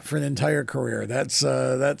doing that for an entire career. That's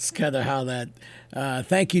kind of how that...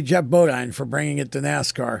 thank you, Jeff Bodine, for bringing it to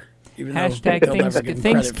NASCAR. Hashtag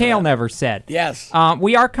things Cale never said. Yes.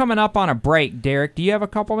 We are coming up on a break, Derek. Do you have a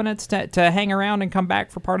couple minutes to hang around and come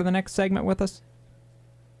back for part of the next segment with us?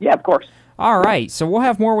 Yeah, of course. All right, so we'll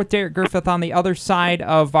have more with Derek Griffith on the other side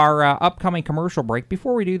of our upcoming commercial break.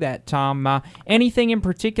 Before we do that, Tom, anything in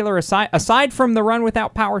particular, aside from the run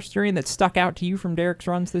without power steering, that stuck out to you from Derek's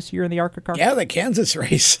runs this year in the ARCA car? Yeah, the Kansas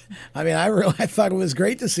race. I mean, I thought it was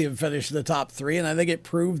great to see him finish in the top 3, and I think it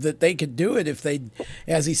proved that they could do it if they,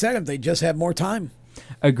 as he said, if they just had more time.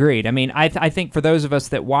 Agreed. I mean, I think for those of us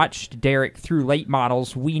that watched Derek through late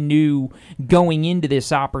models, we knew going into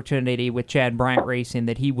this opportunity with Chad Bryant Racing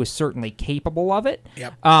that he was certainly capable of it.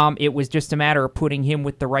 Yep. It was just a matter of putting him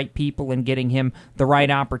with the right people and getting him the right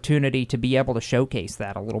opportunity to be able to showcase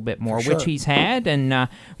that a little bit more, sure. which he's had. And,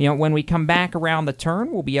 when we come back around the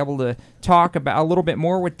turn, we'll be able to talk about a little bit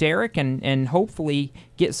more with Derek and hopefully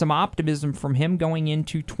get some optimism from him going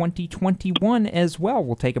into 2021 as well.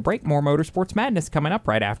 We'll take a break. More Motorsports Madness coming up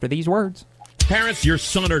right after these words. Parents, your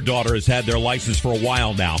son or daughter has had their license for a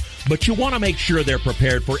while now, but you want to make sure they're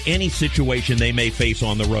prepared for any situation they may face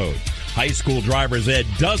on the road. High school driver's ed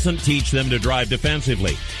doesn't teach them to drive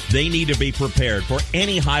defensively. They need to be prepared for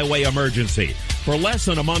any highway emergency. For less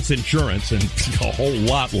than a month's insurance, and a whole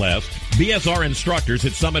lot less, BSR instructors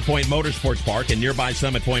at Summit Point Motorsports Park in nearby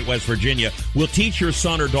Summit Point, West Virginia, will teach your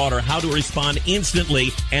son or daughter how to respond instantly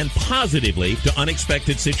and positively to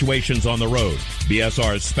unexpected situations on the road.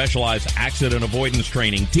 BSR's specialized accident avoidance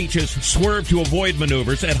training teaches swerve to avoid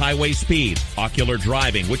maneuvers at highway speed, ocular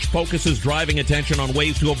driving, which focuses driving attention on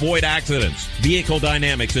ways to avoid accidents, vehicle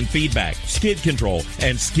dynamics and feedback, skid control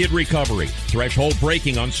and skid recovery, threshold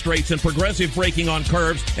braking on straights and progressive braking on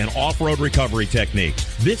curves, and off-road recovery techniques.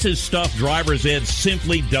 This is stuff driver's ed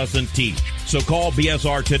simply doesn't teach. So call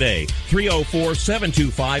BSR today,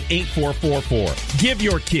 304-725-8444. Give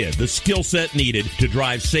your kid the skill set needed to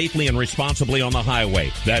drive safely and responsibly on the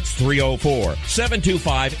highway. That's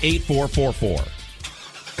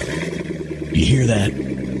 304-725-8444. You hear that?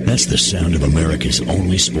 That's the sound of America's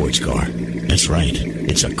only sports car. That's right,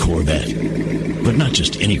 it's a Corvette. But not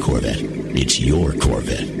just any Corvette, it's your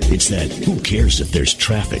Corvette. It's that who cares if there's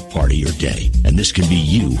traffic part of your day. And this can be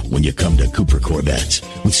you when you come to Cooper Corvettes.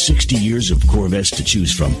 With 60 years of Corvettes to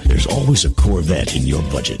choose from, there's always a Corvette in your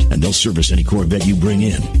budget. And they'll service any Corvette you bring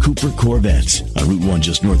in. Cooper Corvettes on Route 1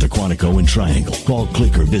 just north of Quantico and Triangle. Call,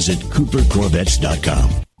 click, or visit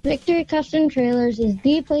CooperCorvettes.com. Victory Custom Trailers is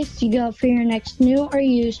the place to go for your next new or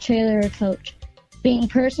used trailer or coach. Being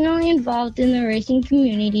personally involved in the racing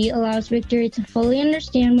community allows Victory to fully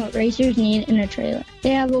understand what racers need in a trailer.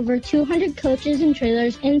 They have over 200 coaches and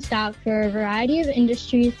trailers in stock for a variety of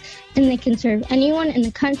industries, and they can serve anyone in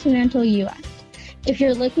the continental U.S. If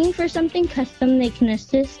you're looking for something custom, they can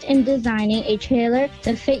assist in designing a trailer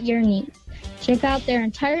that fit your needs. Check out their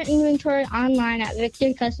entire inventory online at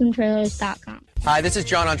victorycustomtrailers.com. Hi, this is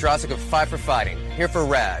John Andrasik of Five for Fighting, here for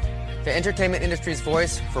RAD, the entertainment industry's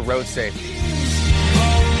voice for road safety.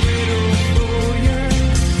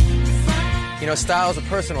 You know, style is a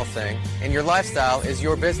personal thing, and your lifestyle is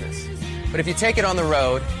your business. But if you take it on the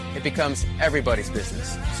road, it becomes everybody's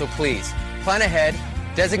business. So please, plan ahead,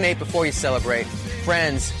 designate before you celebrate.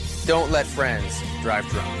 Friends, don't let friends drive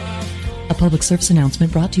drunk. A public service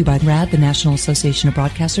announcement brought to you by RAD, the National Association of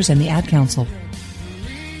Broadcasters, and the Ad Council.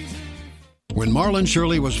 When Marlon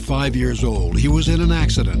Shirley was 5 years old, he was in an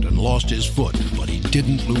accident and lost his foot, but he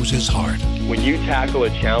didn't lose his heart. When you tackle a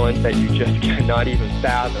challenge that you just cannot even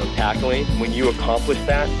fathom tackling, when you accomplish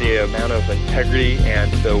that, the amount of integrity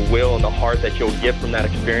and the will and the heart that you'll get from that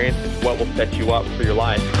experience is what will set you up for your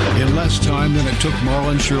life. In less time than it took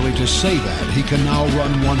Marlon Shirley to say that, he can now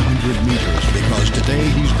run 100 meters because today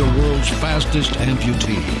he's the world's fastest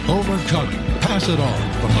amputee. Overcoming. Pass it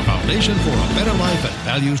on from the Foundation for a Better Life at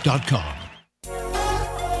Values.com.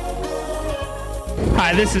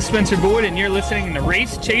 Hi, this is Spencer Boyd, and you're listening to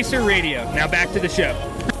Race Chaser Radio. Now back to the show.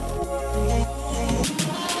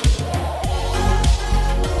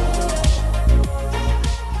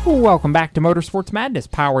 Welcome back to Motorsports Madness,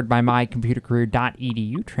 powered by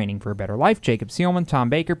mycomputercareer.edu, training for a better life. Jacob Seelman, Tom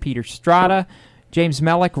Baker, Peter Strada, James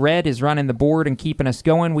Mellick. Red is running the board and keeping us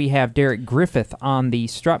going. We have Derek Griffith on the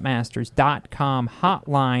strutmasters.com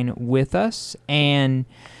hotline with us, and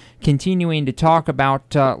continuing to talk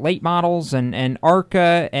about late models and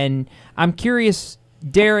ARCA. And I'm curious,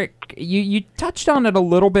 Derek, you touched on it a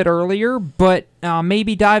little bit earlier, but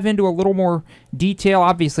maybe dive into a little more detail.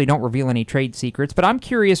 Obviously, don't reveal any trade secrets, but I'm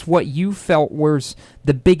curious what you felt was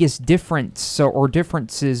the biggest difference or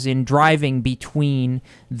differences in driving between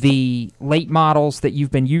the late models that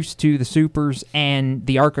you've been used to, the Supers, and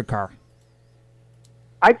the ARCA car.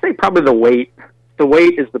 I'd say probably the weight. The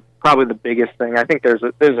weight is probably the biggest thing. I think there's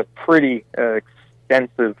a pretty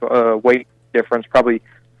extensive weight difference, probably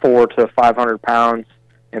 400 to 500 pounds,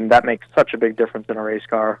 and that makes such a big difference in a race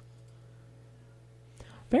car.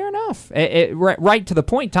 Fair enough. Right to the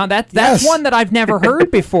point, Tom. That's one that I've never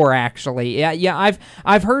heard before, actually. Yeah.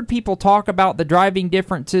 I've heard people talk about the driving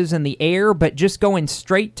differences in the air, but just going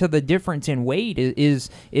straight to the difference in weight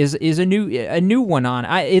is a new one on.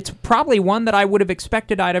 It's probably one that I would have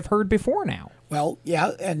expected I'd have heard before now. Well,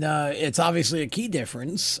 yeah, and it's obviously a key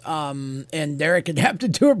difference, and Derek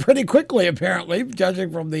adapted to it pretty quickly, apparently,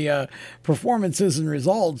 judging from the performances and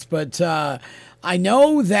results. But I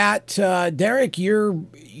know that, Derek,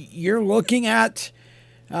 you're looking at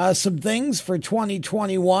some things for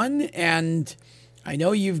 2021, and I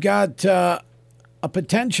know you've got a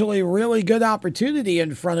potentially really good opportunity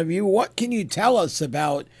in front of you. What can you tell us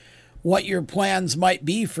about what your plans might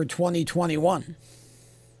be for 2021?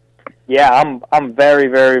 Yeah, I'm very,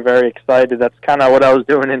 very, very excited. That's kind of what I was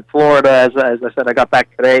doing in Florida. As I said, I got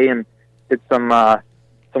back today and did some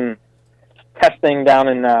testing down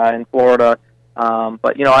in Florida.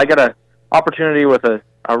 But I got an opportunity with a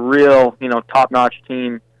real top-notch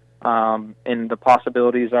team, and the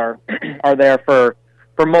possibilities are there for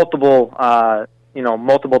multiple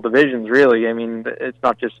multiple divisions. Really, I mean, it's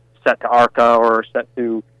not just set to ARCA or set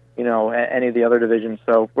to any of the other divisions.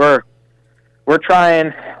 So we're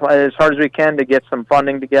trying as hard as we can to get some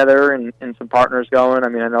funding together and some partners going. I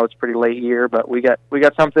mean, I know it's pretty late year, but we got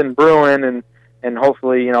something brewing, and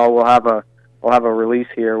hopefully, we'll have a release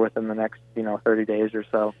here within the next 30 days or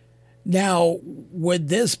so. Now, would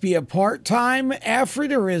this be a part-time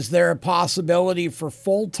effort, or is there a possibility for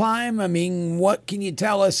full-time? I mean, what can you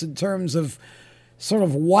tell us in terms of sort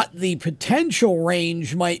of what the potential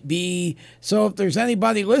range might be? So if there's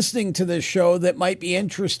anybody listening to this show that might be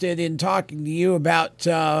interested in talking to you about,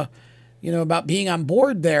 about being on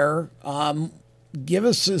board there, give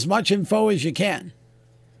us as much info as you can.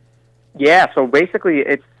 Yeah, so basically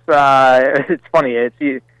it's funny.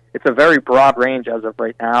 It's a very broad range as of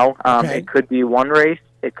right now. Okay. It could be one race.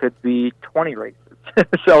 It could be 20 races.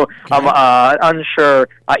 So I'm unsure.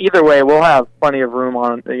 Either way, we'll have plenty of room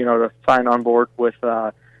on, to sign on board with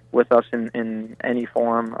us in any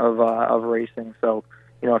form of racing. So,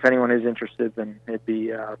 if anyone is interested, then it'd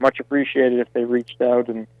be much appreciated if they reached out,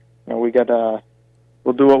 and we'll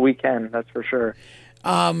do what we can. That's for sure.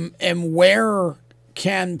 And where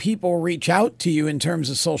can people reach out to you in terms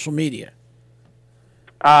of social media?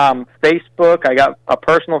 Facebook. I got a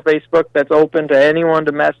personal Facebook that's open to anyone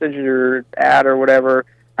to message or add or whatever.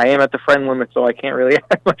 I am at the friend limit, so I can't really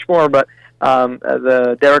add much more. But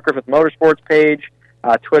the Derek Griffith Motorsports page,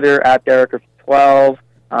 Twitter at Derek Griffith 12,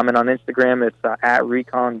 and on Instagram it's at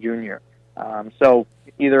Recon Junior. So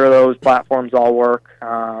either of those platforms all work,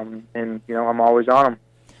 and I'm always on them.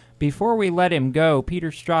 Before we let him go,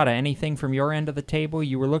 Peter Strada, anything from your end of the table?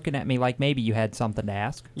 You were looking at me like maybe you had something to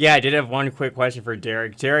ask. Yeah, I did have one quick question for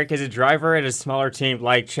Derek. Derek, as a driver at a smaller team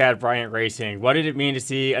like Chad Bryant Racing, what did it mean to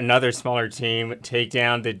see another smaller team take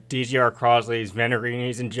down the DGR Crosleys,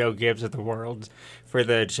 Venerinis, and Joe Gibbs of the world for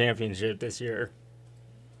the championship this year?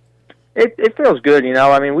 It feels good,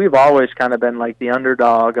 I mean, we've always kind of been like the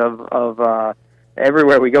underdog of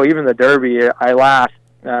everywhere we go. Even the Derby, I laugh.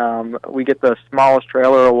 We get the smallest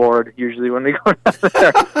trailer award usually when we go down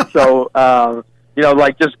there. So,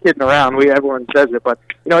 like just kidding around, everyone says it, but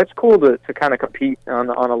it's cool to kind of compete on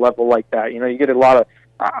a level like that. You get a lot of,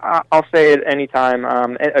 I'll say it anytime,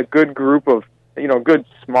 a good group of, good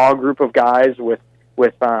small group of guys with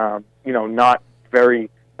not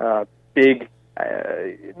very big,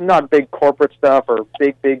 not big corporate stuff or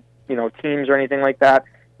big teams or anything like that.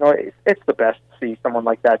 It's the best to see someone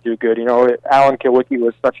like that do good. Alan Kawicki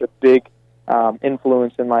was such a big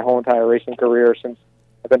influence in my whole entire racing career since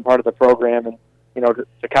I've been part of the program, and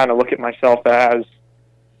to kind of look at myself as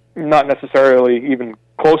not necessarily even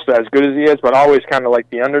close to as good as he is, but always kind of like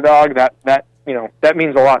the underdog. That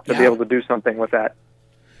means a lot to be able to do something with that.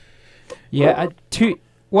 Yeah,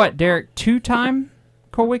 Derek? 2-time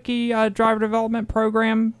Kawicki driver development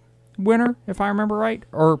program winner, if I remember right,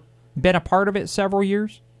 or been a part of it several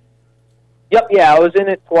years? Yep, I was in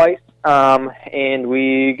it twice, and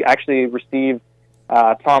we actually received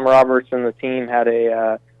Tom Roberts and the team had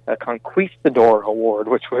a Conquistador award,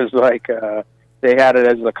 which was like they had it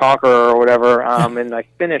as the Conqueror or whatever, and I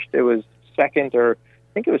finished. It was second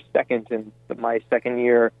in my second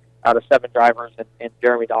year out of 7 drivers, and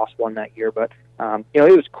Jeremy Doss won that year. But it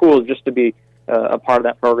was cool just to be a part of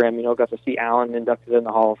that program. Got to see Alan inducted in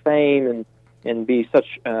the Hall of Fame and be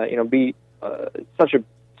such such a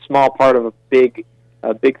small part of a big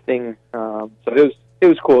thing. So it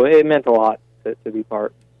was cool. It meant a lot to be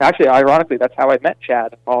part. Actually, ironically, that's how I met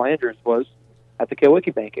Chad and Paul Andrews, was at the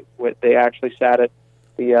Kawicki banquet. They actually sat at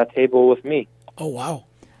the table with me. Oh wow!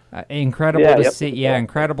 Incredible to see. Yeah,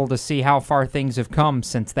 incredible to see how far things have come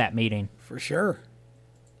since that meeting. For sure.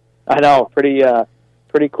 I know. Pretty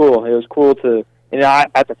cool. It was cool to.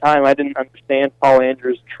 At the time, I didn't understand Paul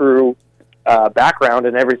Andrews' true background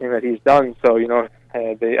and everything that he's done. So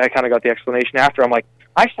I kind of got the explanation after. I'm like,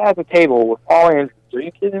 I sat at the table with Paul Andrews. Are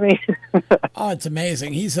you kidding me? Oh, it's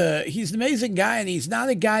amazing. He's an amazing guy, and he's not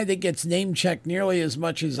a guy that gets name checked nearly as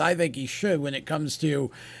much as I think he should when it comes to,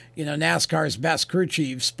 NASCAR's best crew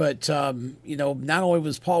chiefs. But not only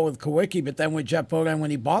was Paul with Kawicki, but then with Jeff Bodine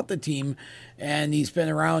when he bought the team, and he's been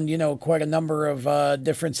around, quite a number of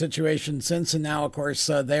different situations since. And now, of course,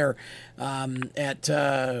 there at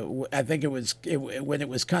I think it was when it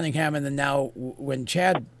was Cunningham, and then now when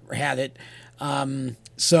Chad had it.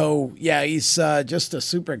 So yeah, he's just a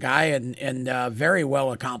super guy and very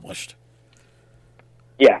well accomplished.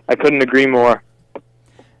 Yeah, I couldn't agree more.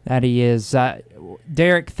 That he is.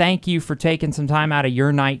 Derek, thank you for taking some time out of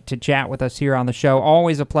your night to chat with us here on the show.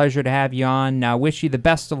 Always a pleasure to have you on. Wish you the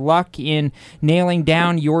best of luck in nailing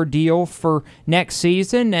down your deal for next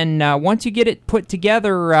season. And once you get it put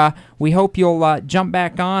together, we hope you'll jump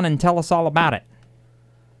back on and tell us all about it.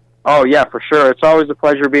 Oh, yeah, for sure. It's always a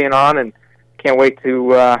pleasure being on, and can't wait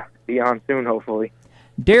to be on soon, hopefully.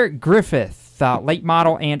 Derek Griffith, late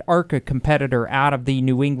model and ARCA competitor out of the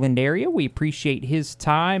New England area. We appreciate his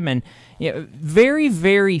time, and very,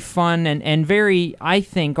 very fun and very, I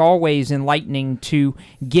think, always enlightening to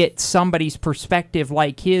get somebody's perspective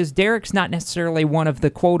like his. Derek's not necessarily one of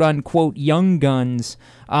the quote-unquote young guns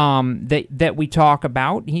that we talk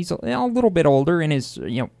about. He's a little bit older in his,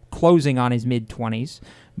 closing on his mid-20s.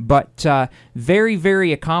 But very,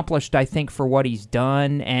 very accomplished, I think, for what he's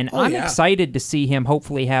done. And I'm excited to see him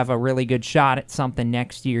hopefully have a really good shot at something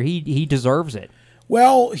next year. He deserves it.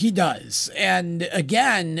 Well, he does. And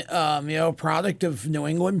again, product of New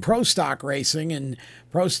England Pro Stock Racing. And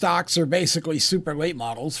Pro Stocks are basically super late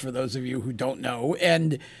models, for those of you who don't know.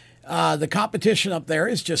 And the competition up there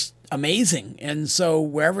is just amazing. And so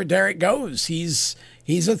wherever Derek goes, he's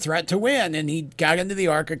a threat to win. And he got into the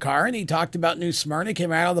ARCA car, and he talked about New Smyrna,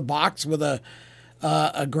 came out of the box with a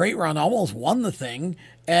great run, almost won the thing.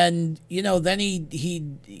 And, then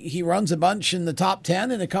he runs a bunch in the top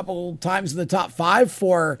 10 and a couple times in the top 5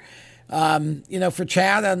 for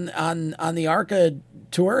Chad on the ARCA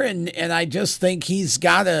tour. And I just think he's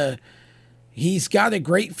got a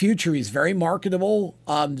great future. He's very marketable,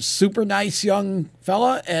 super nice young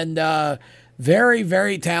fella, and very,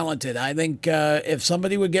 very talented. I think if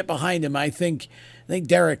somebody would get behind him, I think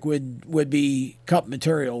Derek would be Cup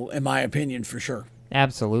material, in my opinion, for sure.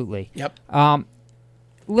 Absolutely. Yep.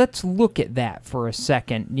 Let's look at that for a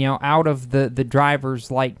second. Out of the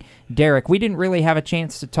drivers like Derek, we didn't really have a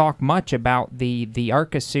chance to talk much about the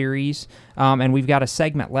ARCA series, and we've got a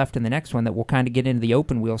segment left in the next one that we'll kind of get into the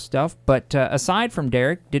open wheel stuff. But aside from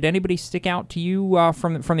Derek, did anybody stick out to you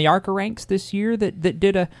from the ARCA ranks this year that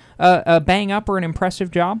did a bang up or an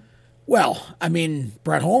impressive job? Well, I mean,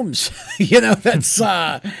 Brett Holmes, that's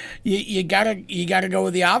you gotta go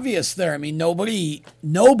with the obvious there. I mean, nobody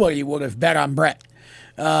would have bet on Brett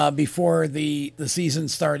before the season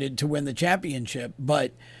started to win the championship.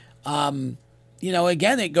 But again,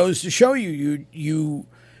 it goes to show you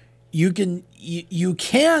can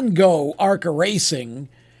go ARCA racing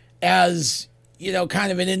as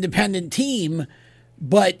kind of an independent team.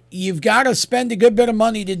 But you've got to spend a good bit of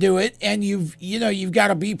money to do it, and you've got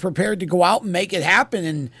to be prepared to go out and make it happen.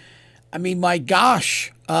 And I mean, my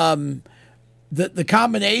gosh, the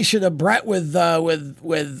combination of Brett with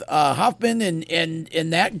Huffman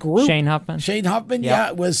and that group, Shane Huffman, yeah,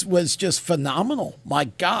 was just phenomenal. My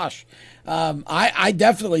gosh. I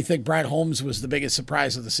definitely think Brett Holmes was the biggest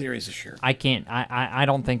surprise of the series this year. I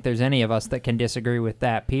don't think there's any of us that can disagree with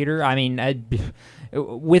that, Peter. I mean,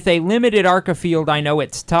 with a limited ARCA field, I know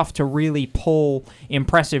it's tough to really pull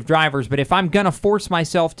impressive drivers, but if I'm going to force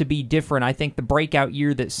myself to be different, I think the breakout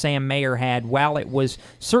year that Sam Mayer had, while it was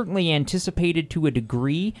certainly anticipated to a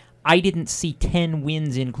degree, I didn't see 10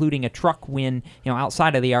 wins, including a truck win,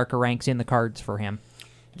 outside of the ARCA ranks in the cards for him.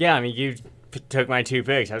 Yeah, I mean, you took my two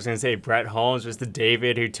picks. I was going to say Brett Holmes was the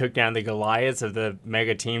David who took down the Goliaths of the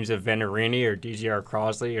mega teams of Venturini or DGR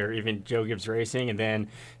Crosley or even Joe Gibbs Racing. And then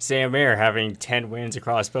Sam Mayer having 10 wins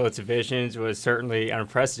across both divisions was certainly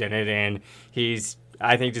unprecedented. And he's,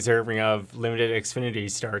 I think, deserving of limited Xfinity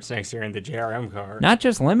starts next year in the JRM car. Not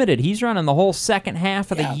just limited; he's running the whole second half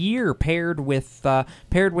of the year, paired with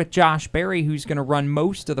Josh Berry, who's going to run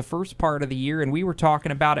most of the first part of the year. And we were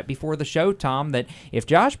talking about it before the show, Tom, that if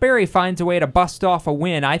Josh Berry finds a way to bust off a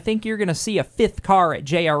win, I think you're going to see a fifth car at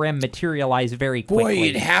JRM materialize very quickly. Boy,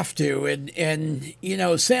 you'd have to. And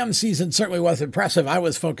Sam's season certainly was impressive. I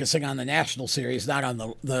was focusing on the national series, not on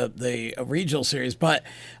the regional series, but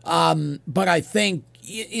I think.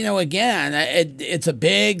 Again, it's a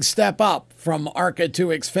big step up from ARCA to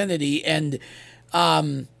Xfinity. And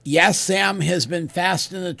yes, Sam has been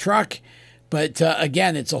fast in the truck, but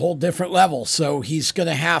again, it's a whole different level. So he's going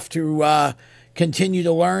to have to continue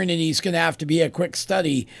to learn, and he's going to have to be a quick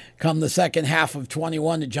study come the second half of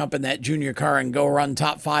 21 to jump in that junior car and go run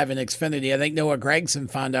top 5 in Xfinity. I think Noah Gragson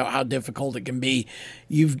found out how difficult it can be.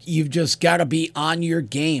 You've just got to be on your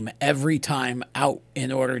game every time out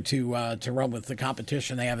in order to run with the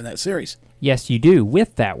competition they have in that series. Yes, you do.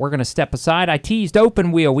 With that, we're going to step aside. I teased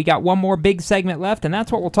open wheel. We got one more big segment left, and that's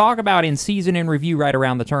what we'll talk about in Season in Review right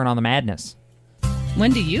around the turn on the Madness.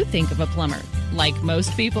 When do you think of a plumber? Like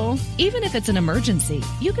most people, even if it's an emergency,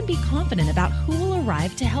 you can be confident about who will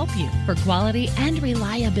arrive to help you. For quality and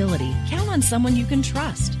reliability, count on someone you can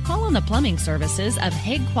trust. Call on the plumbing services of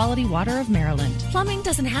Hague Quality Water of Maryland. Plumbing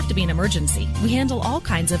doesn't have to be an emergency. We handle all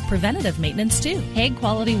kinds of preventative maintenance too. Hague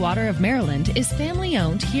Quality Water of Maryland is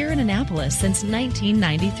family-owned here in Annapolis since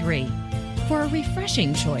 1993. For a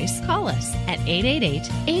refreshing choice, call us at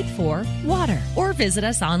 888-84-WATER or visit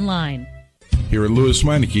us online. Here at Lewis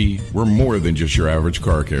Meineke, we're more than just your average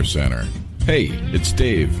car care center. Hey, it's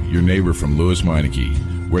Dave, your neighbor from Lewis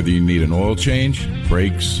Meineke. Whether you need an oil change,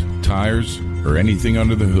 brakes, tires, or anything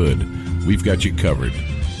under the hood, we've got you covered.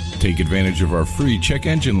 Take advantage of our free check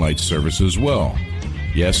engine light service as well.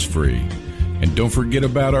 Yes, free. And don't forget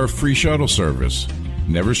about our free shuttle service.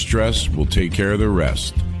 Never stress, we'll take care of the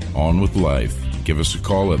rest. On with life. Give us a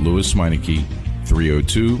call at Lewis Meineke,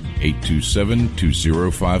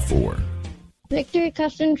 302-827-2054. Victory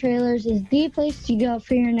Custom Trailers is the place to go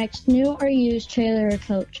for your next new or used trailer or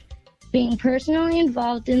coach. Being personally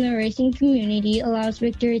involved in the racing community allows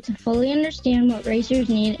Victory to fully understand what racers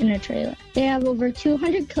need in a trailer. They have over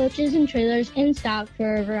 200 coaches and trailers in stock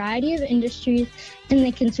for a variety of industries, and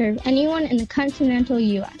they can serve anyone in the continental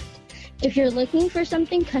U.S. If you're looking for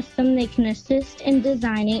something custom, they can assist in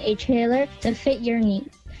designing a trailer to fit your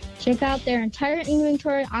needs. Check out their entire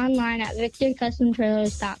inventory online at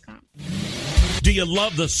victorcustomtrailers.com. Do you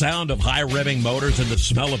love the sound of high-revving motors and the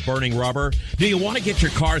smell of burning rubber? Do you want to get your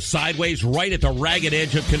car sideways right at the ragged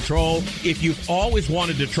edge of control? If you've always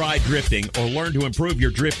wanted to try drifting or learn to improve your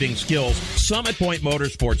drifting skills, Summit Point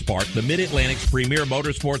Motorsports Park, the Mid-Atlantic's premier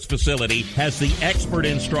motorsports facility, has the expert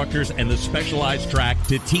instructors and the specialized track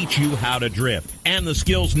to teach you how to drift and the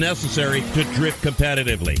skills necessary to drift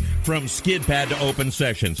competitively. From skid pad to open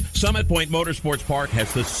sessions, Summit Point Motorsports Park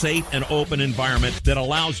has the safe and open environment that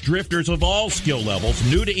allows drifters of all skill levels,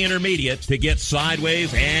 new to intermediate, to get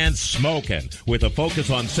sideways and smoking. With a focus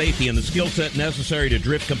on safety and the skill set necessary to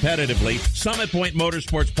drift competitively, Summit Point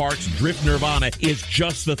Motorsports Park's Drift Nirvana is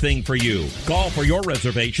just the thing for you. Call for your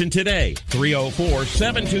reservation today,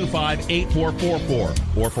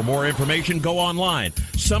 304-725-8444. Or for more information, go online,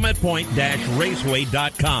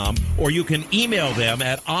 summitpoint-raceway.com, or you can email them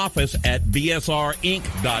at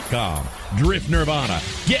office@bsrinc.com. Drift Nirvana,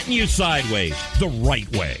 getting you sideways the right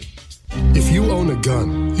way. If you own a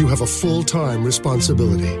gun, you have a full-time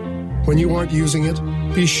responsibility. When you aren't using it,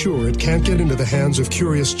 be sure it can't get into the hands of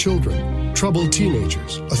curious children, troubled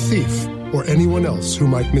teenagers, a thief, or anyone else who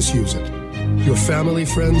might misuse it. Your family,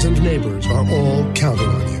 friends, and neighbors are all counting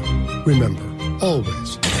on you. Remember,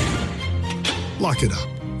 always, lock it up.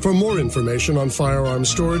 For more information on firearm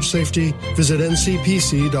storage safety, visit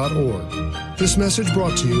ncpc.org. This message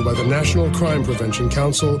brought to you by the National Crime Prevention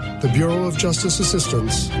Council, the Bureau of Justice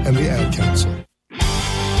Assistance, and the Ad Council.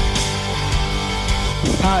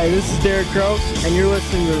 Hi, this is Derek Krause, and you're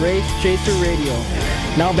listening to Race Chaser Radio.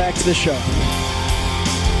 Now back to the show.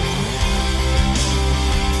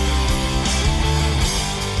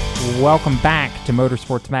 Welcome back to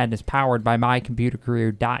Motorsports Madness, powered by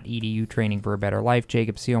mycomputercareer.edu, training for a better life.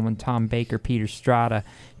 Jacob Seelman, Tom Baker, Peter Strada,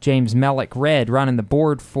 James Mellick, Red running the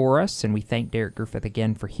board for us, and we thank Derek Griffith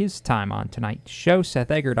again for his time on tonight's show. Seth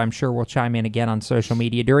Eggert, I'm sure, will chime in again on social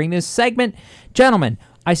media during this segment. Gentlemen,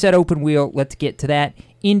 I said open wheel. Let's get to that.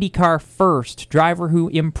 IndyCar first. Driver who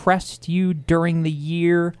impressed you during the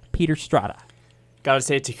year, Peter Strada. Got to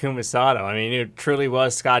say Takuma Sato. I mean, it truly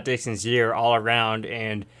was Scott Dixon's year all around,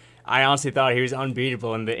 and I honestly thought he was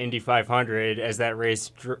unbeatable in the Indy 500 as that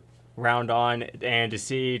race round on, and to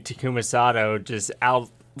see Takuma Sato just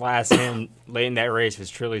outlast him late in that race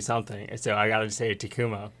was truly something. So I got to say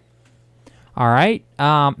Takuma. All right.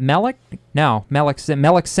 Mellick? No,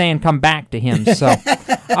 Mellick's saying come back to him. So,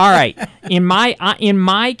 all right. In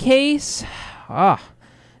my case,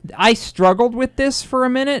 I struggled with this for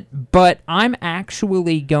a minute, but I'm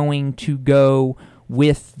actually going to go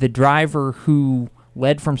with the driver who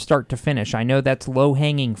led from start to finish. I know that's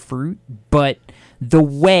low-hanging fruit, but the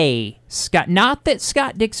way not that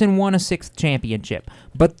Scott Dixon won a 6th championship,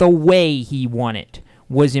 but the way he won it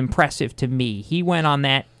was impressive to me. He went on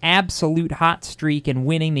that absolute hot streak and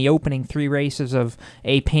winning the opening 3 races of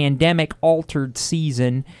a pandemic-altered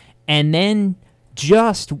season, and then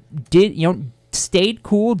just stayed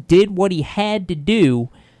cool, did what he had to do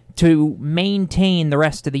to maintain the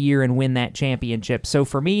rest of the year and win that championship. So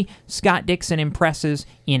for me, Scott Dixon impresses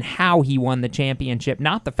in how he won the championship,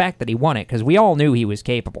 not the fact that he won it, because we all knew he was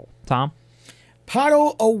capable. Tom?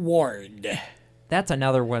 Pato O'Ward. That's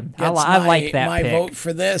another one. I like that my pick. Vote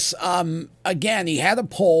for this. Again, he had a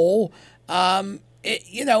pole. It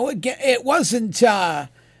wasn't...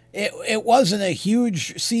 It wasn't a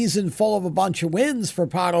huge season full of a bunch of wins for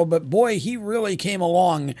Pato, but boy, he really came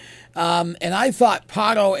along. And I thought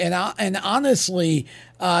Pato, and honestly,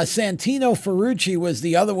 Santino Ferrucci was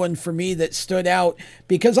the other one for me that stood out,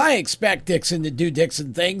 because I expect Dixon to do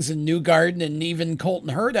Dixon things, and Newgarden and even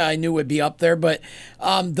Colton Herta I knew would be up there. But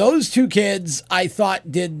those two kids I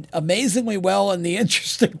thought did amazingly well. And the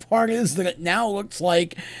interesting part is that it now looks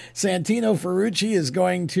like Santino Ferrucci is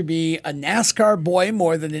going to be a NASCAR boy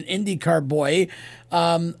more than an IndyCar boy.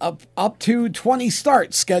 Up to 20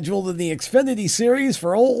 starts scheduled in the Xfinity Series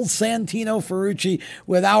for old Santino Ferrucci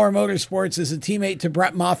with Our Motorsports as a teammate to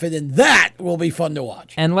Brett Moffitt, and that will be fun to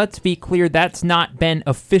watch. And let's be clear, that's not been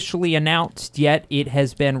officially announced yet. It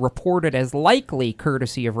has been reported as likely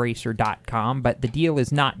courtesy of Racer.com, but the deal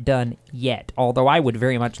is not done yet, although I would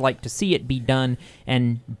very much like to see it be done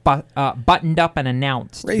and buttoned up and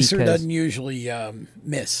announced. Racer doesn't usually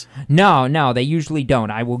miss. No, they usually don't.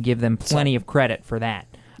 I will give them plenty of credit for that.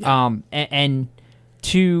 Yeah. And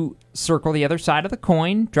to circle the other side of the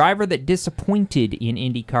coin, driver that disappointed in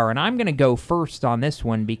IndyCar, and I'm going to go first on this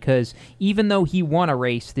one because even though he won a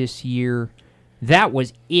race this year, that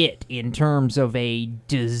was it in terms of a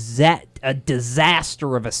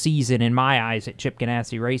disaster of a season in my eyes at Chip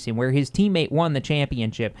Ganassi Racing, where his teammate won the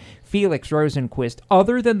championship. Felix Rosenquist,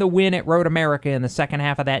 other than the win at Road America in the second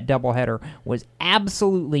half of that doubleheader, was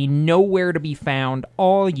absolutely nowhere to be found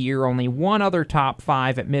all year. Only one other top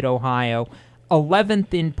 5 at Mid-Ohio.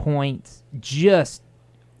 11th in points. Just,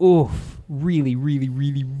 really, really,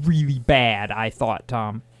 really, really bad, I thought,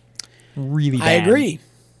 Tom. Really bad. I agree.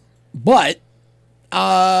 But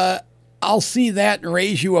I'll see that and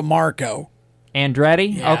raise you a Marco.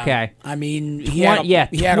 Andretti? Yeah. Okay. I mean, he had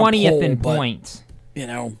 20th in points. You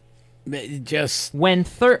know, it just... When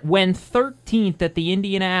 13th at the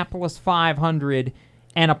Indianapolis 500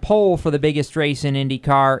 and a pole for the biggest race in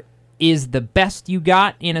IndyCar is the best you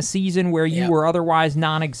got in a season where you were otherwise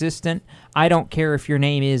non-existent, I don't care if your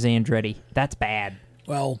name is Andretti. That's bad.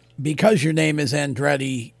 Well, because your name is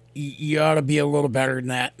Andretti, you ought to be a little better than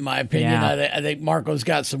that, in my opinion. Yeah. I think Marco's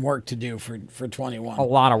got some work to do for 21. A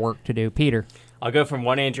lot of work to do. Peter? I'll go from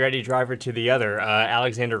one Andretti driver to the other,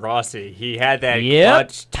 Alexander Rossi. He had that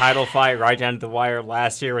clutch title fight right down to the wire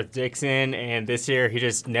last year with Dixon, and this year he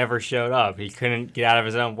just never showed up. He couldn't get out of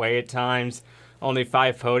his own way at times. Only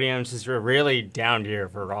 5 podiums. It's a really down year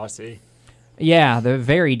for Rossi. Yeah, the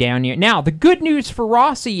very down year. Now, the good news for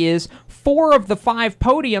Rossi is 4 of the 5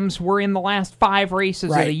 podiums were in the last 5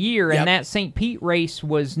 races of the year, and that St. Pete race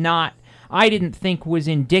was not, I didn't think, was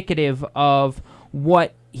indicative of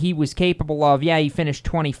what he was capable of. Yeah, he finished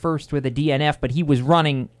 21st with a DNF, but he was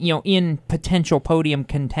running, in potential podium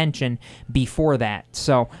contention before that.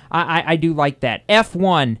 So I do like that.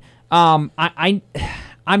 F1,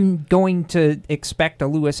 I'm going to expect a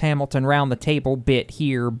Lewis Hamilton round the table bit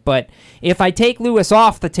here, but if I take Lewis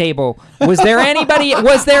off the table, was there anybody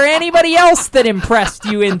else that impressed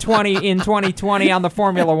you in 2020 on the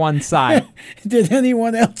Formula One side? Did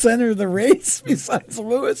anyone else enter the race besides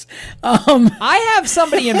Lewis? I have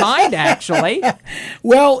somebody in mind, actually.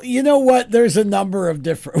 Well, you know what? There's a number of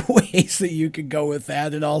different ways that you could go with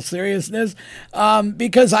that, in all seriousness,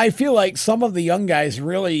 because I feel like some of the young guys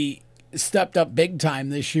really stepped up big time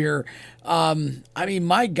this year. I mean,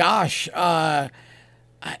 my gosh, you know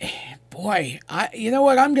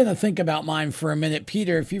what? I'm going to think about mine for a minute.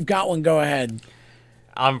 Peter, if you've got one, go ahead.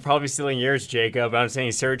 I'm probably stealing yours, Jacob. I'm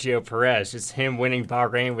saying Sergio Perez. Just him winning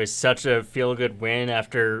Bahrain was such a feel-good win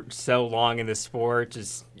after so long in the sport.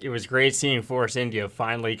 It was great seeing Force India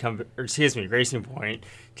finally Racing Point,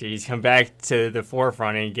 come back to the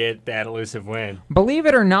forefront and get that elusive win. Believe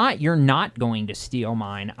it or not, you're not going to steal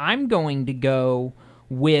mine. I'm going to go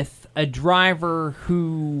with a driver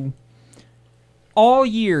who all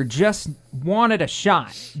year just wanted a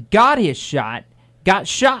shot, got his shot, got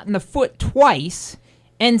shot in the foot twice,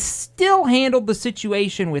 and still handled the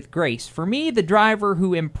situation with grace. For me, the driver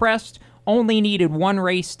who impressed only needed one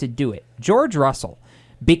race to do it. George Russell,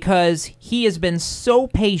 because he has been so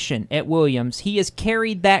patient at Williams. He has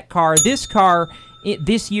carried that car, this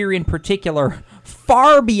year in particular,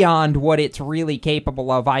 far beyond what it's really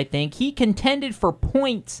capable of, I think. He contended for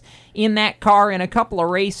points in that car in a couple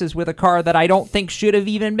of races with a car that I don't think should have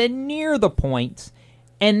even been near the points.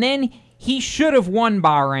 And then he should have won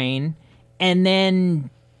Bahrain, and then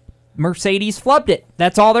Mercedes flubbed it.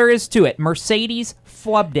 That's all there is to it. Mercedes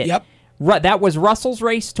flubbed it. Yep. That was Russell's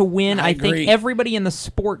race to win. I think agree. Everybody in the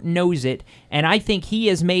sport knows it, and I think he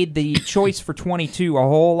has made the choice for 22 a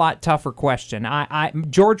whole lot tougher question.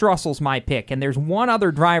 George Russell's my pick, and there's one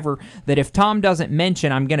other driver that if Tom doesn't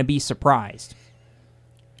mention, I'm going to be surprised.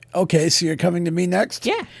 Okay, so you're coming to me next?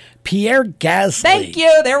 Yeah. Pierre Gasly. Thank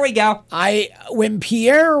you. There we go. When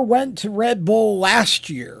Pierre went to Red Bull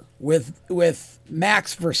last year with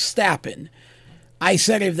Max Verstappen, I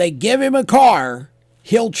said if they give him a car,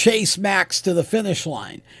 he'll chase Max to the finish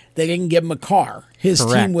line. They didn't give him a car. His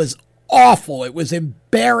team was awful. It was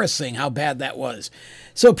embarrassing how bad that was.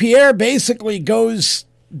 So Pierre basically goes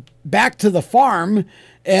back to the farm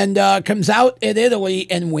and comes out in Italy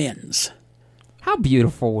and wins. How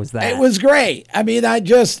beautiful was that? It was great. I mean,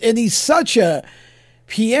 and he's such a,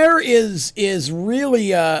 Pierre is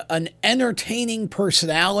really an entertaining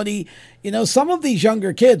personality. You know, some of these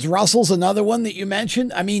younger kids, Russell's another one that you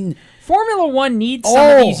mentioned. I mean, Formula One needs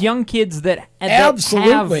some of these young kids that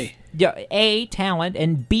absolutely have A, talent,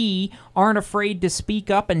 and B, aren't afraid to speak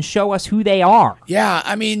up and show us who they are. Yeah,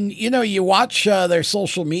 I mean, you watch their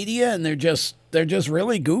social media and they're just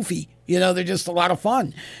really goofy. They're just a lot of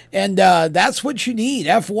fun. And that's what you need.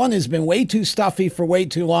 F1 has been way too stuffy for way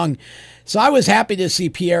too long. So I was happy to see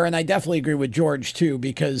Pierre, and I definitely agree with George, too,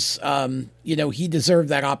 because, he deserved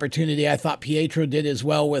that opportunity. I thought Pietro did as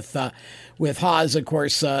well with Haas. Of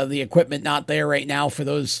course, the equipment not there right now for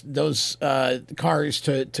those cars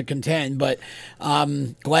to contend, but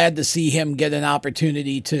glad to see him get an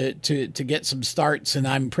opportunity to get some starts, and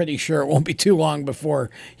I'm pretty sure it won't be too long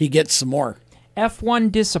before he gets some more.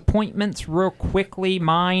 F1 disappointments real quickly.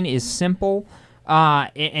 Mine is simple.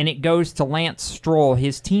 And it goes to Lance Stroll.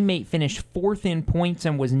 His teammate finished 4th in points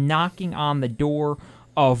and was knocking on the door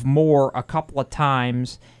of more a couple of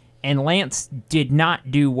times. And Lance did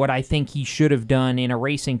not do what I think he should have done in a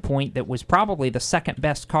racing point that was probably the second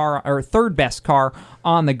best car or third best car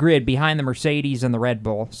on the grid behind the Mercedes and the Red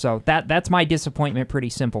Bull. So that's my disappointment. Pretty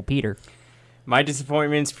simple, Peter. My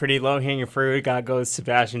disappointment's pretty low-hanging fruit. Got to go with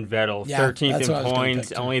Sebastian Vettel. Yeah, 13th in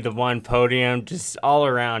points, only the one podium. Just all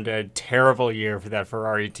around a terrible year for that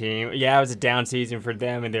Ferrari team. Yeah, it was a down season for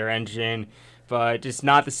them and their engine, but just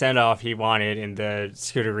not the send-off he wanted in the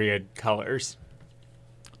Scuderia colors.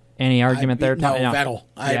 Any argument there, Tom? No, Vettel.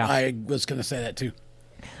 I was going to say that too.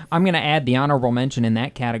 I'm going to add the honorable mention in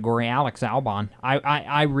that category, Alex Albon.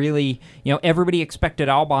 I really, everybody expected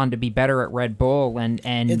Albon to be better at Red Bull, and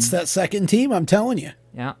it's that second team, I'm telling you.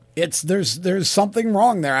 Yeah. There's something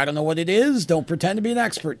wrong there. I don't know what it is. Don't pretend to be an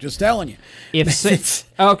expert. Just telling you.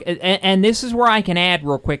 Okay, and this is where I can add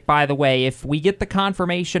real quick, by the way. If we get the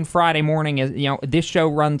confirmation Friday morning, this show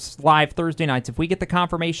runs live Thursday nights. If we get the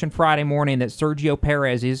confirmation Friday morning that Sergio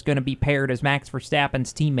Perez is going to be paired as Max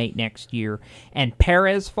Verstappen's teammate next year, and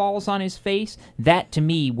Perez falls on his face, that to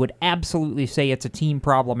me would absolutely say it's a team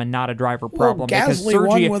problem and not a driver problem. Well, Gasly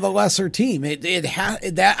won with a lesser team.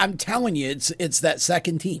 I'm telling you, it's that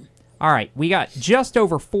second team. All right, we got just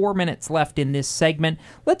over 4 minutes left in this segment.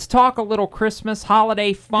 Let's talk a little Christmas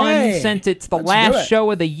holiday fun since it's the last show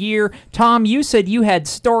of the year. Tom, you said you had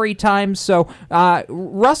story time, so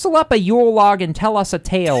rustle up a Yule log and tell us a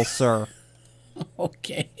tale, sir.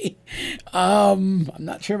 Okay. I'm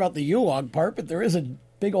not sure about the Yule log part, but there is a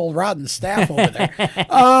big old rotten staff over there.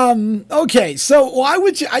 Okay, so why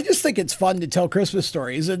would you? I just think it's fun to tell Christmas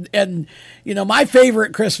stories, and my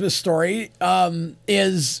favorite Christmas story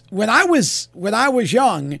is when I was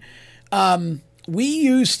young. We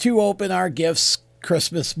used to open our gifts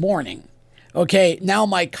Christmas morning. Okay, now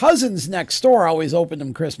my cousins next door always opened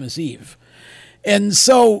them Christmas Eve, and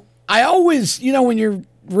so I always, when you're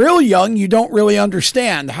real young, you don't really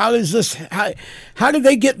understand how do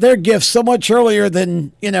they get their gifts so much earlier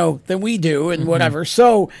than we do and whatever.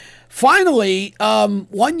 So finally,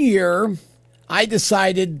 one year I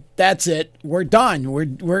decided that's it. We're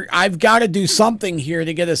done. I've got to do something here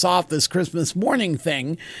to get us off this Christmas morning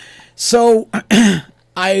thing. So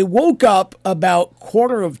I woke up about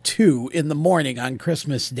 1:45 in the morning on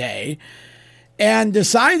Christmas Day and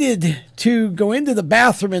decided to go into the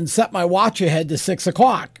bathroom and set my watch ahead to 6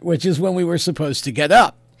 o'clock, which is when we were supposed to get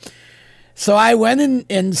up. So I went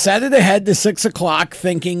and set it ahead to 6 o'clock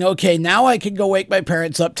thinking, okay, now I can go wake my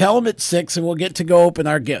parents up, tell them it's 6, and we'll get to go open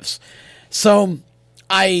our gifts. So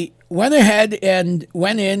I went ahead and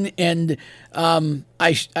went in and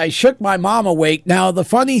I shook my mom awake. Now, the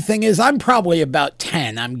funny thing is I'm probably about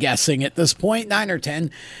 10, I'm guessing at this point, 9 or 10.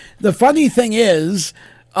 The funny thing is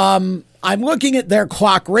I'm looking at their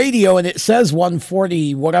clock radio and it says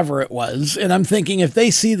 1:40, whatever it was. And I'm thinking, if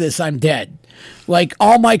they see this, I'm dead. Like,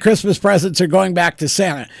 all my Christmas presents are going back to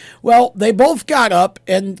Santa. Well, they both got up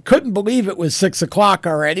and couldn't believe it was 6 o'clock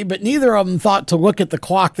already, but neither of them thought to look at the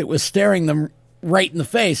clock that was staring them right in the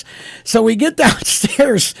face. So we get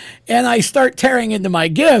downstairs and I start tearing into my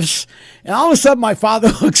gifts. And all of a sudden my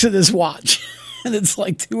father looks at his watch. And it's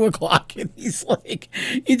like 2 o'clock, and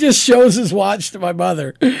he just shows his watch to my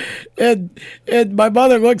mother. And my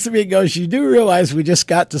mother looks at me and goes, "You do realize we just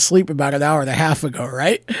got to sleep about an hour and a half ago,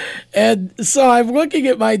 right?" And so I'm looking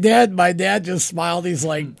at my dad. My dad just smiled. He's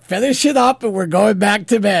like, "Finish it up, and we're going back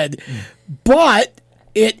to bed." But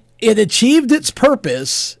it achieved its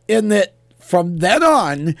purpose in that from then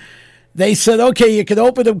on, they said, "Okay, you can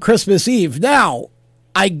open them Christmas Eve." Now,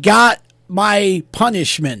 I got my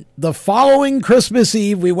punishment. The following Christmas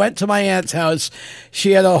Eve, we went to my aunt's house.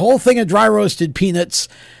 She had a whole thing of dry roasted peanuts.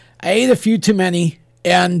 I ate a few too many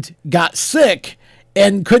and got sick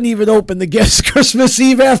and couldn't even open the gifts Christmas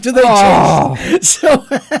Eve after they changed. So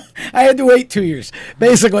I had to wait 2 years.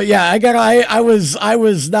 Basically, yeah, I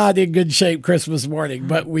was not in good shape Christmas morning,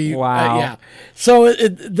 but yeah. So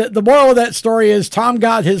the moral of that story is Tom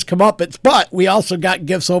got his comeuppance, but we also got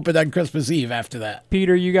gifts opened on Christmas Eve after that.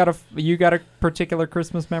 Peter, you got a particular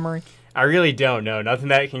Christmas memory? I really don't know. Nothing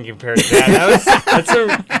that can compare to that. That's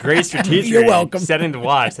a great strategy. You're welcome. Setting the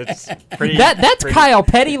watch. That's pretty. That's pretty, Kyle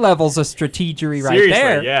Petty levels of strategery right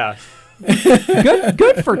there. Yeah.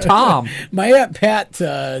 Good for Tom. My Aunt Pat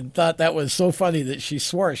thought that was so funny that she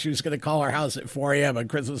swore she was going to call our house at 4 a.m. on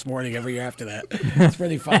Christmas morning every year after that. It's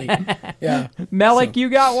pretty funny. Yeah. Melik, you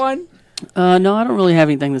got one? No, I don't really have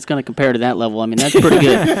anything that's going to compare to that level. I mean, that's pretty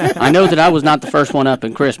good. I know that I was not the first one up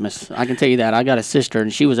in Christmas. I can tell you that. I got a sister,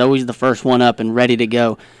 and she was always the first one up and ready to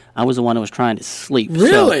go. I was the one that was trying to sleep.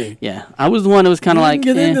 Really? So, yeah. I was the one that was kind of like,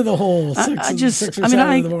 get into the whole I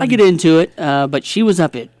get into it, but she was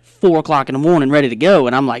up at 4 o'clock in the morning ready to go,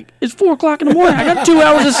 and I'm like, it's 4 o'clock in the morning. I got 2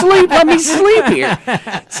 hours of sleep. Let me sleep here.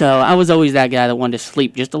 So I was always that guy that wanted to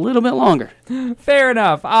sleep just a little bit longer. Fair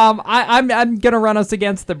enough. I'm gonna run us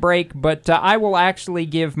against the break, but I will actually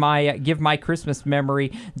give my Christmas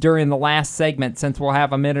memory during the last segment, since we'll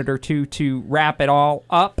have a minute or two to wrap it all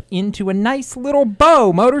up into a nice little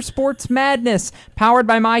bow. Motorsports Madness, powered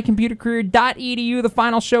by mycomputercareer.edu. The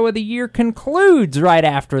final show of the year concludes right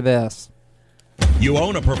after this. You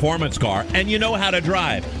own a performance car and you know how to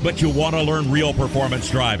drive, but you want to learn real performance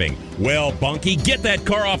driving. Well, Bunky, get that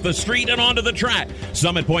car off the street and onto the track.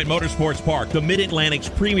 Summit Point Motorsports Park, the Mid-Atlantic's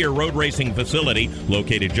premier road racing facility,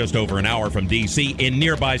 located just over an hour from D.C. in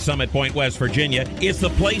nearby Summit Point, West Virginia, is the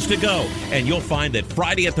place to go. And you'll find that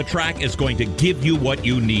Friday at the Track is going to give you what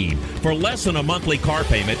you need. For less than a monthly car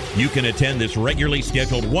payment, you can attend this regularly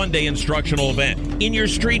scheduled one-day instructional event in your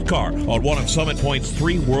street car on one of Summit Point's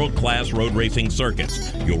 3 world-class road racing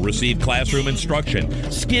circuits. You'll receive classroom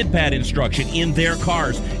instruction, skid pad instruction in their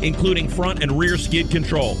cars, including front and rear skid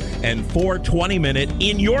control, and 4 20-minute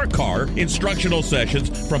in-your-car instructional sessions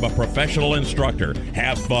from a professional instructor.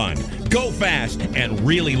 Have fun, go fast, and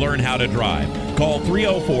really learn how to drive. Call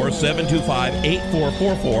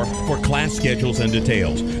 304-725-8444 for class schedules and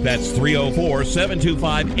details. That's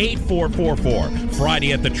 304-725-8444.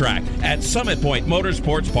 Friday at the Track at Summit Point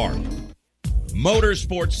Motorsports Park.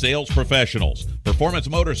 Motorsports Sales Professionals. Performance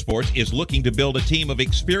Motorsports is looking to build a team of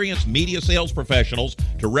experienced media sales professionals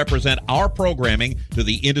to represent our programming to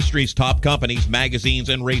the industry's top companies, magazines,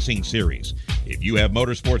 and racing series. If you have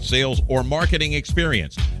motorsports sales or marketing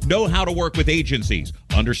experience, know how to work with agencies,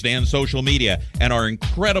 understand social media, and are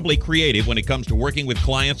incredibly creative when it comes to working with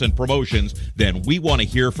clients and promotions, then we want to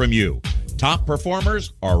hear from you. Top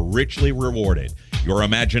performers are richly rewarded. Your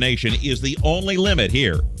imagination is the only limit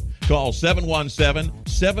here. Call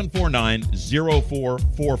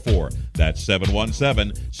 717-749-0444. That's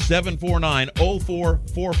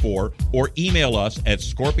 717-749-0444, or email us at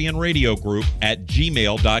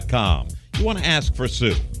scorpionradiogroup@gmail.com. You want to ask for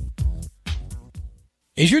Sue.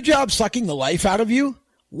 Is your job sucking the life out of you?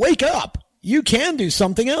 Wake up. You can do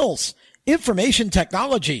something else. Information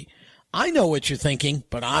technology. I know what you're thinking,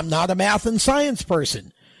 but I'm not a math and science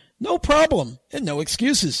person. No problem, and no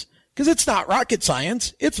excuses. Because it's not rocket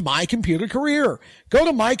science, it's My Computer Career. Go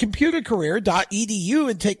to mycomputercareer.edu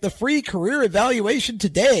and take the free career evaluation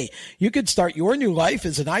today. You could start your new life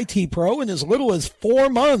as an IT pro in as little as 4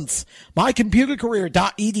 months.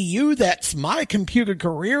 mycomputercareer.edu, that's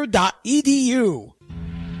mycomputercareer.edu.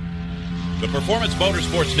 The Performance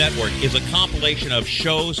Motorsports Network is a compilation of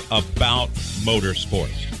shows about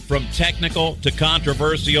motorsports. From technical to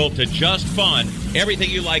controversial to just fun, everything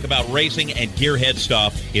you like about racing and gearhead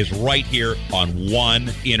stuff is right here on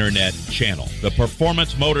one internet channel. The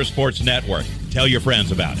Performance Motorsports Network. Tell your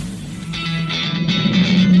friends about it.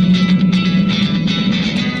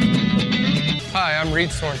 Hi, I'm Reed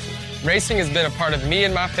Sorensen. Racing has been a part of me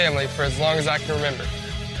and my family for as long as I can remember.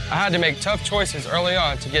 I had to make tough choices early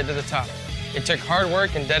on to get to the top. It took hard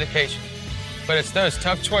work and dedication. But it's those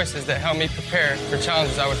tough choices that help me prepare for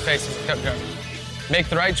challenges I would face as a cup driver. Make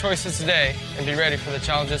the right choices today and be ready for the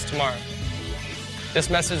challenges tomorrow.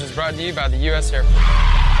 This message is brought to you by the U.S. Air Force.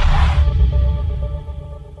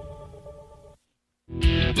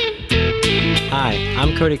 Hi,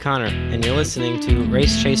 I'm Cody Connor, and you're listening to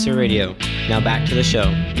Race Chaser Radio. Now back to the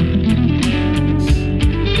show.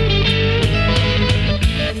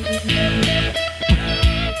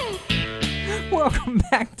 Welcome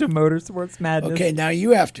back to Motorsports Madness. Okay, now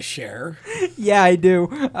you have to share. Yeah, I do.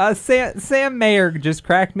 Sam Mayer just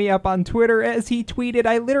cracked me up on Twitter as he tweeted,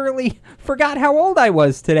 "I literally forgot how old I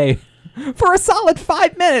was today for a solid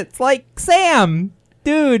 5 minutes." Like, Sam,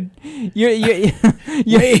 dude, you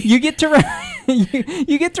get to run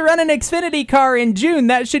you get to run an Xfinity car in June.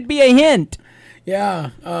 That should be a hint. Yeah.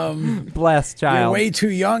 Bless child. You're way too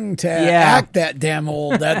young to act that damn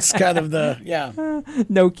old. That's kind of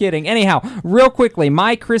No kidding. Anyhow, real quickly,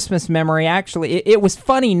 my Christmas memory, actually, it was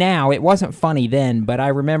funny now. It wasn't funny then, but I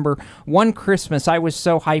remember one Christmas I was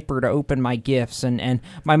so hyper to open my gifts, and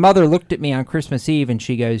my mother looked at me on Christmas Eve and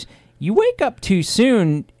she goes, "You wake up too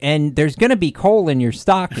soon, and there's going to be coal in your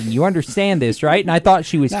stocking. You understand this, right?" And I thought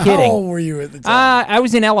she was kidding. How old were you at the time? I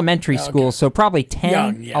was in elementary school, so probably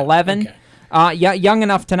 10, 11. Okay. Young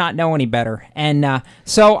enough to not know any better. And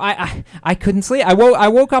so I couldn't sleep. I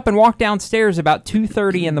woke up and walked downstairs about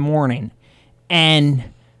 2:30 in the morning, and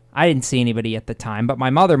I didn't see anybody at the time, but my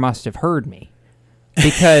mother must have heard me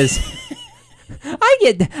because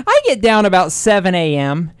I get down about 7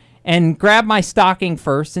 a.m., and grab my stocking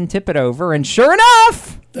first and tip it over, and sure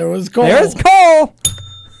enough, there was coal. There's coal.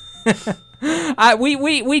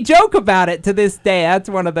 We joke about it to this day. That's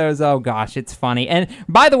one of those, oh gosh, it's funny. And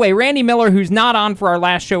by the way, Randy Miller, who's not on for our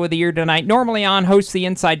last show of the year tonight, normally on, hosts the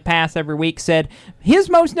Inside Pass every week, said his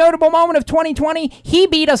most notable moment of 2020, he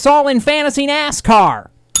beat us all in fantasy NASCAR.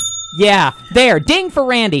 Yeah, there. Ding for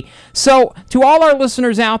Randy. So, to all our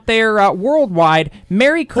listeners out there worldwide,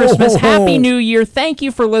 Merry Christmas, Happy New Year. Thank you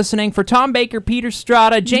for listening. For Tom Baker, Peter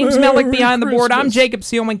Strada, James Mellick behind the board, I'm Jacob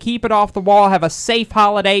Seelman. Keep it off the wall. Have a safe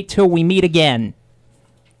holiday till we meet again.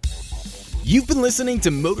 You've been listening to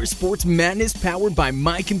Motorsports Madness powered by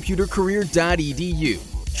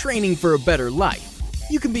mycomputercareer.edu. Training for a better life.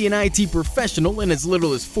 You can be an IT professional in as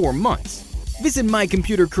little as 4 months. Visit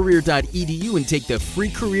mycomputercareer.edu and take the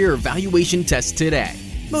free career evaluation test today.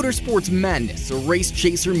 Motorsports Madness, a Race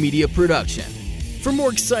Chaser media production. For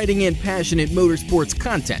more exciting and passionate motorsports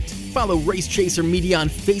content, follow Race Chaser Media on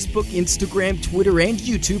Facebook, Instagram, Twitter, and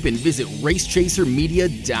YouTube, and visit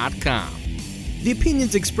racechasermedia.com. The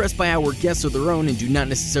opinions expressed by our guests are their own and do not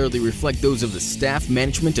necessarily reflect those of the staff,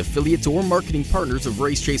 management, affiliates, or marketing partners of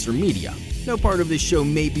Race Chaser Media. No part of this show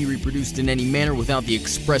may be reproduced in any manner without the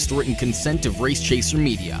expressed written consent of Race Chaser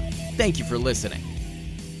Media. Thank you for listening.